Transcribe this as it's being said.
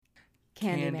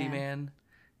Candyman.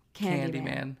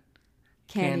 Candyman.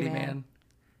 Candyman. Candyman.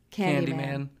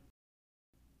 Candyman.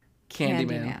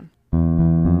 Candyman.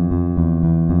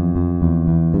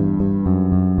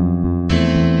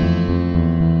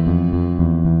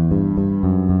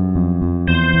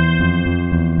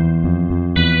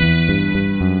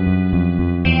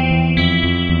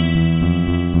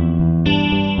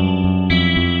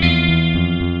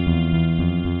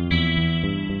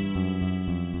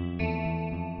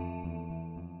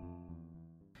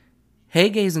 Hey,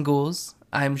 gays and ghouls.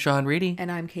 I'm Sean Reedy. And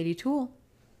I'm Katie Toole.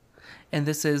 And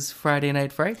this is Friday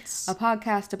Night Frights, a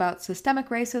podcast about systemic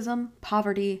racism,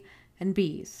 poverty, and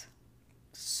bees.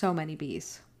 So many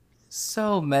bees.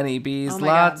 So many bees. Oh my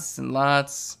lots God. and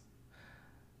lots.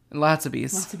 And lots of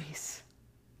bees. Lots of bees.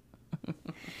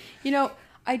 You know,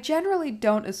 I generally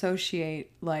don't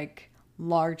associate,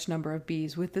 large number of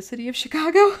bees with the city of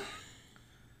Chicago.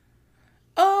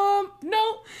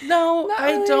 No. Not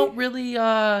I really. don't really,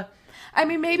 I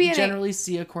mean, maybe generally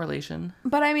see a correlation.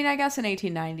 But I mean, I guess in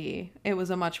 1890, it was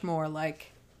a much more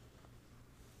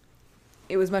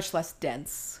it was much less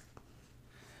dense.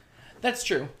 That's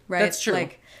true. Right? That's true.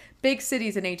 Big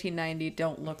cities in 1890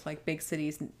 don't look like big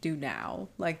cities do now.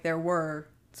 There were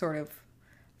sort of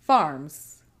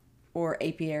farms or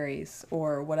apiaries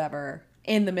or whatever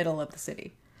in the middle of the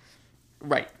city.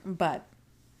 Right. But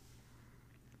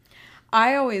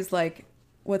I always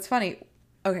what's funny,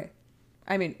 okay,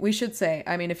 I mean, we should say,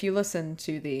 if you listen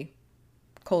to the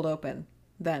cold open,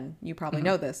 then you probably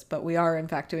know this, but we are in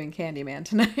fact doing Candyman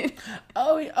tonight.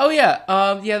 Oh yeah.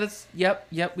 Yeah, that's, yep,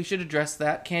 we should address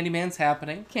that. Candyman's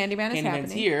happening. Candyman's happening.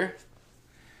 Here.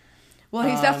 Well,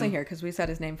 he's definitely here because we said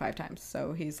his name 5 times,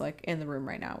 so he's in the room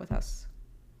right now with us.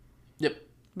 Yep.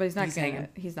 But he's not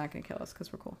gonna kill us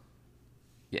because we're cool.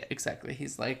 Yeah, exactly.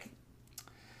 He's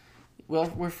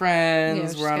well, we're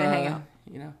friends. Yeah, we're on gonna a, hang out.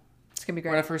 It's gonna be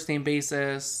great. We're on a first name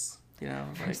basis.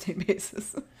 First name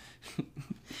basis.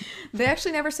 They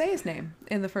actually never say his name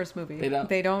in the first movie.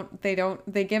 They don't.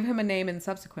 They give him a name in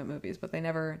subsequent movies, but they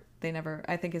never.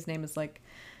 I think his name is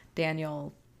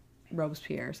Daniel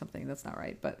Robespierre or something. That's not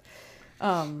right, but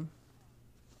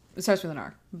it starts with an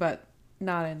R, but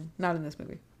not in this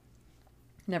movie.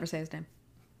 Never say his name.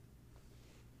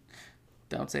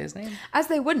 Don't say his name. As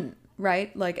they wouldn't,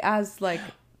 right?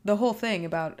 The whole thing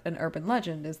about an urban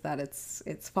legend is that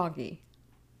it's foggy.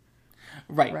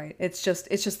 Right. Right. It's just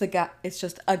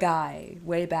a guy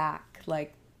way back.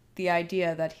 The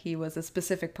idea that he was a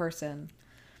specific person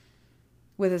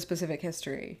with a specific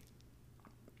history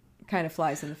kind of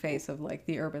flies in the face of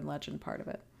the urban legend part of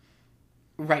it.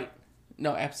 Right.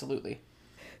 No, absolutely.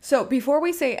 So before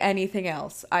we say anything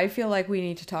else, I feel like we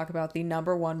need to talk about the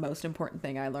number one most important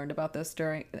thing I learned about this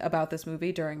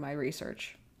movie during my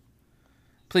research.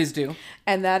 Please do.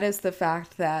 And that is the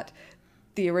fact that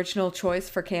the original choice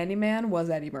for Candyman was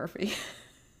Eddie Murphy.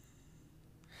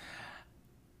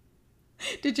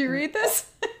 Did you read this?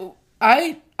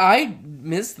 I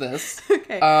missed this.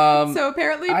 Okay. So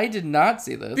apparently I did not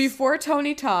see this. Before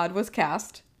Tony Todd was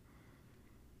cast,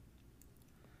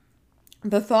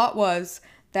 the thought was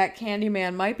that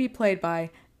Candyman might be played by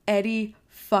Eddie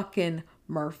fucking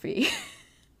Murphy.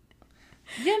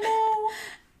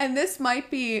 And this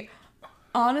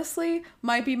honestly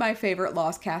might be my favorite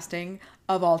lost casting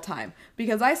of all time,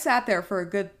 because I sat there for a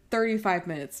good 35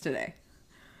 minutes today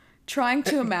trying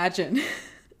to imagine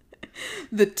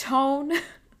the tone,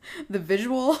 the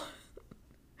visual,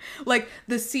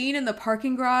 the scene in the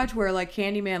parking garage where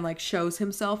Candyman shows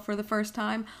himself for the first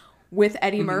time with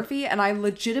Eddie Murphy, and I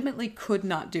legitimately could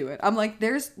not do it. I'm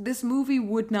this movie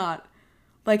would not,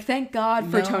 thank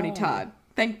God for Tony Todd.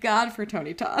 Thank God for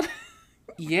Tony Todd.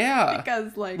 Yeah.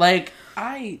 Because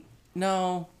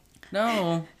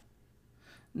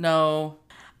No.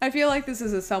 I feel like this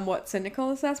is a somewhat cynical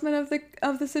assessment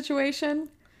of the situation.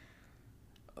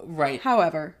 Right.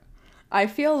 However, I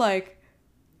feel like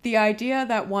the idea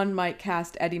that one might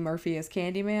cast Eddie Murphy as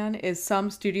Candyman is some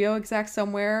studio exec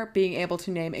somewhere being able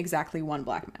to name exactly one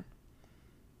black man.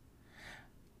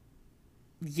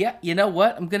 Yeah, you know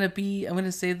what? I'm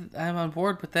gonna say that I'm on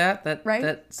board with that.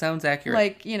 That sounds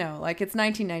accurate. It's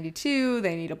 1992,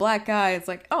 they need a black guy. It's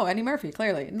oh, Eddie Murphy,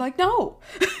 clearly. No.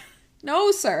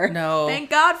 No, sir. No. Thank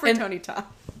God for Tony Todd.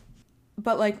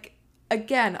 But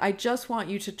again, I just want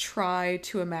you to try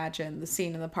to imagine the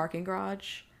scene in the parking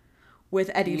garage with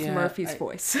Eddie Murphy's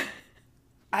voice.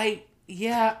 I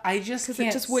just can't,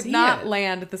 it just would not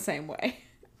land the same way.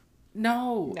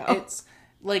 No. It's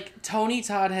Tony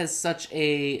Todd has such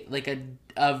a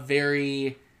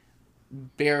very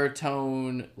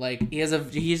baritone, he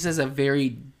just has a very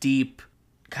deep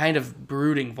kind of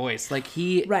brooding voice. Like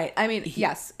he... Right. I mean,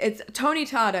 yes. It's Tony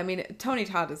Todd. I mean, Tony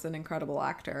Todd is an incredible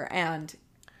actor. And...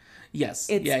 Yes.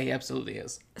 Yeah, he absolutely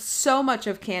is. So much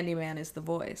of Candyman is the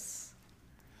voice.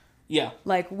 Yeah.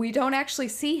 Like, we don't actually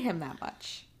see him that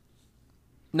much.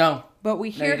 No. But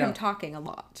we hear him talking a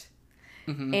lot.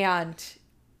 Mm-hmm. And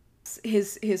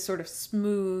his sort of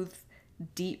smooth,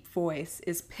 deep voice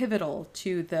is pivotal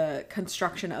to the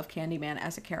construction of Candyman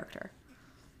as a character.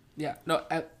 Yeah. No,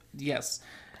 yes.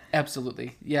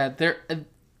 Absolutely. Yeah, there...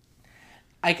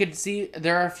 I could see...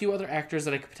 There are a few other actors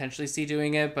that I could potentially see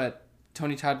doing it, but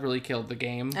Tony Todd really killed the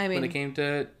game when it came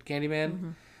to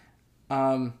Candyman.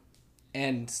 Mm-hmm.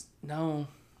 And no,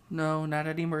 not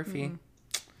Eddie Murphy. Mm-hmm.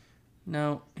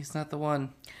 No, he's not the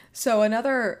one. So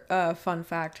another fun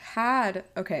fact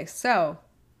so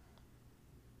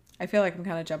I feel like I'm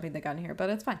kind of jumping the gun here, but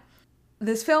it's fine.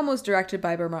 This film was directed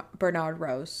by Bernard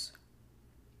Rose.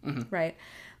 Mm-hmm. Right?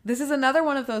 This is another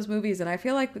one of those movies, and I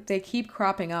feel like they keep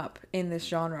cropping up in this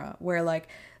genre where like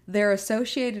they're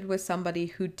associated with somebody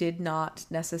who did not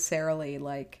necessarily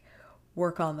like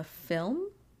work on the film.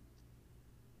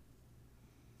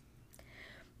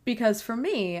 Because for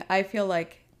me, I feel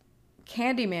like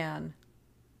Candyman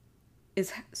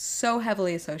is so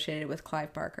heavily associated with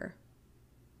Clive Barker.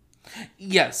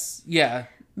 Yes, yeah.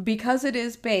 Because it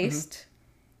is based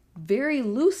very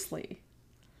loosely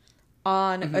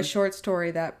on a short story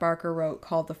that Barker wrote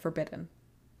called The Forbidden.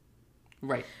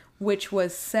 Right. Which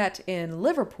was set in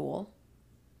Liverpool,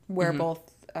 where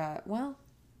both,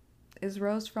 is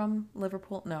Rose from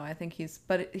Liverpool? No, I think he's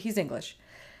English.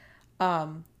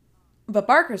 But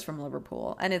Barker's from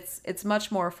Liverpool, and it's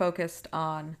much more focused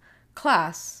on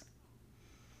class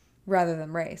rather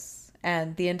than race.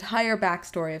 And the entire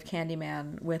backstory of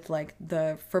Candyman with like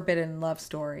the forbidden love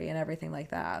story and everything like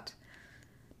that,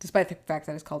 despite the fact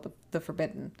that it's called the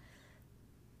Forbidden,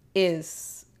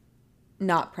 is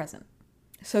not present.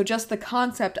 So just the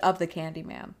concept of the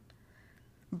Candyman,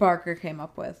 Barker came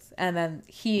up with, and then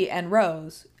he and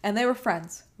Rose, and they were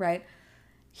friends, right?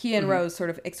 He and Rose sort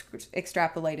of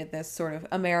extrapolated this sort of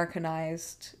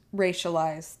Americanized,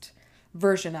 racialized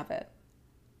version of it.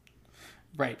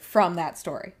 Right. From that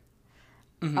story.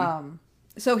 Mm-hmm.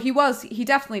 So he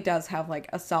definitely does have like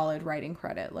a solid writing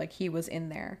credit. Like he was in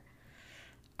there.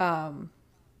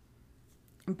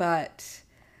 But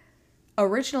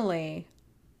originally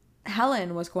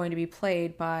Helen was going to be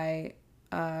played by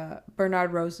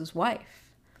Bernard Rose's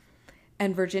wife.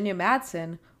 And Virginia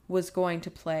Madsen was going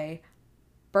to play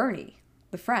Bernie,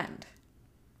 the friend.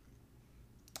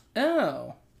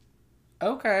 Oh.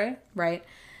 Okay. Right?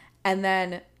 And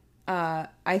then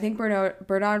I think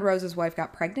Bernard Rose's wife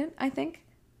got pregnant, I think.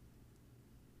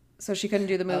 So she couldn't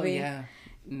do the movie. Oh, yeah.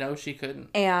 No, she couldn't.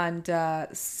 And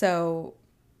and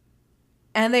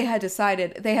they had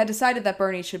decided that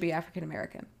Bernie should be African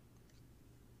American.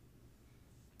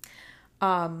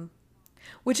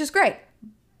 Which is great.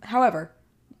 However,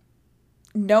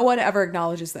 no one ever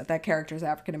acknowledges that character is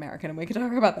African American, and we can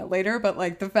talk about that later, but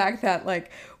like the fact that like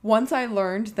once I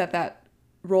learned that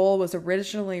role was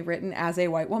originally written as a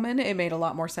white woman, it made a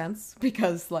lot more sense,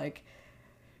 because like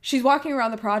she's walking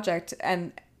around the projects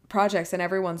and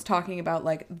everyone's talking about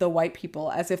like the white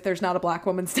people as if there's not a black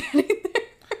woman standing there.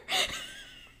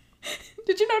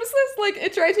 Did you notice this? Like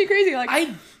it drives me crazy. Like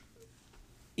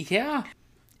yeah.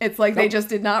 It's like they just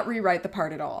did not rewrite the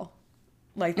part at all.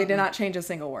 Like they did not change a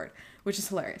single word, which is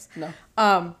hilarious. No.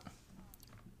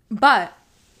 But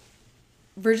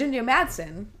Virginia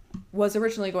Madsen was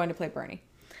originally going to play Bernie.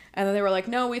 And then they were like,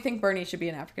 no, we think Bernie should be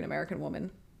an African American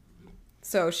woman.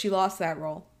 So she lost that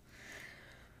role.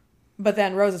 But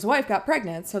then Rose's wife got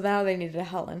pregnant, so now they needed a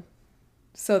Helen.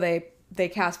 So they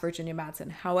cast Virginia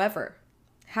Madsen. However,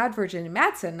 had Virginia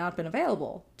Madsen not been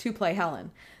available to play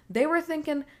Helen, they were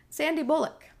thinking Sandy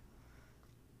Bullock.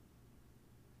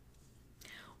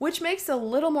 Which makes a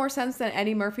little more sense than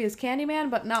Eddie Murphy as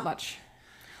Candyman, but not much.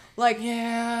 Like,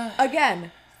 yeah.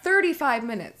 Again, 35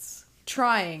 minutes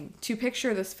trying to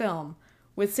picture this film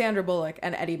with Sandra Bullock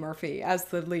and Eddie Murphy as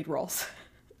the lead roles.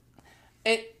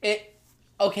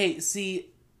 Okay, see,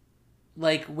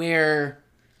 like where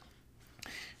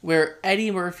Eddie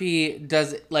Murphy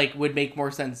does like would make more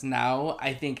sense now,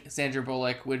 I think Sandra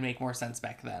Bullock would make more sense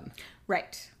back then.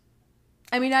 Right.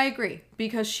 I mean, I agree,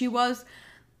 because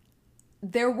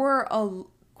there were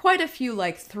quite a few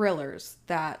like thrillers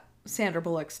that Sandra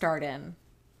Bullock starred in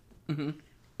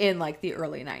in like the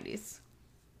early 90s.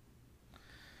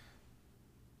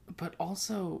 But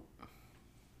also,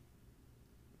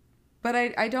 but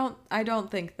I don't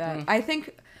think that I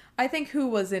think who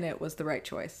was in it was the right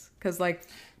choice, because like,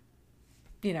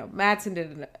 you know, Madsen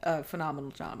did a phenomenal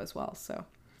job as well. So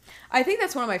I think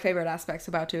that's one of my favorite aspects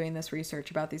about doing this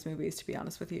research about these movies, to be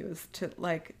honest with you, is to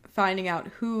like finding out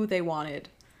who they wanted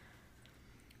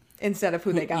instead of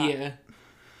who they got. Yeah.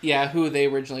 Yeah, who they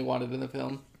originally wanted in the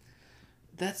film.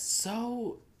 That's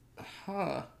so...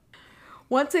 Huh.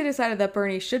 Once they decided that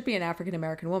Bernie should be an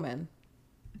African-American woman,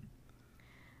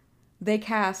 they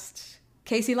cast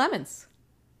Casey Lemons.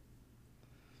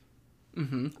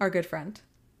 Mm-hmm. Our good friend,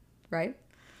 right?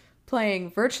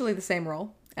 Playing virtually the same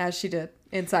role as she did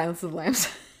in Silence of the Lambs.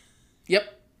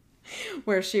 Yep.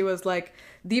 Where she was like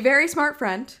the very smart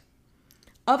friend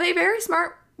of a very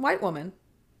smart white woman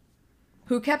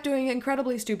who kept doing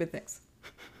incredibly stupid things.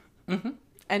 Mm-hmm.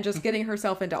 And just getting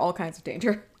herself into all kinds of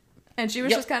danger. And she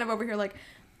was just kind of over here like,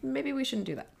 maybe we shouldn't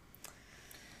do that.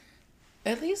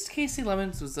 At least Casey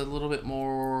Lemons was a little bit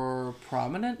more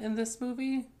prominent in this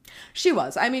movie. She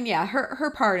was. I mean, yeah,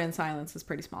 her part in Silence is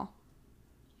pretty small.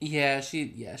 Yeah, she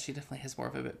definitely has more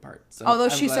of a bit part. So although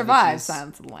she survives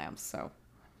Silence of the Lambs, so.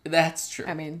 That's true.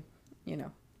 I mean, you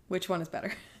know, which one is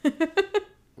better?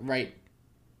 Right.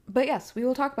 But yes, we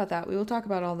will talk about that. We will talk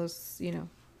about all those, you know,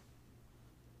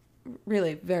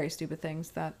 really very stupid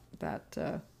things that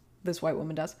this white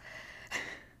woman does.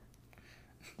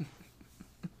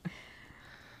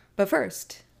 But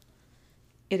first,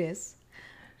 it is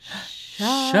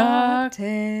Shock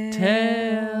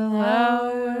Tale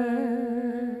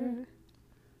Hour.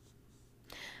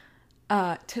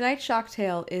 Tonight's Shock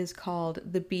Tale is called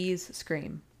The Bees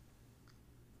Scream.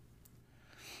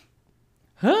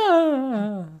 It's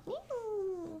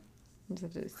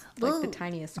like the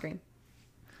tiniest scream.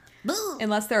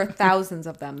 Unless there are thousands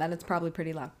of them, then it's probably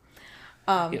pretty loud.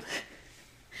 Yep.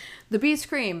 The Bee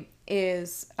Scream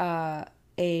is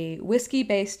a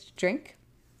whiskey-based drink,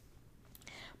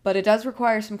 but it does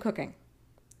require some cooking.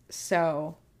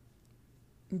 So,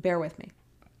 bear with me.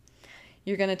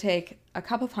 You're going to take a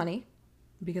cup of honey,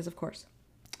 because of course.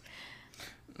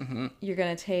 Mm-hmm. You're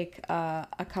going to take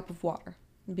a cup of water,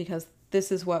 because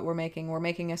this is what we're making. We're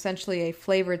making essentially a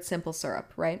flavored simple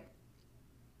syrup, right?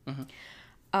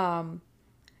 Mm-hmm.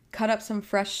 Cut up some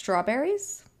fresh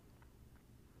strawberries.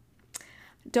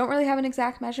 Don't really have an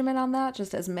exact measurement on that,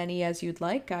 just as many as you'd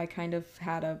like. I kind of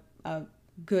had a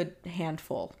good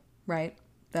handful, right,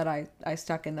 that I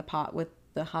stuck in the pot with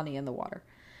the honey and the water.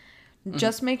 Mm-hmm.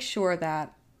 Just make sure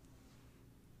that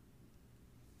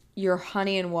your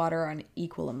honey and water are in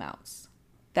equal amounts.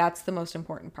 That's the most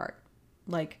important part.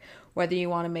 Like, whether you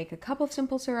want to make a cup of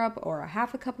simple syrup or a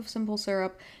half a cup of simple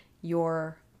syrup,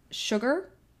 your sugar,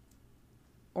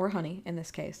 or honey in this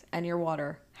case, and your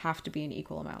water have to be in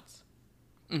equal amounts.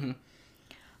 Mm-hmm.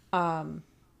 And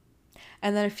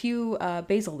then a few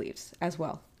basil leaves as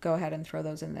well. Go ahead and throw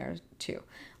those in there too.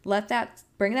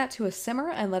 Bring that to a simmer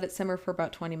and let it simmer for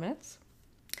about 20 minutes.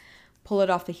 Pull it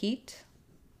off the heat,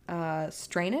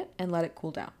 strain it, and let it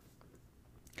cool down.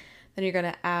 Then you're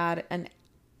going to add an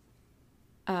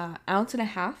ounce and a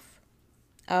half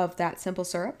of that simple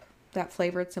syrup, that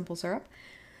flavored simple syrup,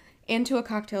 into a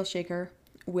cocktail shaker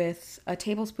with a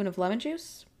tablespoon of lemon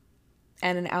juice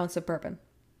and an ounce of bourbon.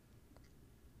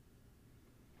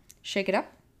 Shake it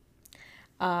up.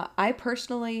 I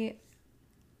personally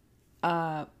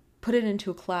put it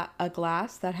into a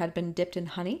glass that had been dipped in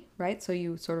honey, right? So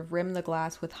you sort of rim the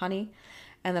glass with honey,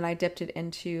 and then I dipped it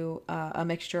into a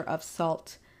mixture of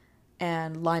salt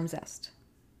and lime zest.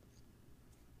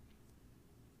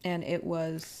 And it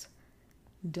was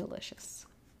delicious.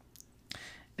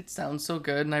 It sounds so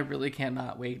good, and I really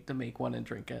cannot wait to make one and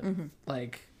drink it. Mm-hmm.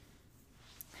 Like,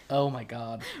 oh my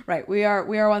god. Right, we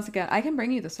are once again. I can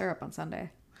bring you the syrup on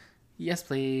Sunday. Yes,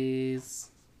 please.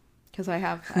 Because I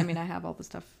have all the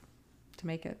stuff to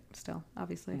make it still,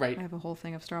 obviously. Right. I have a whole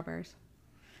thing of strawberries.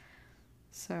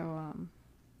 So,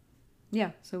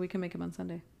 yeah, so we can make them on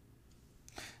Sunday.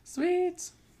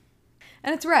 Sweet.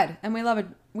 And it's red, and we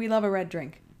love a red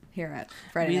drink here at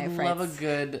Friday Night Frights. We love a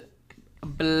good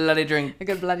bloody drink. A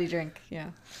good bloody drink, yeah.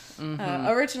 Mm-hmm.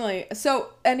 Originally,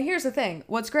 and here's the thing.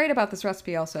 What's great about this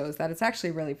recipe also is that it's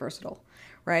actually really versatile,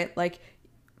 right? Like,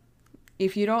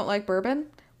 if you don't like bourbon,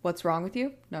 what's wrong with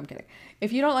you? No, I'm kidding.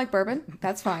 If you don't like bourbon,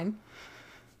 that's fine.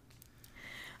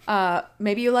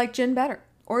 Maybe you like gin better,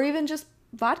 or even just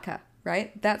vodka,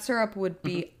 right? That syrup would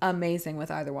be amazing with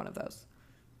either one of those.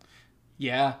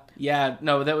 Yeah.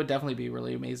 No, that would definitely be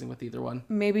really amazing with either one.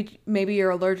 Maybe you're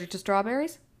allergic to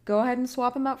strawberries. Go ahead and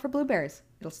swap them out for blueberries.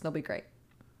 It'll still be great.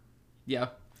 Yeah.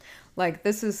 Like,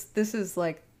 this is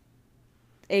like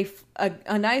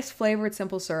a nice flavored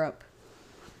simple syrup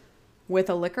with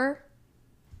a liquor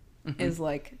is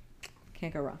like,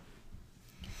 can't go wrong.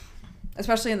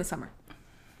 Especially in the summer.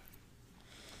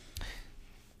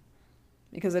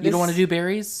 Because You don't want to do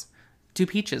berries? 2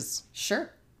 peaches.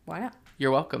 Sure. Why not?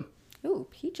 You're welcome. Ooh,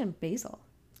 peach and basil.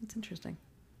 That's interesting.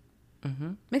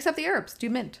 Mm-hmm. Mix up the herbs. Do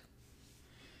mint.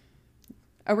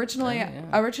 Originally,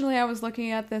 I was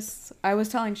looking at this. I was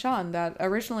telling Sean that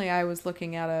originally I was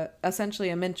looking at essentially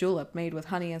a mint julep made with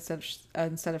honey instead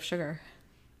of sugar.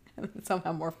 And it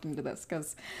somehow morphed into this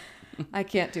because I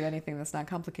can't do anything that's not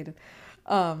complicated.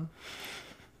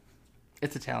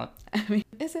 It's a talent. I mean,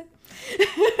 is it?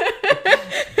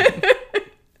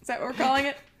 Is that what we're calling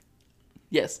it?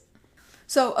 Yes.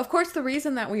 So, of course, the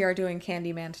reason that we are doing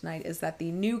Candyman tonight is that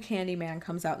the new Candyman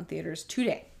comes out in theaters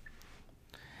today.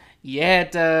 Yeah,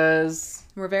 it does.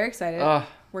 We're very excited.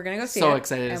 We're going to go see it. So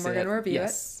excited and we're going to review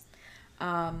it.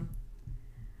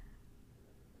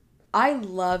 I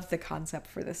love the concept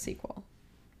for this sequel.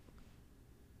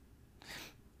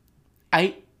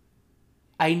 I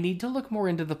need to look more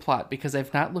into the plot because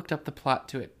I've not looked up the plot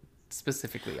to it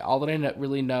specifically. All that I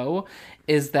really know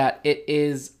is that it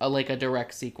is like a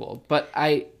direct sequel. But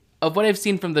of what I've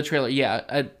seen from the trailer,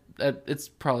 it's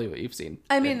probably what you've seen.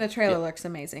 I mean, the trailer looks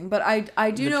amazing, but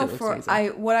I do know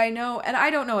what I know, and I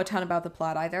don't know a ton about the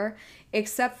plot either,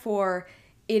 except for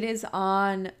it is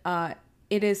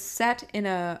set in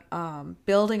a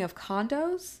building of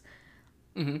condos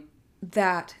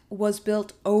that was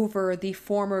built over the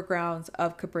former grounds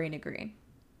of Cabrini Green.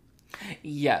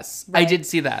 Yes, right? I did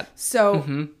see that.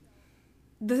 So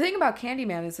the thing about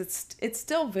Candyman is it's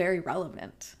still very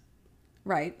relevant,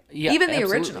 right? Yeah, even the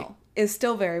absolutely. Original is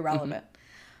still very relevant.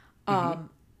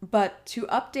 But to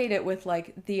update it with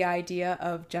like the idea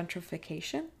of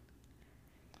gentrification,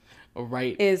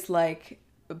 right, is like,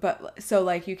 but so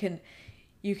like you can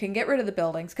get rid of the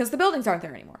buildings because the buildings aren't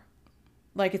there anymore.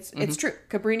 Like it's true.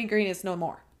 Cabrini Green is no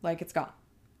more. Like it's gone.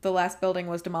 The last building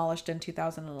was demolished in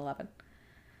 2011.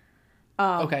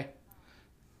 Okay.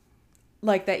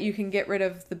 Like that you can get rid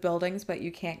of the buildings, but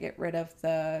you can't get rid of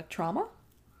the trauma.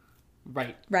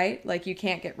 Right. Right? Like you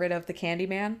can't get rid of the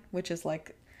Candyman, which is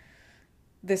like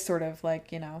this sort of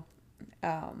like,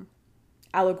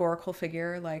 allegorical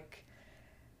figure, like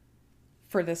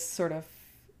for this sort of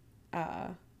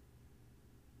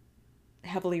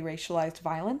heavily racialized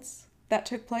violence that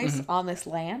took place on this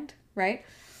land, right?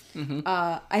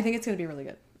 I think it's going to be really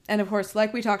good. And of course,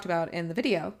 like we talked about in the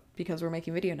video, because we're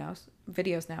making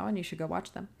videos now, and you should go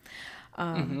watch them.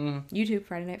 YouTube,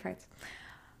 Friday Night Frights.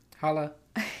 Holla.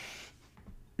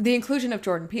 The inclusion of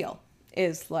Jordan Peele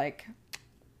is like...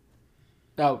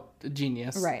 Oh,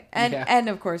 genius. Right. And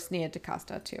of course, Nia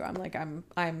DaCosta, too.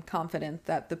 I'm confident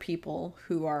that the people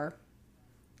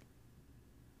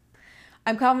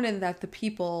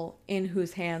in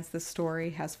whose hands the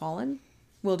story has fallen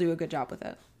will do a good job with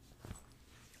it.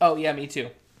 Oh, yeah, me too.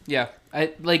 Yeah.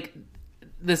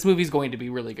 This movie's going to be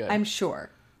really good. I'm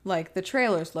sure. Like, the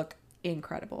trailers look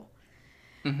incredible.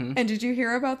 And did you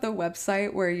hear about the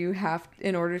website where you have,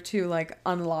 in order to, like,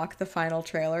 unlock the final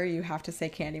trailer, you have to say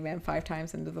Candyman 5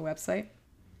 times into the website?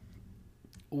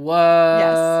 What?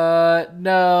 Yes.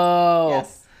 No.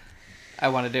 Yes. I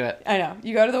want to do it. I know.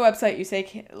 You go to the website, you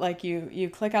say, like, you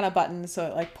click on a button, so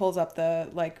it, like, pulls up the,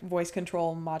 like, voice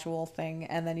control module thing,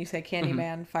 and then you say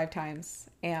Candyman 5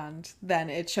 times, and then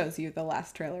it shows you the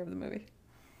last trailer of the movie.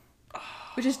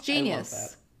 Which is genius. I love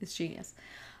that. It's genius.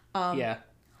 Yeah.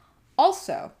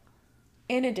 Also,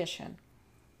 in addition,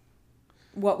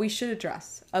 what we should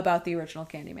address about the original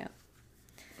Candyman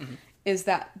is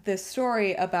that this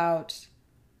story about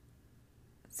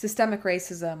systemic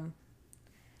racism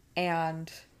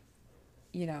and,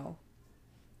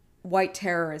 white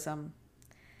terrorism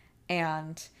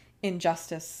and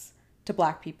injustice to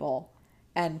Black people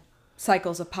and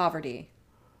cycles of poverty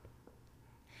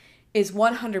is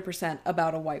 100%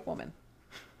 about a white woman.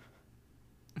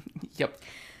 Yep.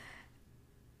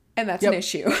 And that's an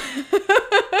issue.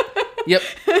 Yep.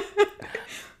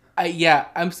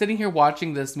 I'm sitting here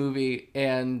watching this movie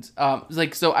and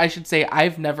so I should say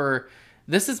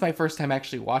this is my first time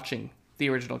actually watching the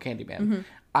original Candyman.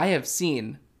 I have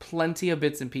seen plenty of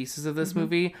bits and pieces of this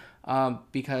movie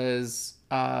because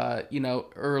late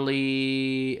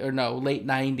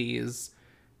 90s,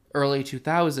 early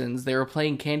 2000s, they were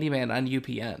playing Candyman on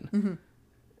UPN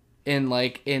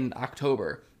in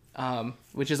October.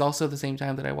 Which is also the same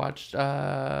time that I watched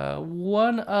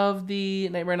one of the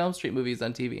Nightmare on Elm Street movies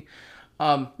on TV.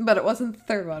 But it wasn't the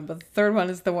third one, but the third one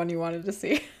is the one you wanted to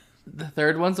see. The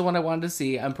third one's the one I wanted to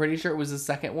see. I'm pretty sure it was the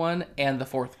second one and the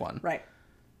fourth one. Right.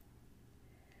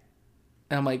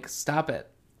 And I'm like, stop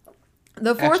it.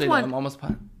 The fourth one... No, I'm almost...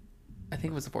 I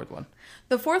think it was the fourth one.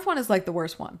 The fourth one is like the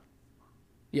worst one.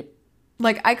 Yep.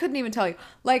 Like, I couldn't even tell you.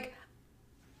 Like...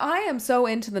 I am so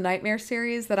into the Nightmare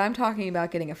series that I'm talking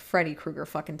about getting a Freddy Krueger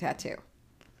fucking tattoo.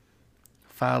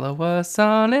 Follow us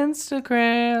on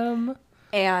Instagram.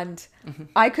 And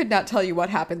I could not tell you what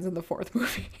happens in the fourth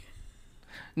movie.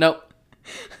 Nope.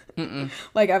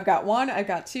 Like, I've got 1, I've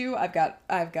got 2, I've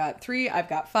got 3, I've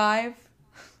got 5,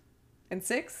 and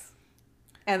 6.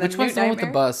 And then which one's the one with the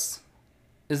bus?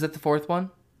 Is that the fourth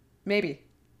one? Maybe,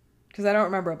 because I don't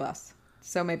remember a bus.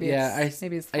 So maybe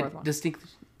it's the fourth one.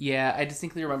 I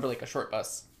distinctly remember like a short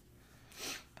bus.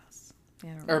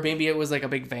 Yeah, or maybe it was like a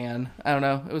big van. I don't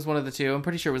know. It was one of the two. I'm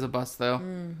pretty sure it was a bus though.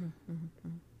 And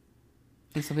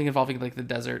something involving like the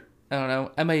desert. I don't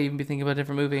know. I might even be thinking about a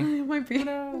different movie. It might be.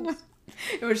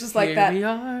 It was just like Here that. We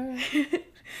are.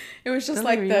 It was just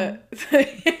like the.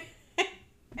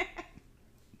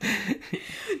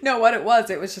 No, what it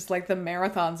was just like the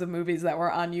marathons of movies that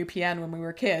were on UPN when we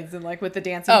were kids, and like with the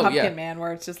Dancing Pumpkin Man,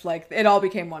 where it's just like it all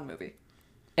became one movie.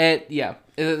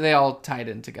 They all tied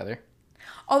in together.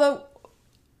 Although,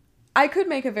 I could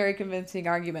make a very convincing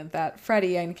argument that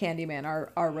Freddy and Candyman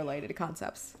are related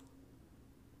concepts.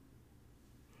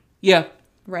 Yeah.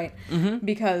 Right. Mm-hmm.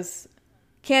 Because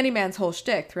Candyman's whole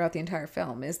shtick throughout the entire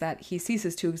film is that he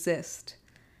ceases to exist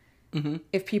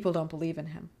if people don't believe in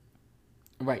him.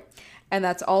 Right. And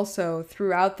that's also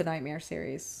throughout the Nightmare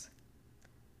series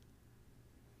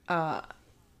a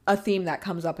theme that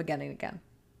comes up again and again.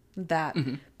 That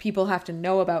people have to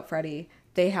know about Freddy.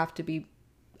 They have to be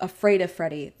afraid of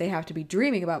Freddy. They have to be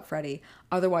dreaming about Freddy.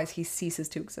 Otherwise, he ceases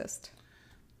to exist.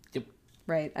 Yep.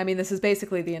 Right? I mean, this is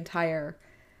basically the entire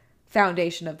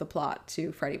foundation of the plot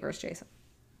to Freddy vs. Jason.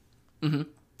 Mm-hmm.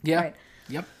 Yeah. Right?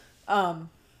 Yep.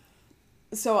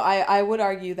 So I would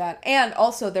argue that, and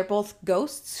also they're both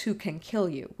ghosts who can kill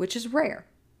you, which is rare.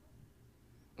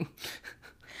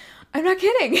 I'm not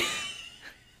kidding.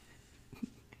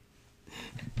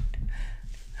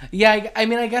 Yeah, I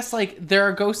mean, I guess like there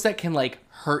are ghosts that can like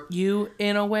hurt you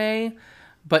in a way,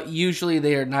 but usually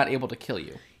they are not able to kill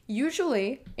you.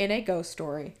 Usually in a ghost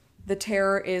story, the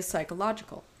terror is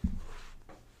psychological.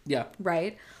 Yeah.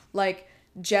 Right? Like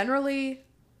generally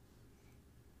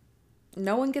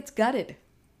no one gets gutted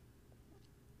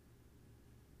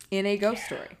in a ghost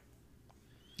story.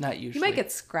 Not usually. You might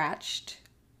get scratched.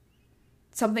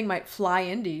 Something might fly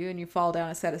into you and you fall down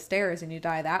a set of stairs and you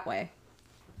die that way.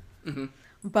 Mm-hmm.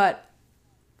 But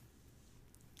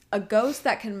a ghost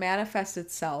that can manifest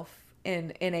itself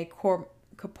in a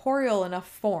corporeal enough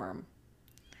form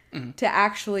to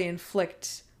actually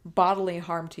inflict bodily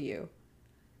harm to you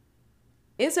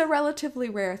is a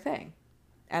relatively rare thing.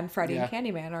 And Freddy and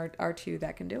Candyman are two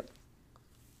that can do it.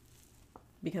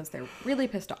 Because they're really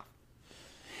pissed off.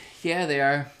 Yeah, they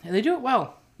are. And they do it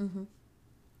well. Mm-hmm.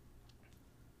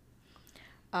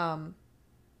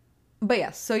 But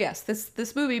yes,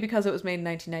 this movie, because it was made in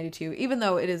 1992, even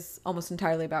though it is almost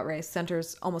entirely about race,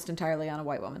 centers almost entirely on a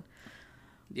white woman.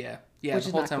 Yeah. Yeah,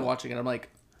 the whole time watching it, I'm like,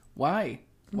 why?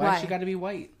 Why has she got to be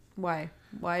white? Why?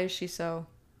 Why is she so...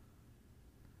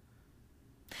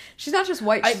 She's not just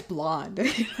white, she's blonde.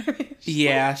 She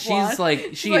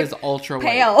is ultra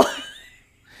pale. White.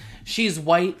 She's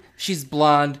white, she's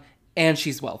blonde, and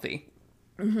she's wealthy.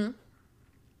 Mm-hmm.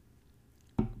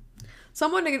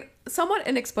 Somewhat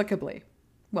inexplicably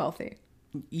wealthy.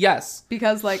 Yes.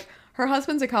 Because, like, her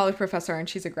husband's a college professor and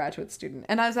she's a graduate student.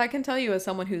 And as I can tell you, as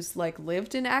someone who's, like,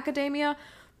 lived in academia,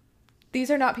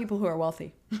 these are not people who are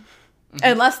wealthy.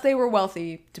 Unless they were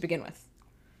wealthy to begin with.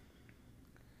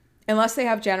 Unless they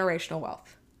have generational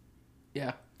wealth.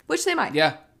 Yeah. Which they might.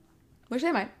 Yeah. Which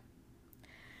they might.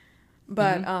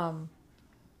 But,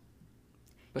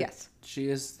 but yes. She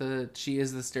is the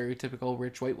stereotypical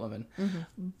rich white woman.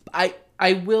 Mm-hmm.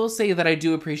 I will say that I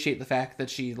do appreciate the fact that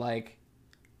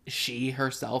she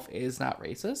herself is not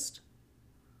racist.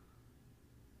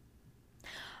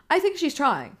 I think she's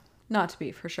trying not to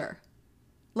be, for sure.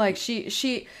 Like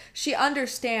she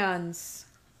understands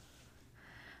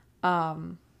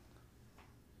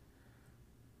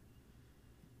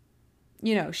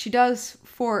you know, she does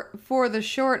for the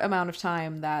short amount of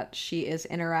time that she is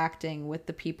interacting with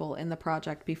the people in the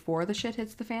project before the shit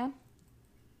hits the fan.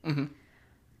 Mm-hmm.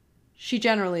 She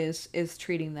generally is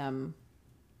treating them,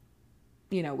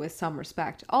 you know, with some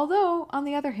respect. Although, on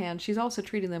the other hand, she's also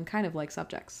treating them kind of like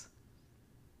subjects.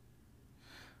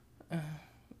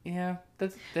 Yeah,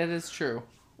 that is true.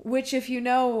 Which, if you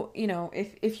know,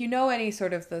 if you know any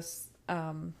sort of this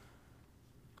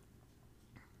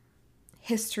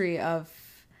history of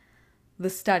the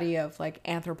study of like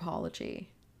anthropology,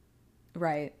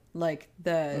 right? Like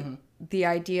the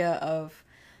idea of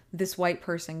this white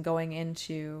person going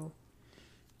into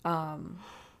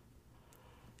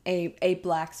a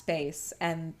black space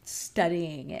and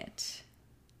studying it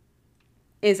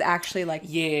is actually like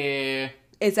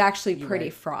is actually pretty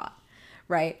fraught,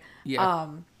 right? Yeah.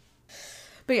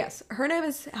 But yes, her name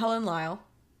is Helen Lyle.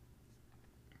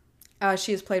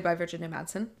 She is played by Virginia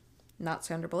Madsen, not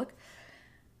Sandra Bullock.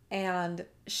 And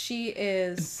she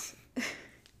is...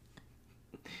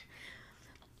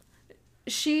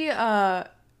 she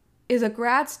is a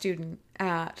grad student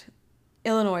at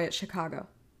Illinois at Chicago.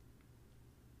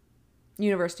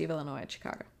 University of Illinois at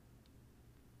Chicago.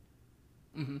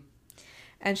 Mm-hmm.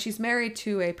 And she's married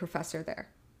to a professor there.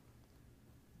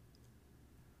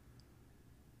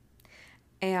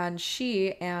 And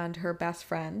she and her best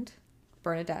friend,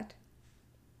 Bernadette,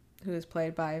 who is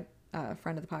played by a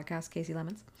friend of the podcast, Casey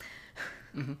Lemons.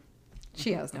 Mm-hmm.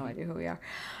 She has no idea who we are.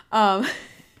 I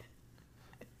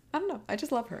don't know. I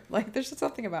just love her. Like, there's just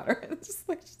something about her. It's just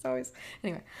like, she's always...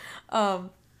 Anyway.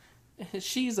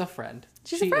 She's a friend.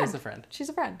 She is a friend. She's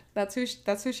a friend. That's who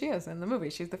she is in the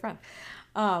movie. She's the friend.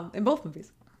 In both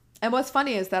movies. And what's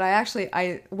funny is that I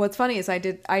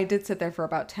did sit there for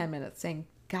about 10 minutes saying,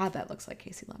 God, that looks like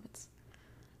Casey Lemons.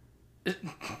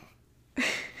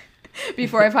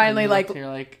 Before I finally looked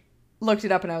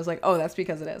it up and I was like, oh, that's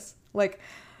because it is. Like,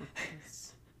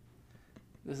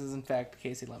 this is in fact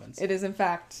Casey Lemons. It is in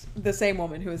fact the same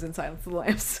woman who is in Silence of the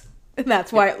Lambs. And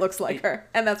that's why it looks like her.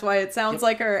 And that's why it sounds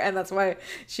like her. And that's why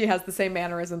she has the same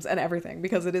mannerisms and everything.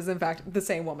 Because it is in fact the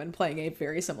same woman playing a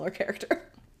very similar character.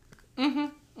 Mm-hmm.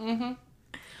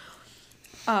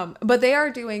 Mm-hmm. But they are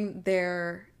doing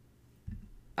their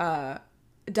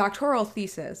doctoral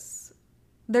thesis.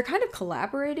 They're kind of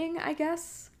collaborating, I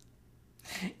guess.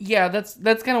 Yeah, that's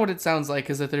kind of what it sounds like,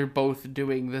 is that they're both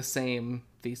doing the same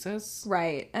thesis.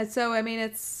 Right. And so, I mean,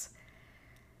 it's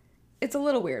a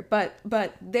little weird, but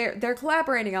they're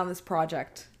collaborating on this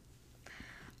project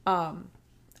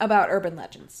about urban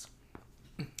legends.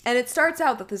 And it starts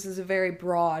out that this is a very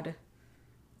broad,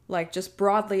 like just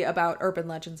broadly about urban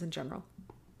legends in general.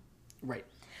 Right.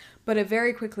 But it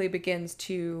very quickly begins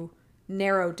to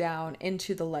narrow down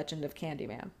into the legend of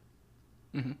Candyman.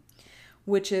 Mm-hmm.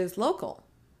 Which is local.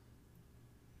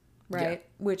 Right?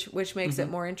 Yeah. Which makes it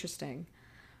more interesting.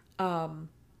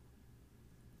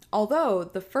 Although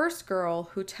the first girl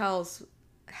who tells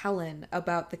Helen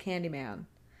about the Candyman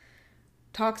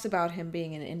talks about him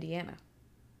being in Indiana.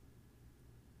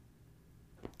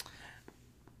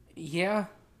 Yeah.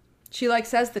 She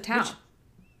says the town.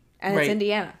 And it's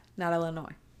Indiana, not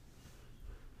Illinois.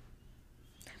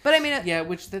 But I mean...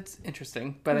 that's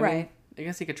interesting. But I mean, I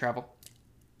guess he could travel.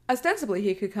 Ostensibly,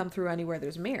 he could come through anywhere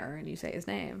there's a mirror and you say his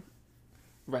name.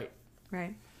 Right.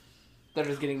 Right. They're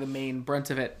just getting the main brunt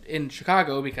of it in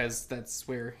Chicago because that's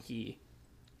where he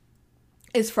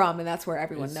is from, and that's where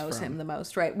everyone knows him the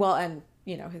most, right? Well, and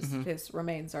his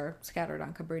remains are scattered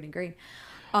on Cabrini Green.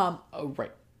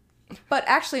 Right. But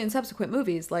actually, in subsequent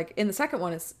movies, like in the second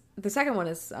one is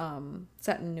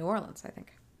set in New Orleans, I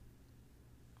think.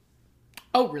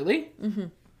 Oh, really? Mm-hmm.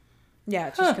 Yeah,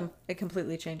 it just it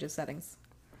completely changes settings.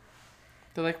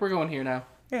 They're like, we're going here now.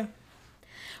 Yeah.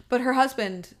 But her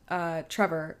husband,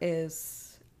 Trevor,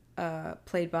 is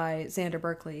played by Xander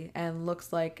Berkeley and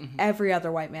looks like every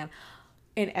other white man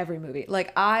in every movie.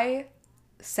 Like, I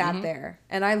sat there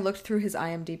and I looked through his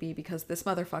IMDb because this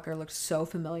motherfucker looked so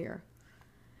familiar.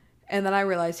 And then I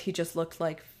realized he just looked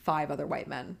like 5 other white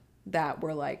men that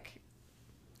were like...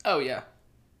 Oh, yeah.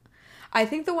 I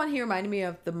think the one he reminded me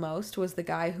of the most was the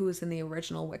guy who was in the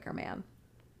original Wicker Man.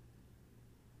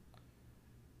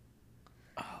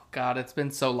 God, it's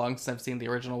been so long since I've seen the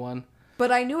original one. But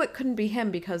I knew it couldn't be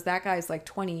him because that guy's like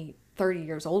 20, 30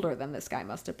 years older than this guy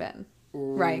must have been.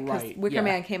 Right? Because Wicker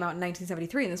Man came out in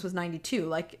 1973 and this was 92.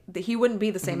 Like, he wouldn't be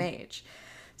the same age.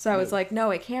 So I was like,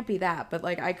 no, it can't be that. But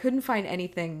like, I couldn't find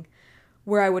anything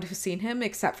where I would have seen him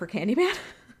except for Candyman.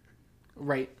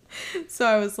 Right. So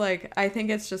I was like, I think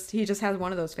it's just, he just has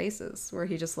one of those faces where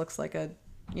he just looks like a,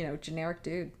 generic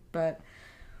dude. But,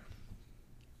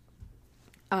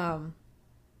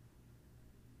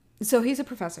 so he's a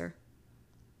professor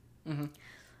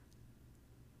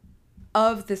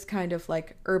of this kind of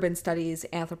like urban studies,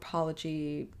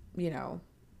 anthropology,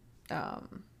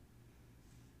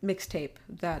 mixtape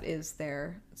that is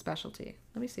their specialty.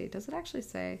 Let me see. Does it actually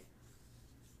say?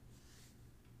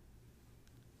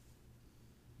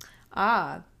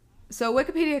 So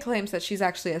Wikipedia claims that she's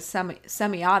actually a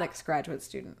semiotics graduate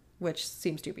student, which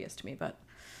seems dubious to me, but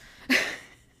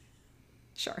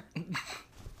sure.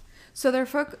 So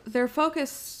their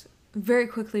focus very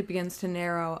quickly begins to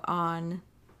narrow on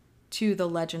to the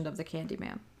legend of the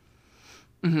Candyman.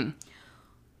 Mm-hmm.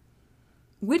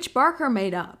 Which Barker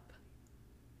made up.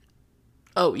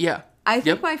 Oh, yeah. I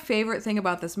think my favorite thing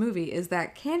about this movie is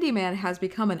that Candyman has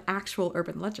become an actual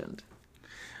urban legend.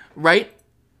 Right?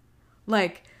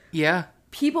 Like... Yeah.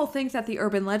 people think that the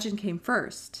urban legend came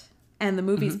first and the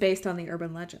movie's based on the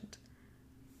urban legend.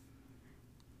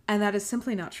 And that is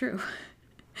simply not true.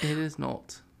 It is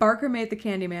not. Barker made the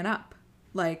Candyman up.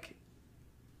 Like,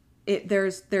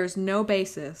 there's no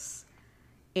basis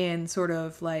in sort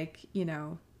of like, you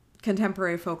know,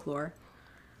 contemporary folklore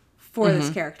for this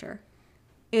character.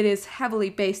 It is heavily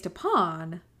based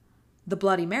upon the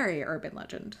Bloody Mary urban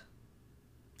legend.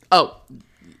 Oh,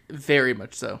 very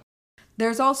much so.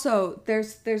 There's also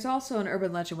an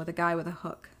urban legend with a guy with a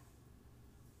hook.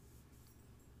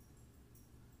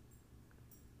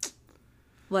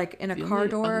 Like in a car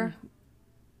door.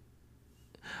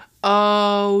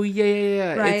 Oh,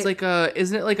 yeah. Right. It's like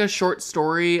isn't it like a short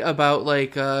story about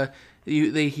like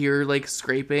they hear like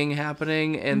scraping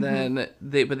happening and then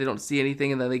they don't see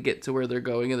anything and then they get to where they're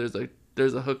going and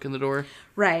there's a hook in the door.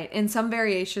 Right. In some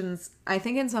variations,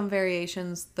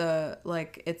 the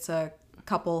like it's a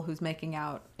couple who's making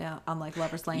out on like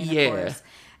Lover's Lane, of course.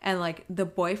 And like the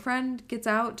boyfriend gets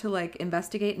out to like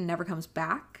investigate and never comes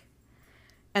back.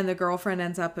 And the girlfriend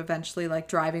ends up eventually like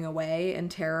driving away in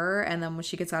terror. And then when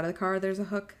she gets out of the car, there's a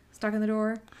hook stuck in the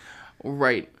door.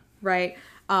 Right. Right.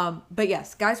 But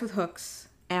yes, guys with hooks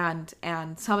and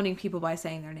summoning people by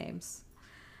saying their names.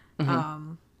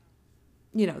 You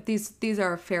know, these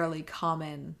are fairly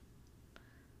common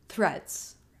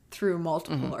threads through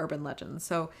multiple urban legends.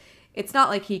 So it's not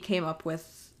like he came up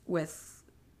with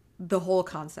the whole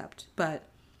concept, but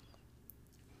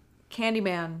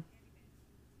Candyman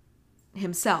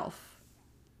himself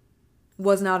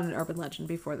was not an urban legend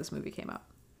before this movie came out.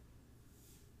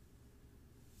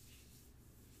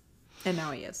 And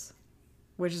now he is,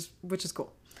 which is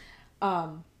cool.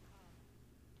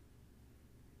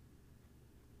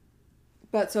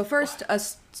 But so first a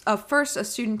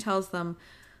student tells them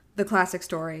the classic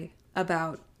story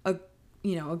about a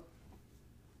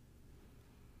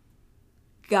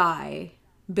guy,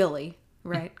 Billy,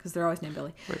 right? Because they're always named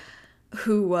Billy, right.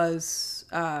 Who was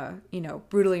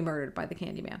brutally murdered by the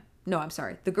Candyman. No, I'm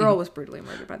sorry, the girl was brutally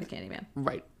murdered by the Candyman.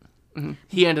 Right.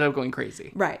 He ended up going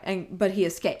crazy. Right, but he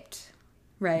escaped.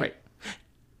 Right.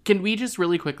 Can we just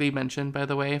really quickly mention, by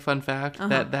the way, fun fact,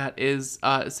 that is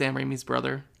Sam Raimi's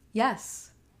brother?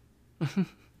 Yes.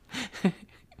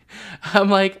 I'm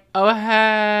like, oh,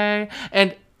 hey.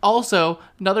 And also,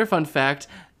 another fun fact,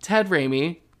 Ted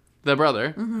Raimi, the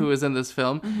brother, who was in this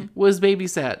film, was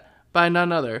babysat by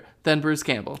none other than Bruce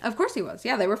Campbell. Of course he was.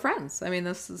 Yeah, they were friends. I mean,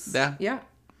 this is... Yeah.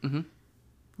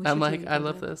 I'm like, I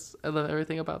love this. I love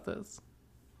everything about this.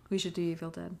 We should do Evil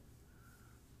Dead.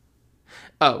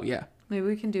 Oh, yeah. Maybe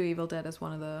we can do Evil Dead as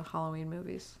one of the Halloween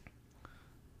movies.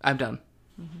 I'm done.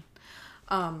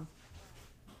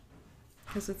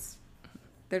 Because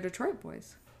they're Detroit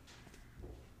boys.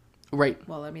 Right.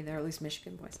 Well, I mean, they're at least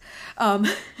Michigan boys.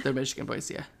 They're Michigan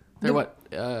boys, yeah. They're what?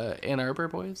 Ann Arbor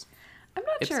boys? I'm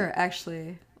not sure,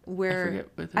 actually, where...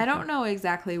 I don't know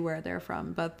exactly where they're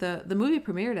from, but the movie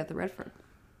premiered at the Redford.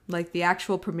 Like, the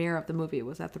actual premiere of the movie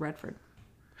was at the Redford.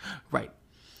 Right.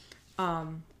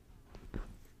 But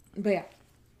yeah.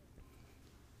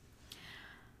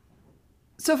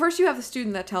 So first you have the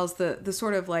student that tells the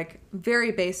sort of like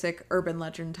very basic urban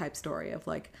legend type story of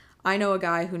like, I know a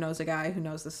guy who knows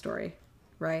this story,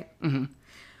 right?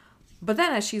 But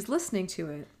then as she's listening to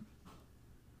it,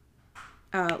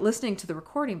 listening to the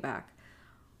recording back,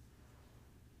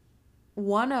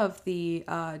 one of the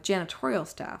janitorial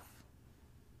staff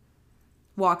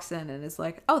walks in and is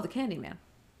like, oh, the Candyman.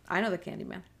 I know the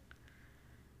Candyman.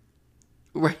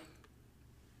 Right.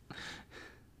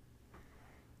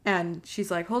 And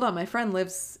she's like, hold on, my friend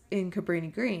lives in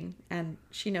Cabrini Green and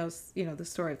she knows, the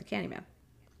story of the Candyman.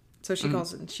 So she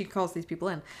calls these people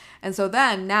in. And so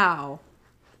then now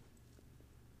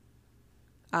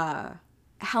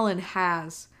Helen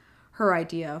has her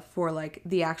idea for like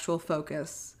the actual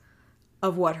focus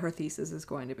of what her thesis is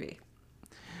going to be.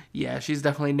 Yeah, she's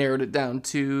definitely narrowed it down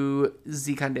to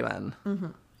the Candyman.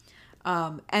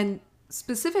 And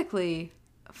specifically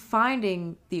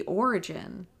finding the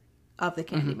origin of the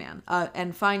Candyman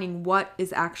and finding what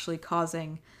is actually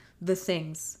causing the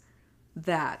things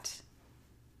that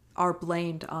are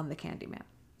blamed on the Candyman.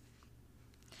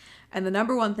 And the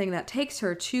number one thing that takes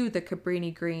her to the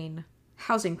Cabrini Green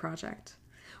housing project,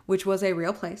 which was a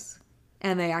real place,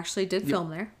 and they actually did film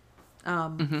there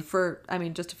for,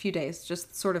 just a few days,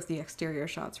 just sort of the exterior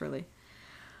shots, really.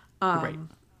 Right.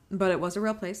 But it was a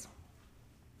real place,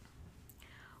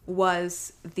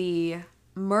 was the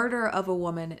murder of a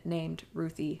woman named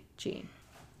Ruthie Jean.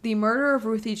 The murder of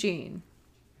Ruthie Jean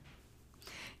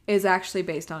is actually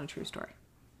based on a true story.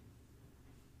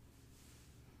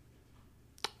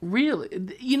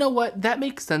 Really? You know what? That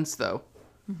makes sense, though.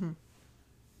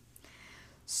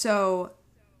 So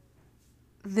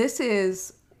this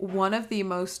is one of the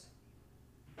most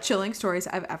chilling stories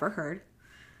I've ever heard.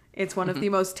 It's one of the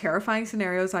most terrifying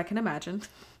scenarios I can imagine.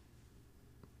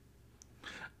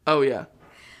 Oh, yeah.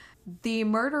 The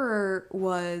murderer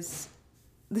was...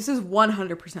 This is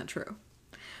 100% true.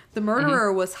 The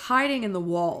murderer was hiding in the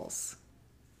walls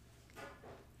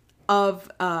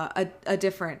of a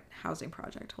different housing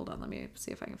project. Hold on, let me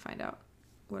see if I can find out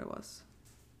what it was.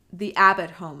 The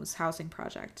Abbott Homes housing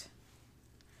project.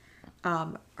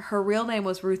 Her real name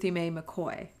was Ruthie Mae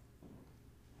McCoy.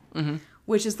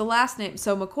 Which is the last name.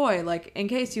 So McCoy, like, in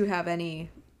case you have any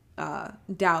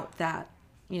doubt that,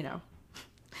 you know,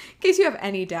 in case you have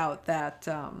any doubt that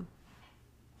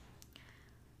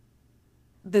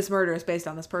this murder is based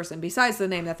on this person, besides the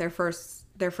name that their first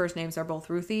names are both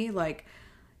Ruthie, like,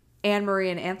 Anne Marie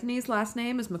and Anthony's last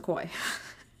name is McCoy.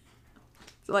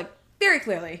 So, like, very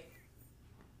clearly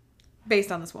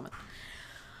based on this woman.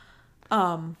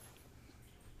 Oh,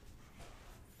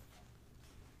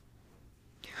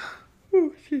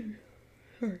 geez.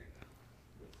 Sorry.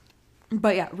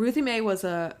 But yeah, Ruthie Mae was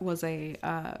a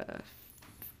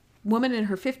woman in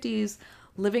her 50s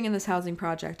living in this housing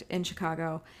project in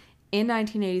Chicago in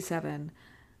 1987.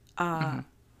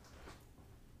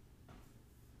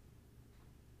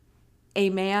 A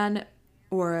man,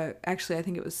 or actually I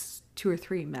think it was 2 or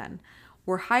 3 men,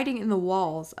 were hiding in the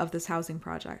walls of this housing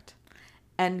project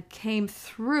and came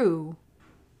through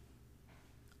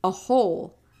a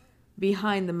hole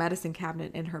behind the medicine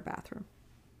cabinet in her bathroom.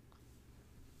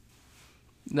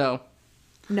 No.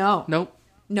 No. Nope.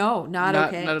 No, not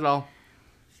okay. Not at all.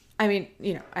 I mean,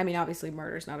 obviously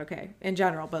murder's not okay in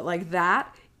general, but like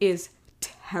that is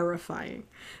terrifying.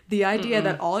 The idea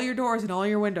that all your doors and all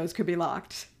your windows could be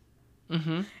locked.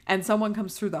 And someone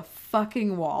comes through the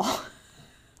fucking wall.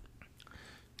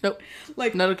 Nope.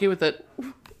 Like, not okay with it.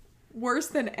 Worse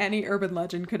than any urban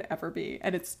legend could ever be,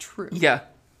 and it's true. Yeah.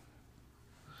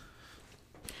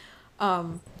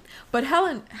 But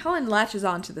Helen latches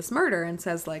on to this murder and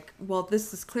says, like, well,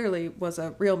 this clearly was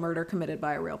a real murder committed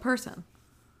by a real person.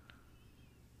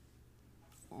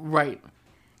 Right.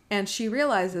 And she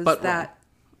realizes that,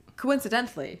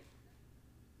 coincidentally,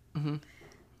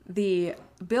 the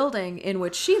building in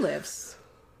which she lives,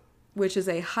 which is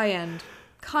a high-end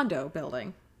condo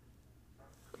building,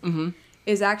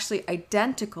 is actually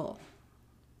identical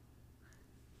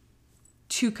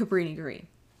to Cabrini Green.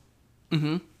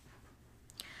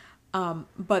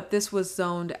 But this was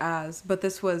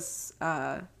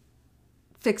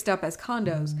fixed up as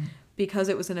condos because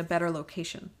it was in a better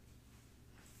location.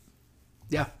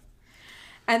 Yeah.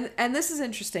 And this is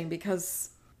interesting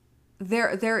because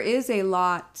there is a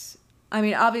lot. I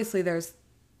mean, obviously there's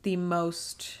the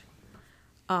most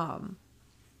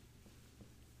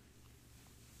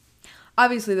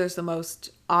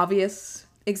obvious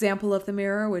example of the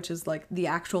mirror, which is like the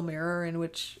actual mirror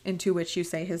into which you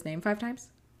say his name 5 times.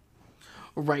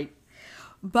 Right.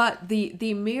 But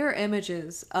the mirror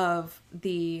images of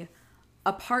the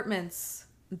apartments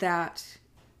that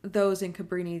those in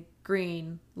Cabrini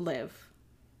Green live,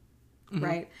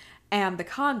 right? And the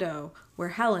condo where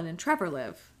Helen and Trevor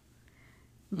live,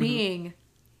 being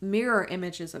mirror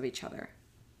images of each other.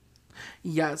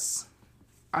 Yes.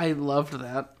 I loved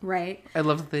that. Right? I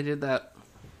love that they did that.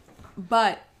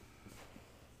 But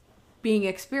being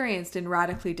experienced in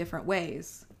radically different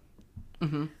ways.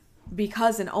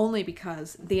 Because and only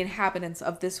because the inhabitants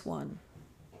of this one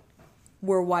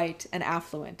were white and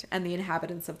affluent, and the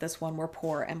inhabitants of this one were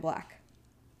poor and black.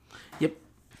 Yep.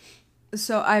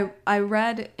 So I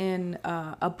read in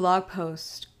a blog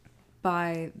post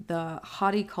by the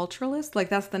Haughty Culturalist, like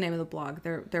that's the name of the blog.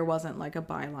 There wasn't like a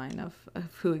byline of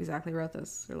who exactly wrote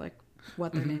this or like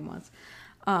what their name was.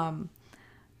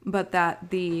 But that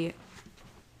the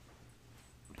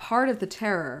part of the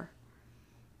terror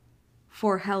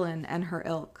for Helen and her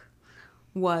ilk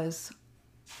was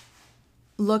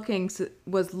looking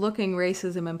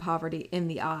racism and poverty in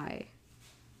the eye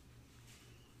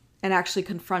and actually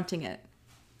confronting it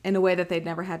in a way that they'd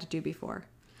never had to do before,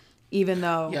 even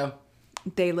though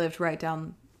they lived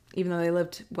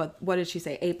what did she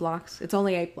say, 8 blocks? It's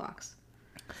only 8 blocks.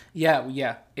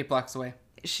 Yeah, 8 blocks away.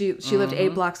 She lived 8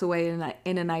 blocks away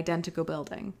in an identical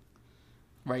building.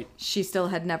 Right. She still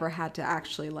had never had to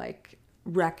actually like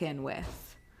reckon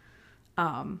with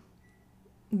the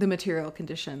material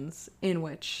conditions in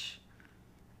which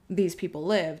these people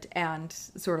lived and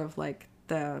sort of like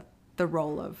the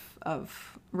role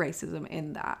of racism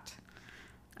in that.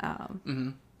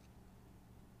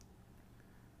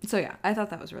 So yeah, I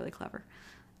thought that was really clever.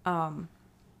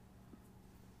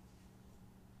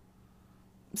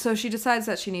 So she decides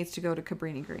that she needs to go to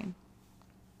Cabrini Green.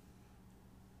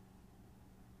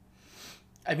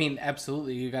 I mean,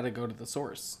 absolutely. You got to go to the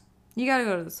source. You got to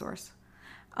go to the source.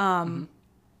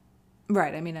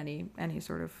 Right. I mean, any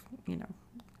sort of,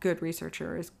 good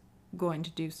researcher is going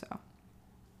to do so.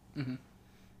 Mm-hmm.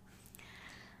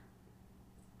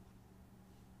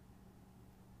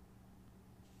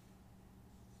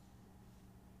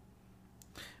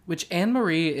 Which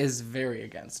Anne-Marie is very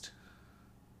against.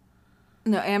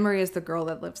 No, Anne-Marie is the girl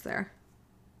that lives there.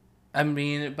 I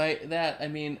mean, by that, I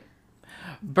mean,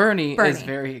 Bernie is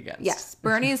very against. Yes,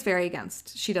 Bernie is very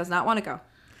against. She does not want to go.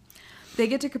 They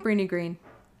get to Cabrini Green.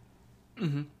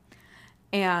 Mm-hmm.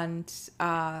 And,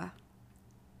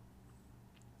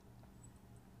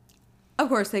 of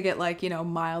course, they get, like,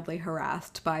 mildly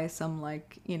harassed by some,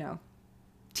 like,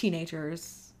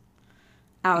 teenagers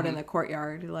out in the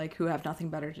courtyard, like, who have nothing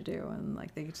better to do. And,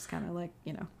 like, they just kind of, like,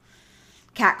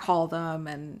 catcall them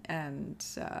and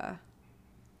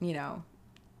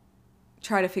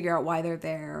try to figure out why they're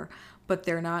there. But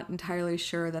they're not entirely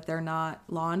sure that they're not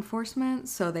law enforcement.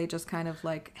 So they just kind of,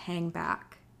 like, hang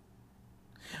back.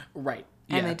 Right.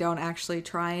 Yeah. And they don't actually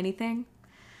try anything.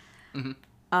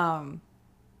 Mm-hmm.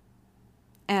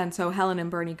 And so Helen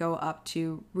and Bernie go up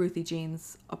to Ruthie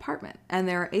Jean's apartment. And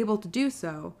they're able to do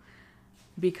so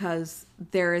because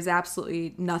there is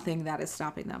absolutely nothing that is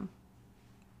stopping them.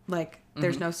 Like,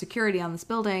 there's no security on this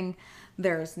building.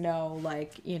 There's no,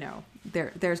 like,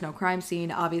 there's no crime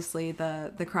scene. Obviously,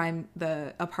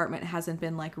 the apartment hasn't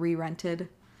been, like, re-rented.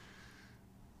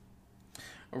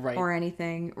 Right. Or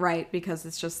anything. Right, because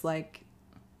it's just, like,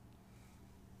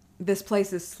 this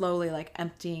place is slowly, like,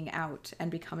 emptying out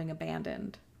and becoming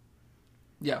abandoned.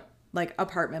 Yeah. Like,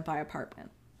 apartment by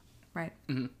apartment. Right?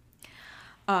 Mm-hmm.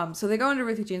 So they go into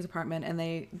Ruthie Jean's apartment and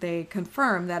they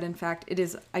confirm that, in fact, it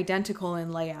is identical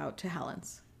in layout to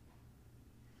Helen's.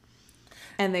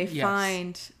 And they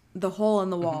find the hole in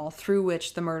the wall through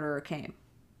which the murderer came.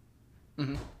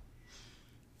 Mm-hmm.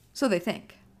 So they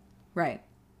think. Right.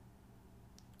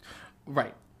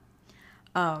 Right.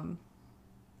 At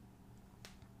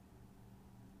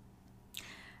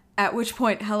which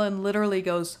point Helen literally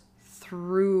goes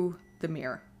through the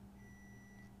mirror.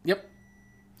 Yep.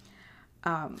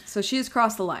 So she has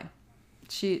crossed the line.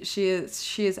 She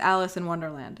is Alice in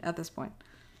Wonderland at this point.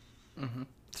 Mm-hmm.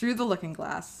 Through the looking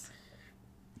glass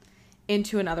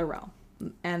into another realm,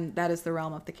 and that is the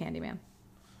realm of the Candyman.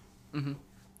 Mm-hmm.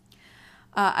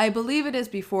 I believe it is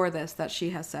before this that she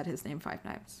has said his name 5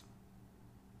 times.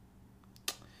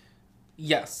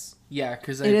 Yes. Yeah,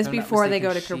 because it is before they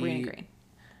go to Cabrini Green.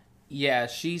 Yeah,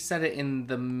 she said it in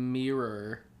the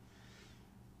mirror.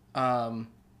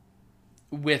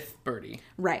 With Bernie.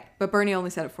 Right. But Bernie only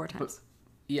said it 4 times.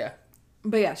 Yeah.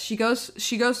 But yeah, she goes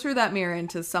through that mirror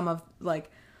into some of, like,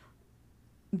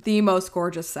 the most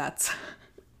gorgeous sets.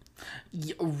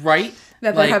 Right?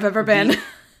 That there have ever been.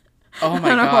 Oh my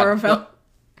God. A horror film.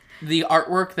 The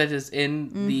artwork that is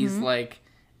in these, like,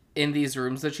 in these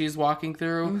rooms that she's walking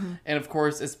through. Mm-hmm. And of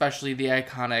course, especially the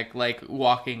iconic, like,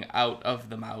 walking out of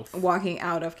the mouth. Walking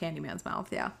out of Candyman's mouth,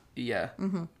 yeah. Yeah.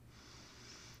 Mm-hmm.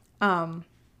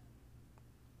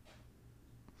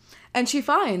 And she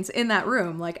finds in that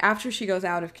room, like, after she goes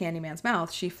out of Candyman's mouth,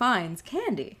 she finds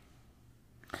candy.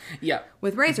 Yeah.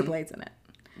 With razor blades in it.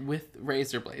 With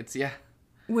razor blades, yeah.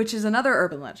 Which is another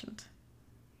urban legend.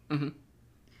 Mm-hmm.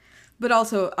 But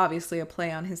also, obviously, a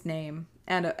play on his name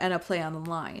and a play on the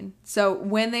line. So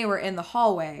when they were in the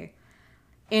hallway,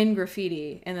 in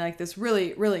graffiti, and, like, this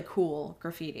really, really cool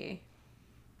graffiti,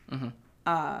 in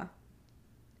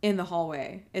the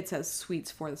hallway, it says, "Sweets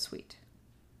for the Sweet."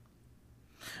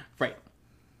 Right.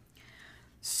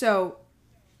 So,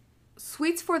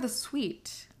 "Sweets for the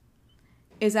Sweet"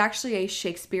 is actually a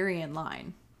Shakespearean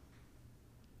line.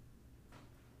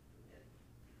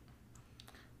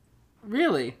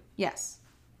 Really? Yes.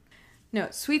 No,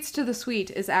 "Sweets to the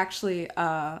Sweet" is actually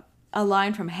a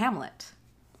line from Hamlet.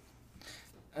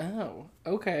 Oh,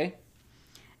 okay.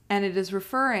 And it is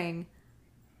referring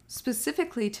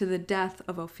specifically to the death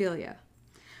of Ophelia,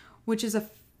 which is a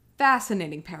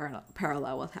fascinating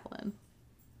parallel with Helen.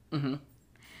 Mm-hmm.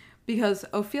 Because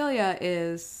Ophelia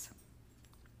is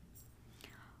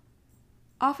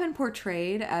often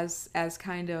portrayed as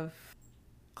kind of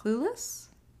clueless,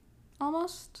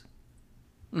 almost.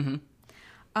 Mm-hmm.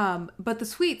 But the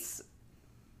sweets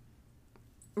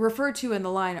referred to in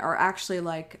the line are actually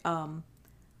like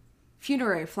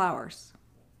funerary flowers,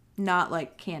 not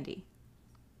like candy.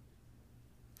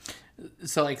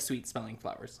 So like sweet smelling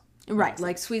flowers. Right,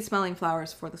 like sweet smelling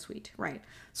flowers for the sweet. Right.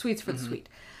 Sweets for the sweet.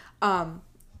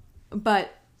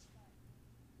 But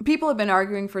people have been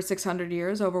arguing for 600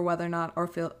 years over whether or not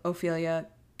Ophelia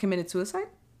committed suicide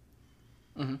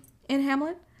in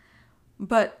Hamlet.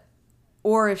 But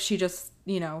or if she just,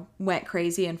 went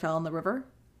crazy and fell in the river.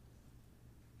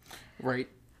 Right.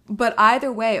 But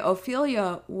either way,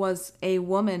 Ophelia was a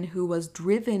woman who was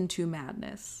driven to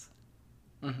madness.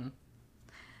 Mm-hmm.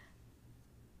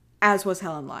 As was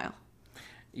Helen Lyle.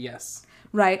 Yes.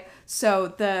 Right?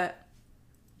 So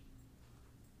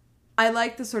I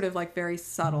like the sort of like very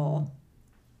subtle,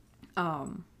 I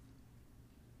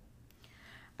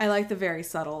like the very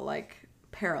subtle like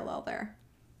parallel there.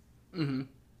 Mm-hmm.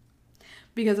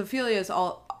 Because Ophelia is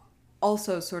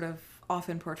also sort of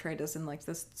often portrayed as in like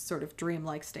this sort of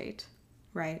dreamlike state,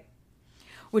 right?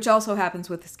 Which also happens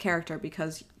with this character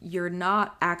because you're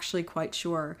not actually quite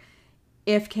sure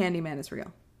if Candyman is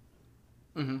real.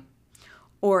 Mm-hmm.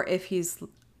 Or if he's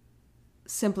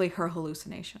simply her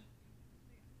hallucination.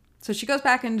 So she goes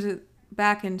back into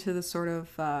the sort of,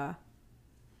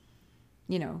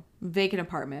 vacant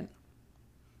apartment.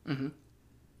 Mm-hmm.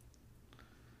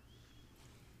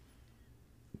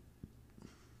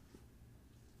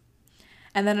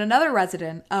 And then another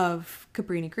resident of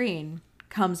Cabrini Green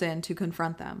comes in to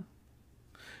confront them.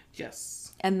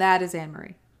 Yes. And that is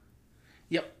Anne-Marie.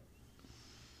 Yep.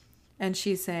 And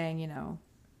she's saying,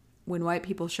 when white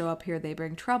people show up here, they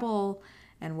bring trouble.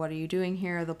 And what are you doing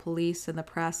here? The police and the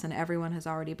press and everyone has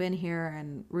already been here.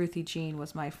 And Ruthie Jean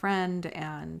was my friend.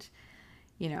 And,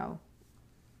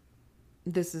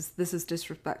 this is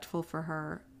disrespectful for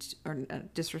her, or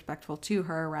disrespectful to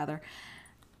her, rather.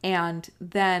 And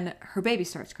then her baby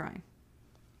starts crying.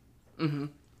 Mm-hmm.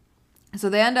 So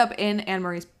they end up in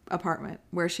Anne-Marie's apartment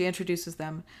where she introduces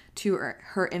them to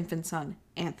her infant son,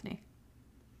 Anthony.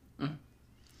 Mm-hmm.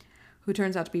 Who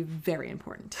turns out to be very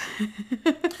important.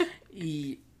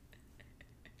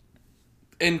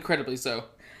 Incredibly so.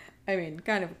 I mean,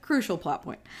 kind of a crucial plot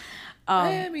point.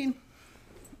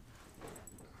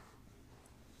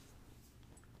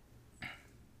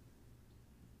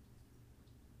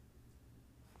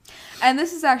 And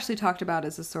this is actually talked about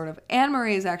as a sort of...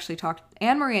 Anne-Marie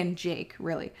and Jake,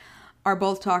 really, are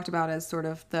both talked about as sort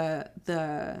of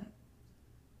the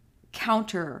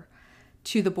counter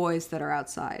to the boys that are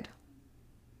outside.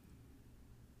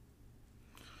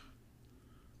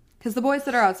 Because the boys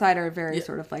that are outside are very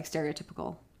sort of like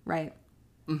stereotypical, right?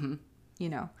 Mm-hmm.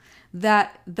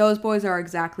 That those boys are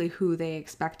exactly who they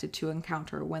expected to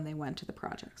encounter when they went to the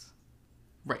projects.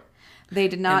 Right. They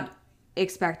did not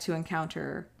expect to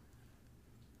encounter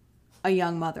a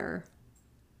young mother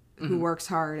who works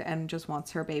hard and just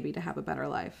wants her baby to have a better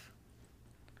life.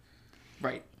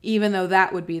 Right. Even though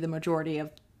that would be the majority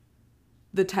of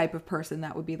the type of person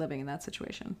that would be living in that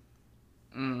situation.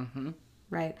 Mm-hmm.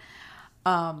 Right.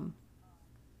 And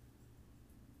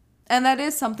that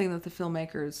is something that the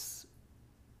filmmakers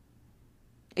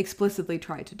explicitly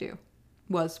tried to do,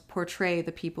 was portray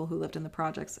the people who lived in the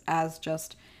projects as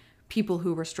just people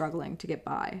who were struggling to get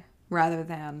by rather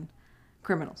than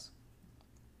criminals.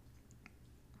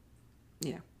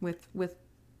 With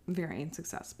varying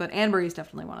success. But Anne-Marie is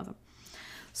definitely one of them.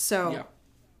 So,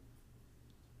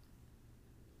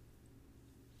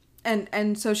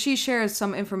 and so she shares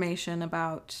some information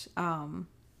about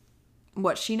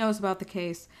what she knows about the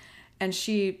case, and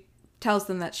she tells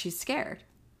them that she's scared.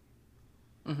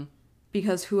 Mm-hmm.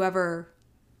 Because whoever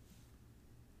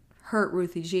hurt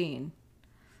Ruthie Jean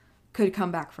could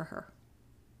come back for her.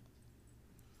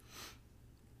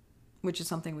 Which is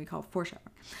something we call foreshadowing.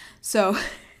 So...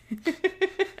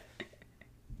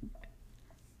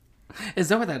 Is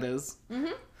that what that is?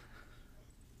 Mm-hmm.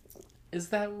 Is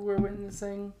that what we're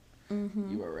witnessing?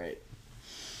 Mm-hmm. You are right.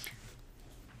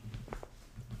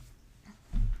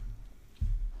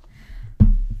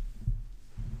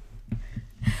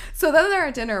 So then they're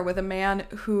at dinner with a man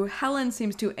who Helen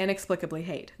seems to inexplicably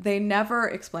hate. They never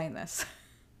explain this.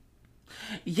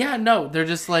 Yeah, no, they're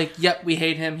just like, yep, we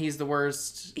hate him. He's the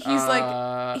worst.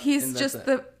 He's just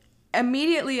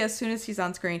immediately as soon as he's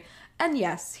on screen. And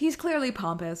yes, he's clearly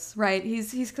pompous, right?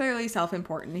 He's clearly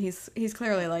self-important. He's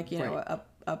clearly like, right.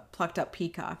 a plucked up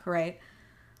peacock, right?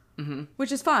 Mm-hmm.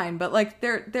 Which is fine, but like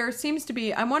there seems to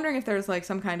be, I'm wondering if there's like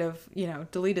some kind of,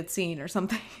 deleted scene or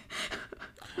something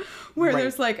where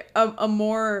there's like a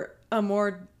more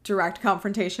direct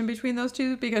confrontation between those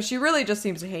two, because she really just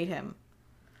seems to hate him.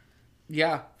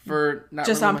 Yeah, for not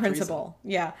just really on much principle.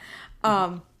 Reason. Yeah.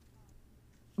 Mm-hmm.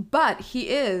 But he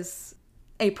is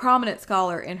a prominent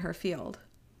scholar in her field.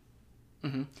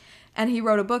 Mm-hmm. And he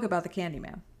wrote a book about the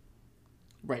Candyman.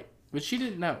 Right. Which she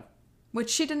didn't know.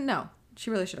 She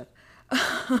really should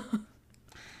have.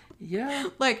 Yeah.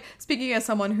 Like, speaking as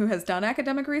someone who has done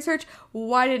academic research,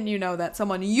 why didn't you know that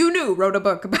someone you knew wrote a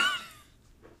book about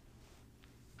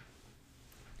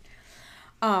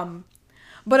it?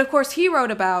 But of course he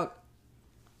wrote about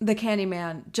the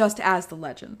Candyman just as the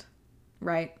legend,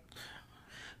 right?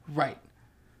 Right.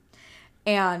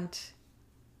 And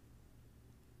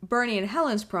Bernie and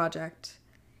Helen's project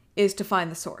is to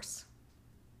find the source.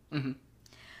 Mm-hmm.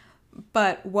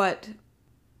 But what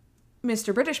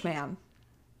Mr. British Man,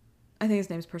 I think his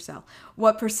name's Purcell,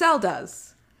 what Purcell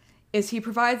does is he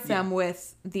provides them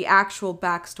with the actual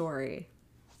backstory,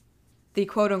 the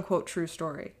quote-unquote true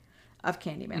story of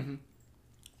Candyman. Mm-hmm.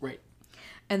 Right.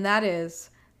 And that is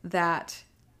that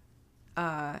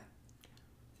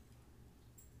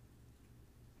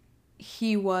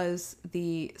he was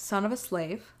the son of a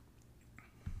slave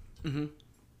mm-hmm.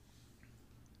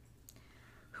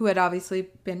 who had obviously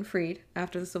been freed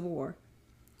after the Civil War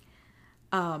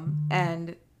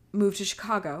and moved to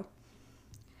Chicago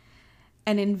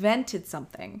and invented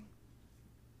something.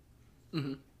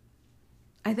 Mm-hmm.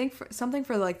 I think something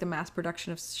for like the mass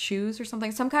production of shoes or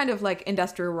something. Some kind of like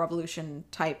industrial revolution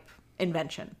type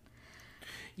invention.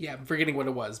 Yeah, I'm forgetting what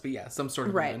it was, but yeah, some sort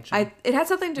of invention. It had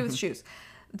something to do with shoes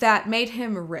that made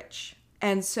him rich.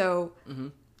 And so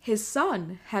his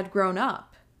son had grown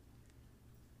up.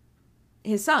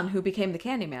 His son, who became the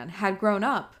Candyman, had grown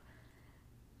up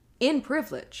in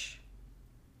privilege.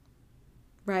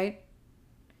 Right?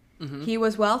 Mm-hmm. He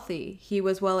was wealthy, he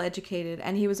was well educated,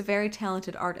 and he was a very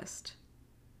talented artist.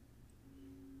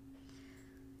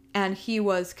 And he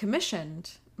was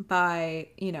commissioned by,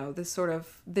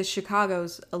 this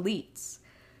Chicago's elites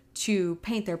to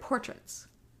paint their portraits,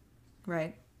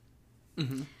 right?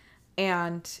 Mm-hmm.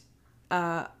 And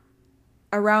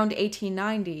around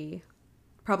 1890,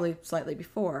 probably slightly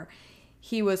before,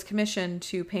 he was commissioned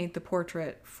to paint the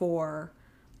portrait for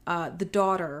the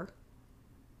daughter,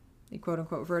 the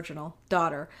quote-unquote virginal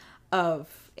daughter,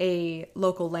 of a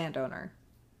local landowner.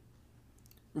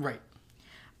 Right.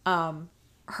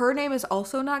 Her name is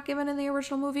also not given in the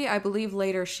original movie. I believe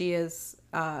later she is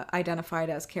identified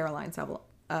as Caroline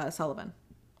Sullivan.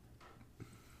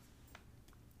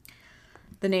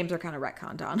 The names are kind of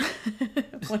retconned on.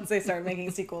 Once they start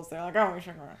making sequels, they're like, oh, we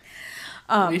should.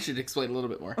 We should explain a little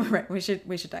bit more. Right, we should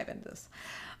dive into this.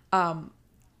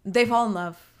 They fall in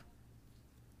love.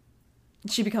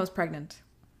 She becomes pregnant.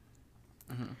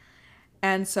 Mm-hmm.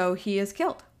 And so he is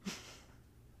killed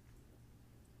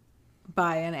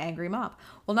by an angry mob.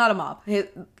 Well, not a mob.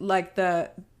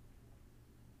 The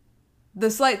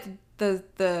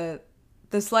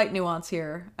slight nuance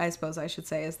here, I suppose I should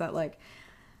say, is that like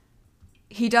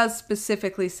he does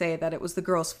specifically say that it was the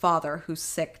girl's father who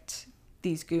sicked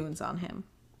these goons on him.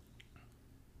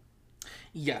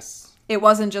 Yes. It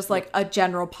wasn't just like a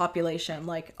general population,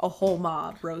 like a whole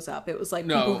mob rose up. It was like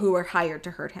people who were hired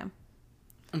to hurt him.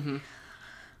 Mm-hmm.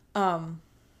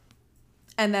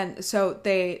 And then so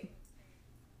they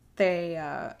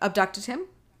abducted him.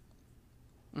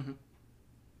 Mm-hmm.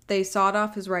 They sawed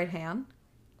off his right hand.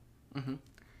 Mm-hmm.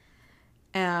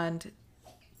 And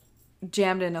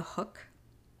jammed in a hook.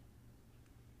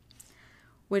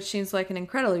 Which seems like an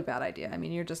incredibly bad idea. I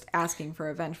mean, you're just asking for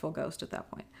a vengeful ghost at that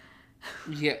point.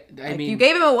 Yeah, I mean... You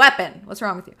gave him a weapon. What's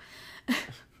wrong with you?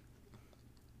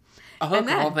 A hook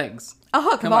of all things. A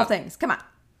hook of all things. Come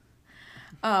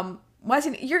on. Why is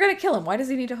he... You're going to kill him. Why does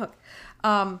he need a hook?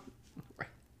 Come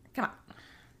on.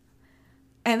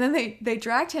 And then they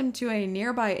dragged him to a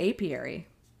nearby apiary.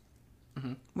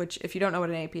 Mm-hmm. Which, if you don't know what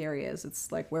an apiary is,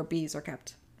 it's like where bees are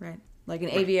kept, right? Like an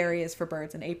aviary is for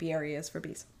birds, an apiary is for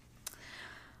bees.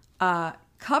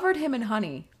 Covered him in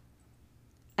honey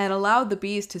and allowed the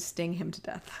bees to sting him to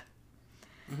death.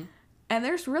 Mm-hmm. And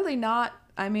there's really not,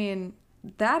 I mean,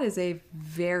 that is a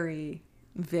very,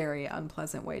 very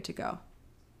unpleasant way to go.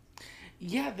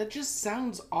 Yeah, that just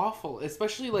sounds awful,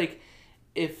 especially like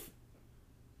if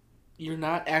you're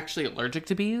not actually allergic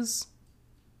to bees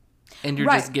and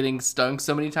you're just getting stung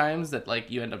so many times that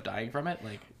like you end up dying from it.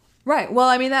 Like, right. Well,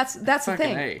 I mean, that's the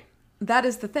thing. A. That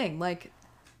is the thing. Like,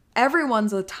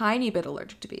 everyone's a tiny bit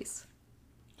allergic to bees.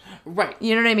 Right.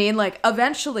 You know what I mean? Like,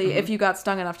 eventually, if you got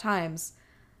stung enough times,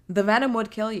 the venom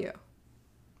would kill you.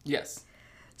 Yes.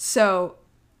 So,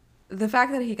 the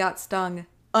fact that he got stung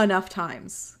enough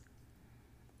times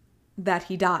that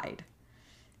he died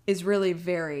is really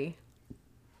very,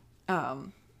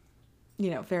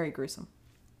 very gruesome.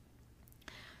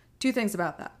 Two things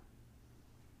about that.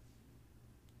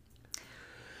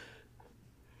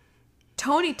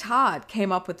 Tony Todd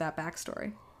came up with that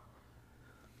backstory.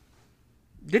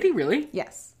 Did he really?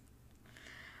 Yes.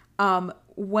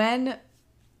 When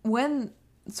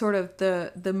sort of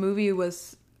the movie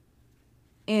was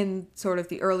in sort of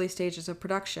the early stages of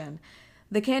production,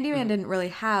 the Candyman didn't really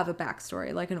have a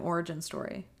backstory, like an origin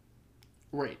story.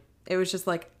 Right. It was just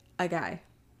like a guy,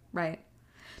 right?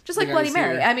 Just like Bloody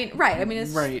Mary. I mean, right. I mean,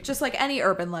 it's right. just like any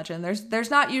urban legend. There's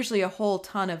not usually a whole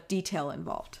ton of detail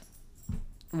involved.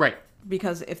 Right.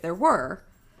 Because if there were,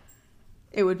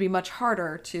 it would be much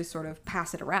harder to sort of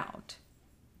pass it around.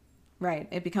 Right.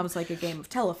 It becomes like a game of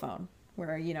telephone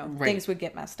where, you know, things would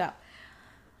get messed up.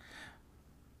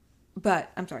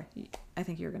 But I'm sorry. I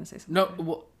think you were going to say something.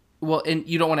 No, well, and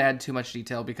you don't want to add too much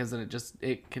detail because then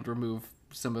it can remove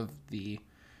some of the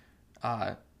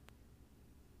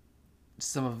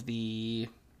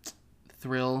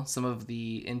thrill, some of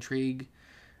the intrigue,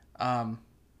 the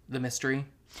mystery.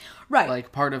 Right.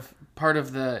 Like part of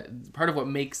what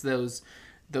makes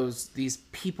these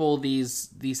people,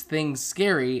 these things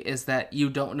scary is that you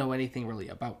don't know anything really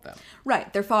about them.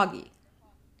 Right. They're foggy.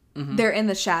 Mm-hmm. They're in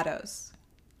the shadows.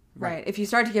 Right. If you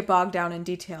start to get bogged down in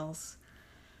details,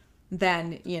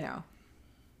 then, you know,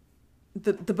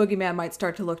 the boogeyman might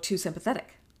start to look too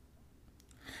sympathetic.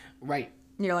 Right.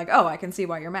 And you're like, oh, I can see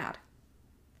why you're mad.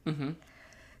 Mm-hmm.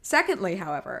 Secondly,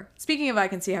 however, speaking of I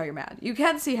can see how you're mad, you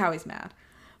can see how he's mad.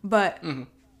 But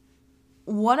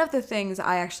one of the things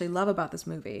I actually love about this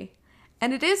movie,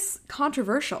 and it is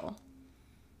controversial,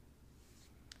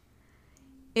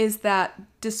 is that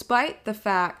despite the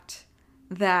fact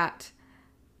that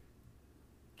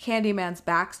Candyman's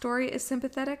backstory is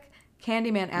sympathetic,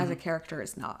 Candyman as a character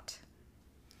is not.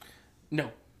 No.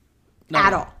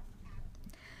 At all.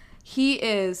 He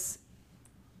is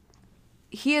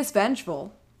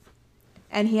vengeful,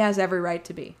 and he has every right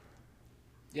to be.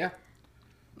 Yeah.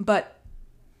 But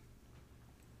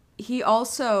he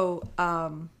also,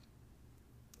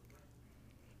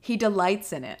 he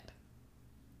delights in it.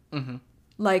 Mm-hmm.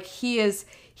 Like, he is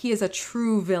a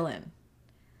true villain.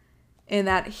 In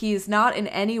that he's not in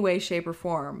any way, shape, or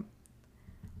form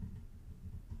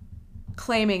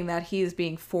claiming that he is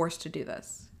being forced to do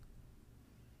this.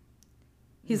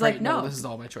 He's like, no. This is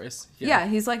all my choice. Yeah,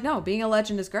 he's like, no, being a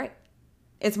legend is great.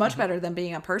 It's much better than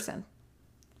being a person.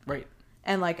 Right.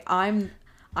 And like, I'm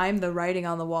the writing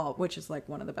on the wall, which is like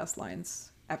one of the best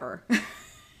lines ever.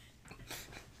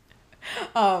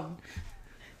 I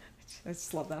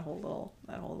just love that whole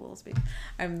little speech.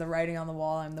 I'm the writing on the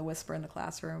wall. I'm the whisper in the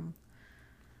classroom.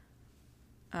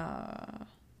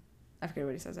 I forget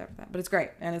what he says after that, but it's great,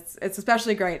 and it's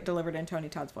especially great delivered in Tony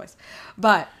Todd's voice.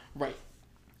 But right.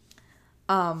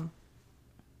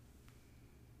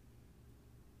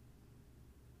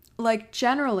 Like,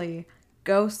 generally,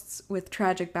 ghosts with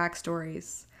tragic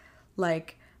backstories,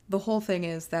 like, the whole thing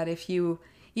is that if you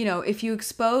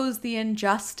expose the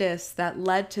injustice that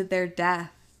led to their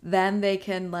death, then they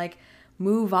can, like,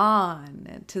 move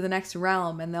on to the next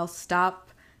realm, and they'll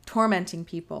stop tormenting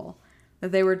people.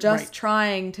 That they were just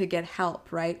trying to get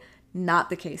help, right?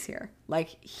 Not the case here. Like,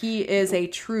 he is a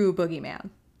true boogeyman.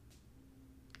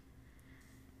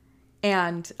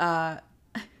 And I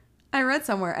read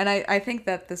somewhere, and I think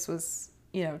that this was,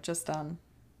 you know, just on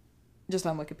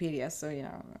Wikipedia, so, you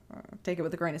know, take it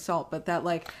with a grain of salt, but that,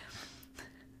 like,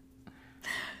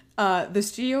 the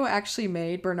studio actually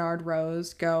made Bernard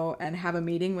Rose go and have a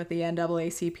meeting with the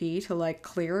NAACP to, like,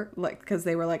 clear, like, because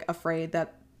they were, like, afraid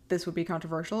that this would be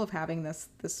controversial of having this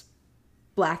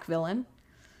black villain.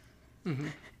 Mm-hmm.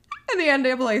 And the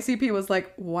NAACP was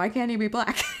like, why can't he be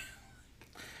black?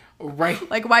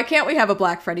 Right. Like, why can't we have a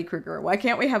black Freddy Krueger? Why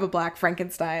can't we have a black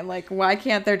Frankenstein? Like, why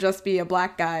can't there just be a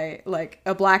black guy, like,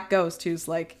 a black ghost who's,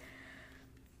 like,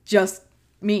 just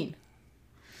mean?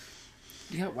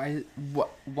 Yeah, why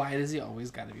does he always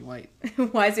gotta be white?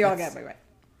 Why is he all gotta be white?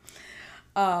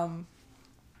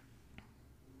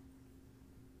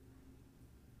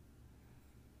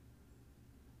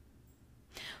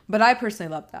 But I personally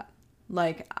love that.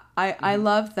 Like, I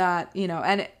love that, you know,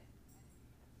 and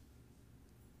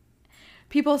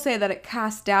people say that it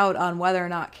cast doubt on whether or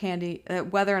not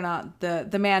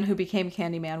the man who became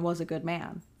Candyman was a good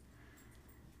man.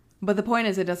 But the point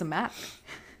is, it doesn't matter.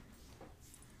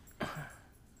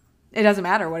 It doesn't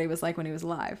matter what he was like when he was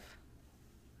alive.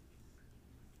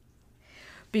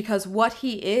 Because what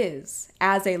he is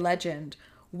as a legend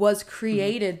was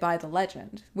created by the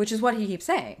legend, which is what he keeps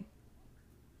saying.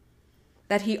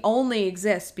 That he only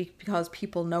exists because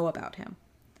people know about him.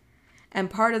 And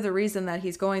part of the reason that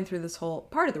he's going through this whole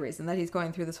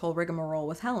rigmarole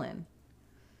with Helen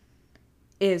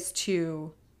is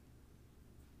to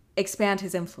expand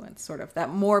his influence, sort of, that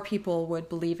more people would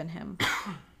believe in him.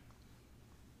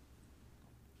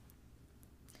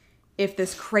 If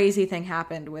this crazy thing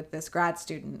happened with this grad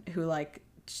student who, like,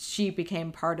 she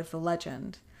became part of the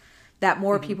legend, that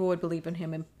more people would believe in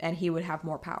him and he would have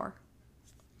more power.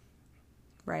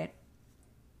 Right?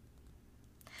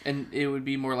 And it would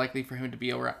be more likely for him to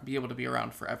be able to be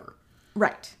around forever.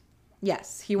 Right.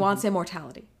 Yes. He wants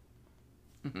immortality.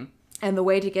 Mm-hmm. And the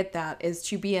way to get that is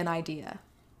to be an idea.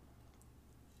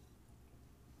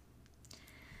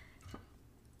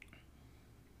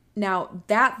 Now,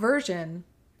 that version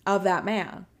of that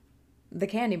man, the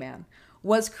Candyman,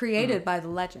 was created by the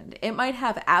legend. It might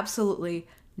have absolutely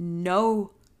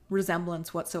no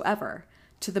resemblance whatsoever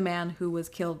to the man who was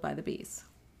killed by the bees.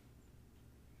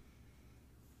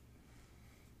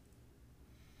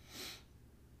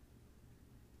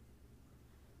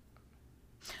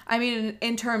 I mean,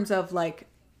 in terms of like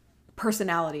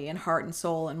personality and heart and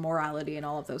soul and morality and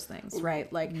all of those things,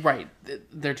 right? Like, right,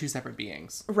 they're two separate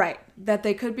beings, right? That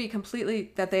they could be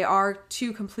that they are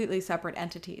two completely separate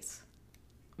entities.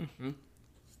 Mm-hmm.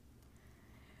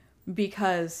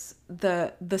 Because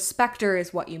the specter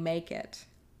is what you make it.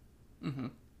 Mm-hmm.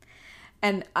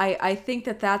 And I think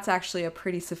that that's actually a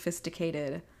pretty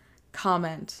sophisticated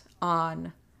comment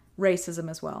on racism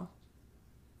as well.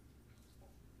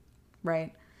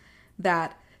 Right?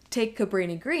 That, take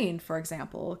Cabrini Green, for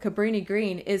example. Cabrini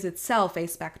Green is itself a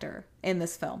specter in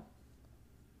this film.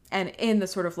 And in the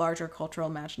sort of larger cultural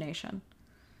imagination.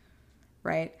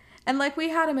 Right? And like, we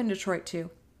had him in Detroit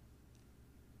too.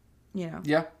 You know?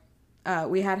 Yeah.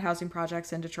 We had housing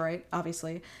projects in Detroit,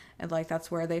 obviously, and like that's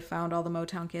where they found all the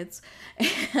Motown kids,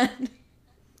 and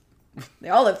they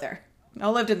all lived there. They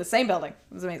all lived in the same building.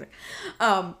 It was amazing.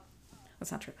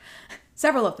 That's not true.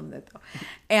 Several of them did though,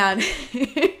 and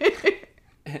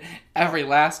every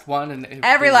last one, and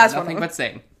every last nothing one, but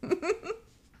sane.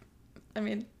 I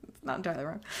mean, it's not entirely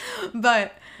wrong,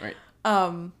 but right.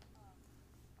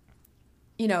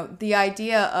 You know, the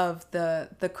idea of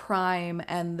the crime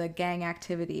and the gang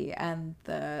activity and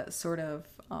the sort of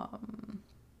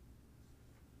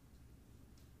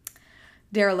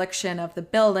dereliction of the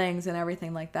buildings and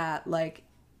everything like that, like,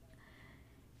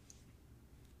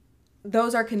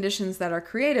 those are conditions that are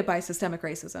created by systemic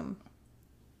racism,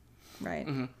 right?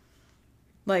 Mm-hmm.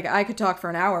 Like, I could talk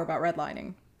for an hour about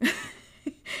redlining,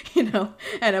 you know,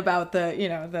 and about the, you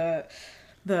know,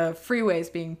 the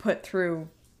freeways being put through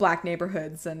Black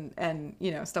neighborhoods and you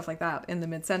know, stuff like that in the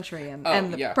mid-century, and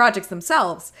the projects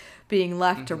themselves being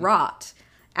left to rot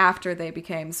after they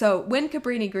became. So when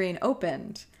Cabrini Green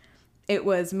opened, it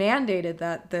was mandated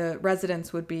that the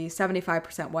residents would be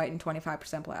 75% white and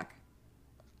 25% Black.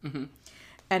 Mm-hmm.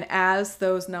 And as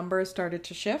those numbers started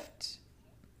to shift,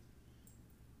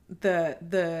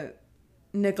 the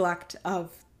neglect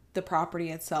of the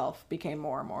property itself became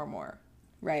more and more and more.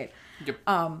 Right.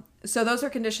 Yep. So those are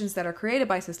conditions that are created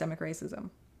by systemic racism.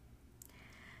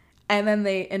 And then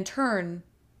they, in turn,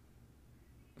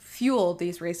 fuel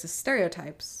these racist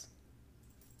stereotypes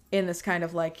in this kind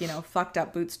of like, you know, fucked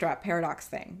up bootstrap paradox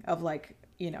thing of like,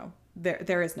 you know,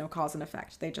 there is no cause and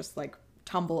effect. They just like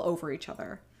tumble over each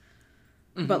other.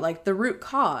 Mm-hmm. But like the root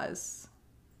cause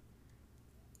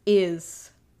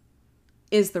is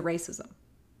the racism.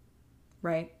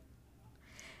 Right?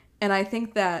 And I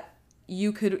think that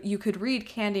you could read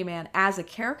Candyman as a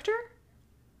character,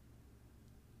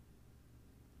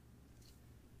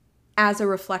 as a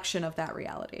reflection of that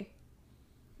reality.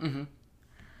 Mm-hmm.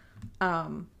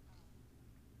 And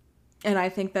I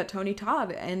think that Tony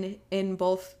Todd, and in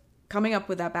both coming up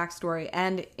with that backstory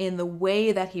and in the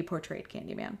way that he portrayed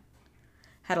Candyman,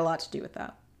 had a lot to do with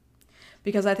that.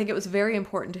 Because I think it was very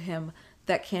important to him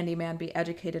that Candyman be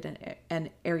educated and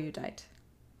erudite.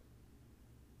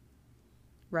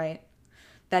 Right?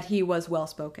 That he was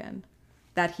well-spoken,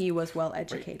 that he was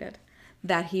well-educated, right.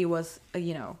 That he was,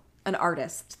 you know, an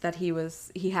artist, that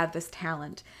he had this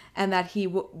talent, and that he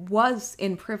was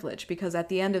in privilege, because at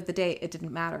the end of the day, it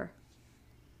didn't matter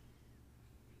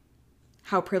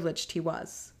how privileged he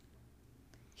was.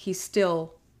 He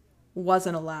still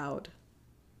wasn't allowed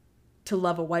to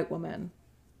love a white woman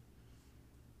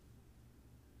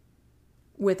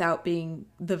without being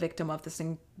the victim of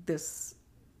this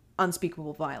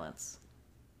unspeakable violence.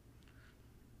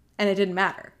 And it didn't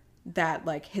matter that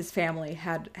like his family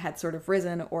had sort of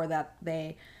risen, or that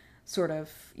they sort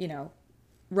of, you know,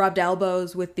 rubbed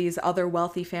elbows with these other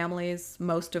wealthy families,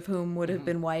 most of whom would have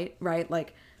been white, right?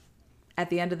 Like, at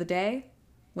the end of the day,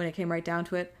 when it came right down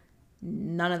to it,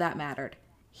 none of that mattered.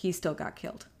 He still got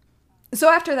killed. So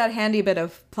after that handy bit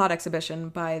of plot exhibition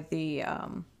by the,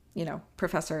 you know,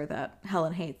 professor that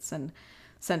Helen hates, and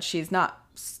since she's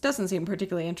doesn't seem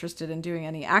particularly interested in doing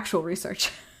any actual research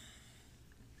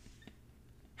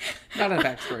not a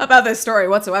backstory about this story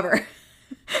whatsoever.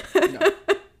 No.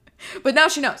 But now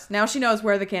she knows. Now she knows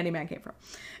where the Candyman came from.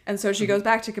 And so she goes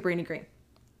back to Cabrini Green.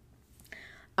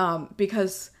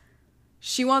 Because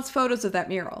she wants photos of that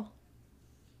mural.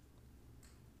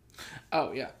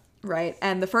 Oh, yeah. Right?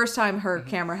 And the first time her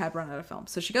camera had run out of film.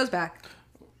 So she goes back.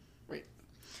 Right.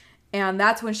 And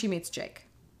that's when she meets Jake,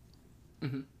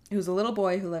 who's a little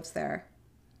boy who lives there.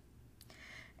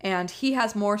 And he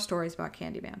has more stories about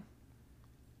Candyman.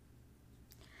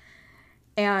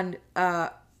 And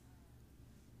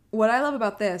what I love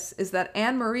about this is that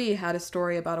Anne-Marie had a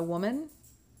story about a woman,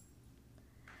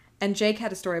 and Jake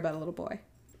had a story about a little boy.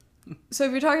 So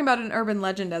if you're talking about an urban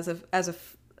legend as a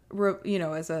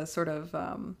sort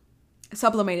of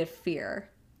sublimated fear,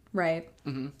 right?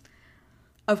 Mm-hmm.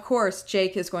 Of course,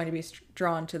 Jake is going to be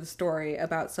drawn to the story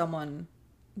about someone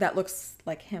that looks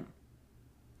like him.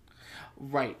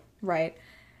 Right. Right.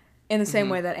 In the same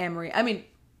way that Anne-Marie, I mean,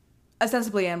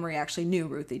 ostensibly Anne-Marie actually knew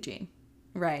Ruthie Jean.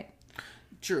 Right.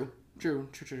 True.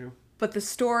 But the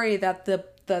story that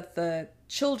the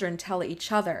children tell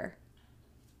each other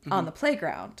on the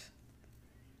playground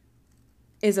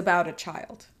is about a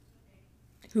child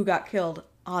who got killed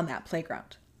on that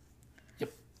playground.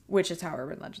 Yep. Which is how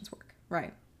urban legends work.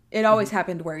 Right. It always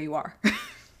happened where you are.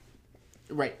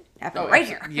 Right. Happened right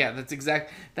here. Yeah, that's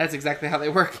exactly how they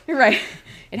work. Right.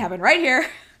 It happened right here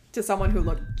to someone who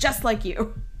looked just like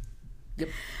you. Yep.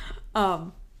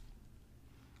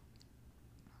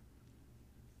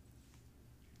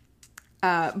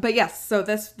 But yes, so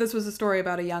this was a story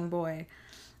about a young boy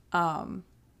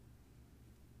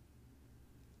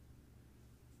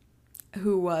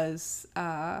who was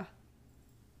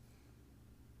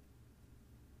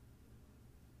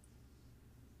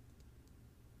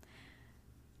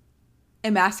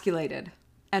emasculated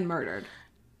and murdered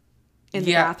in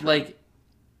the bathroom.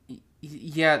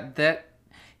 That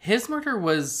his murder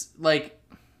was like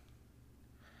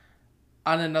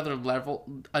on another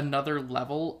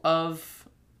level of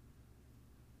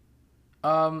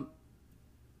for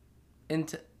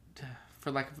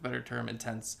lack of a better term,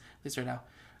 intense, at least right now.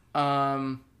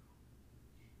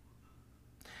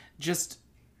 Just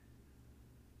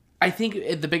I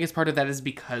think the biggest part of that is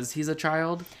because he's a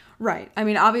child. Right. I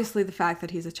mean, obviously the fact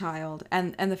that he's a child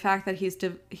and the fact that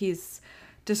he's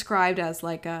described as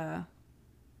like a,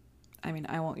 I mean,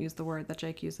 I won't use the word that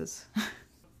Jake uses.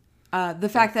 The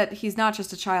fact that he's not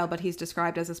just a child, but he's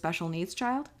described as a special needs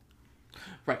child.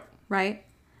 Right. Right?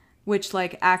 Which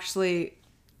like actually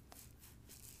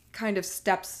kind of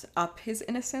steps up his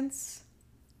innocence.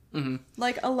 Mm-hmm.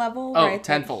 Like a level, right? Oh,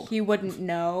 tenfold. Like he wouldn't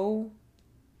know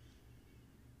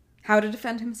how to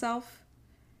defend himself.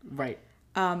 Right.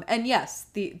 And yes,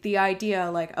 the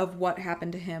idea like of what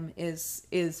happened to him is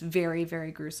very,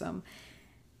 very gruesome.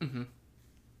 Mm-hmm.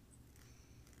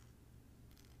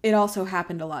 It also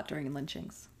happened a lot during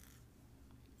lynchings.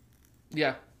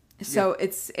 Yeah. So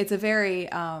it's a very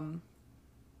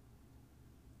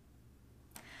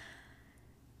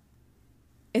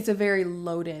it's a very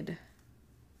loaded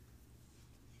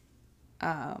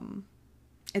kind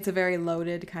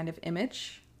of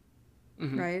image,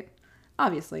 right?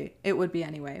 Obviously, it would be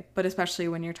anyway, but especially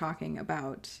when you're talking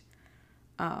about,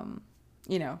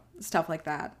 stuff like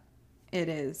that, it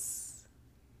is.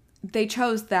 They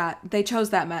chose that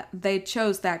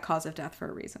cause of death for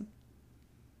a reason.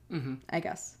 Mm-hmm. I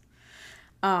guess.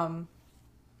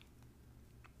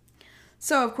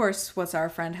 So of course, what's our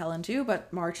friend Helen do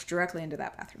but march directly into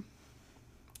that bathroom?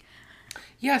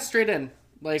 Yeah, straight in.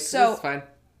 Like, so, that's fine.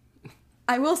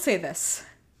 I will say this.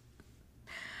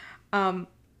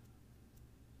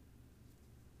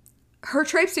 Her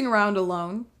traipsing around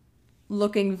alone,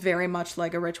 looking very much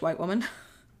like a rich white woman,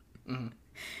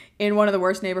 in one of the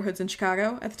worst neighborhoods in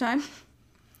Chicago at the time,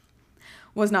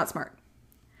 was not smart.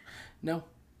 No.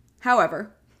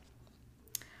 However,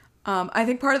 I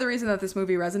think part of the reason that this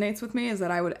movie resonates with me is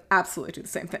that I would absolutely do the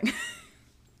same thing.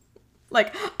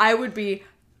 Like, I would be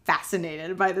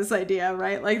fascinated by this idea,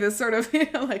 right? Like this sort of,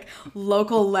 like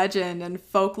local legend and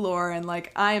folklore, and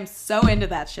like, I am so into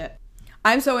that shit.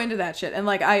 And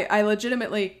like, I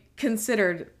legitimately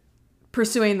considered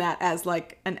pursuing that as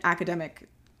like an academic,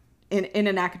 in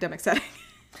an academic setting.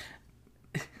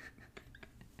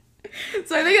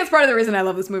 So I think that's part of the reason I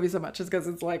love this movie so much, is because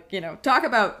it's like, talk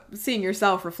about seeing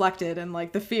yourself reflected and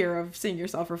like the fear of seeing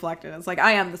yourself reflected. It's like,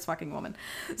 I am this fucking woman.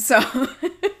 So.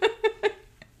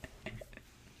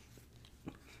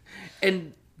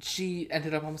 And she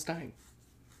ended up almost dying.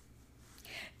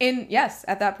 Yes,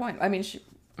 at that point. I mean,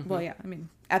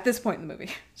 at this point in the movie,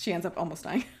 she ends up almost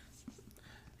dying.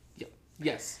 Yeah.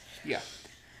 Yes. Yeah.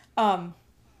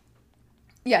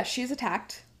 Yeah, she's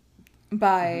attacked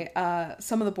by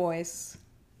some of the boys.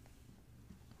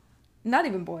 Not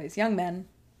even boys, young men.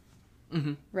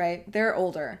 Mm-hmm. Right? They're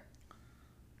older.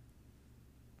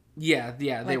 Yeah,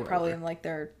 they were probably older. In like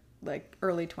their like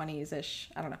early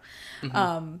 20s-ish. I don't know.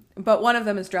 Mm-hmm. But one of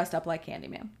them is dressed up like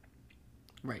Candyman.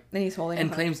 Right. And he's holding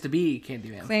and claims to be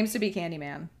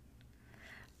Candyman.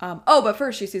 But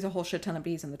first she sees a whole shit ton of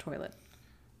bees in the toilet.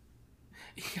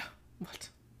 Yeah. What?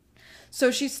 So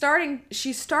she's starting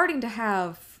to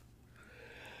have,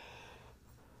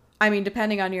 I mean,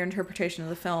 depending on your interpretation of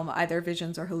the film, either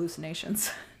visions or hallucinations.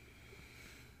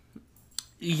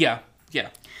 Yeah. Yeah.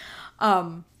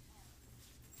 And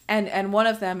one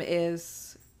of them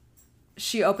is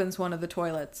she opens one of the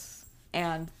toilets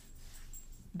and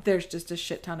there's just a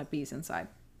shit ton of bees inside.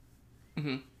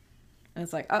 Mm-hmm. And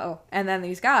it's like, uh-oh. And then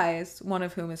these guys, one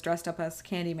of whom is dressed up as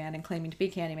Candyman and claiming to be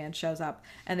Candyman, shows up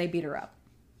and they beat her up.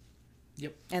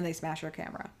 Yep. And they smash her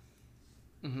camera.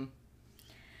 Mm-hmm.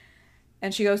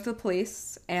 And she goes to the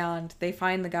police and they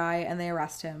find the guy and they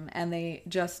arrest him and they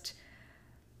just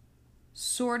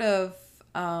sort of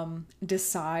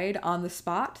decide on the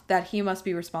spot that he must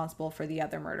be responsible for the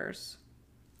other murders.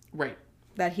 Right.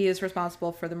 That he is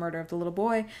responsible for the murder of the little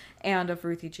boy and of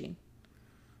Ruthie Jean.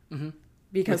 Mm-hmm.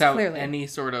 Because without clearly any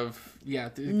sort of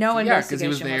no investigation because he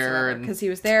was there because he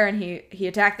was there and he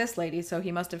attacked this lady, so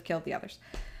he must have killed the others.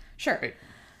 Sure. Right.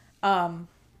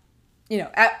 You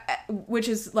know, which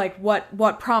is like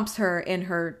what prompts her in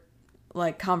her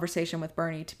like conversation with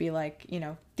Bernie to be like, you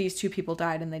know, these two people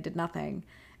died and they did nothing,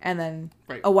 and then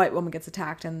right. a white woman gets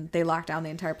attacked and they lock down the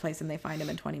entire place and they find him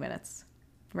in 20 minutes,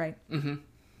 right? Mm-hmm.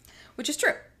 Which is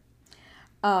true.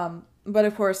 But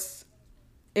of course,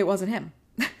 it wasn't him.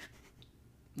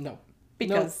 No.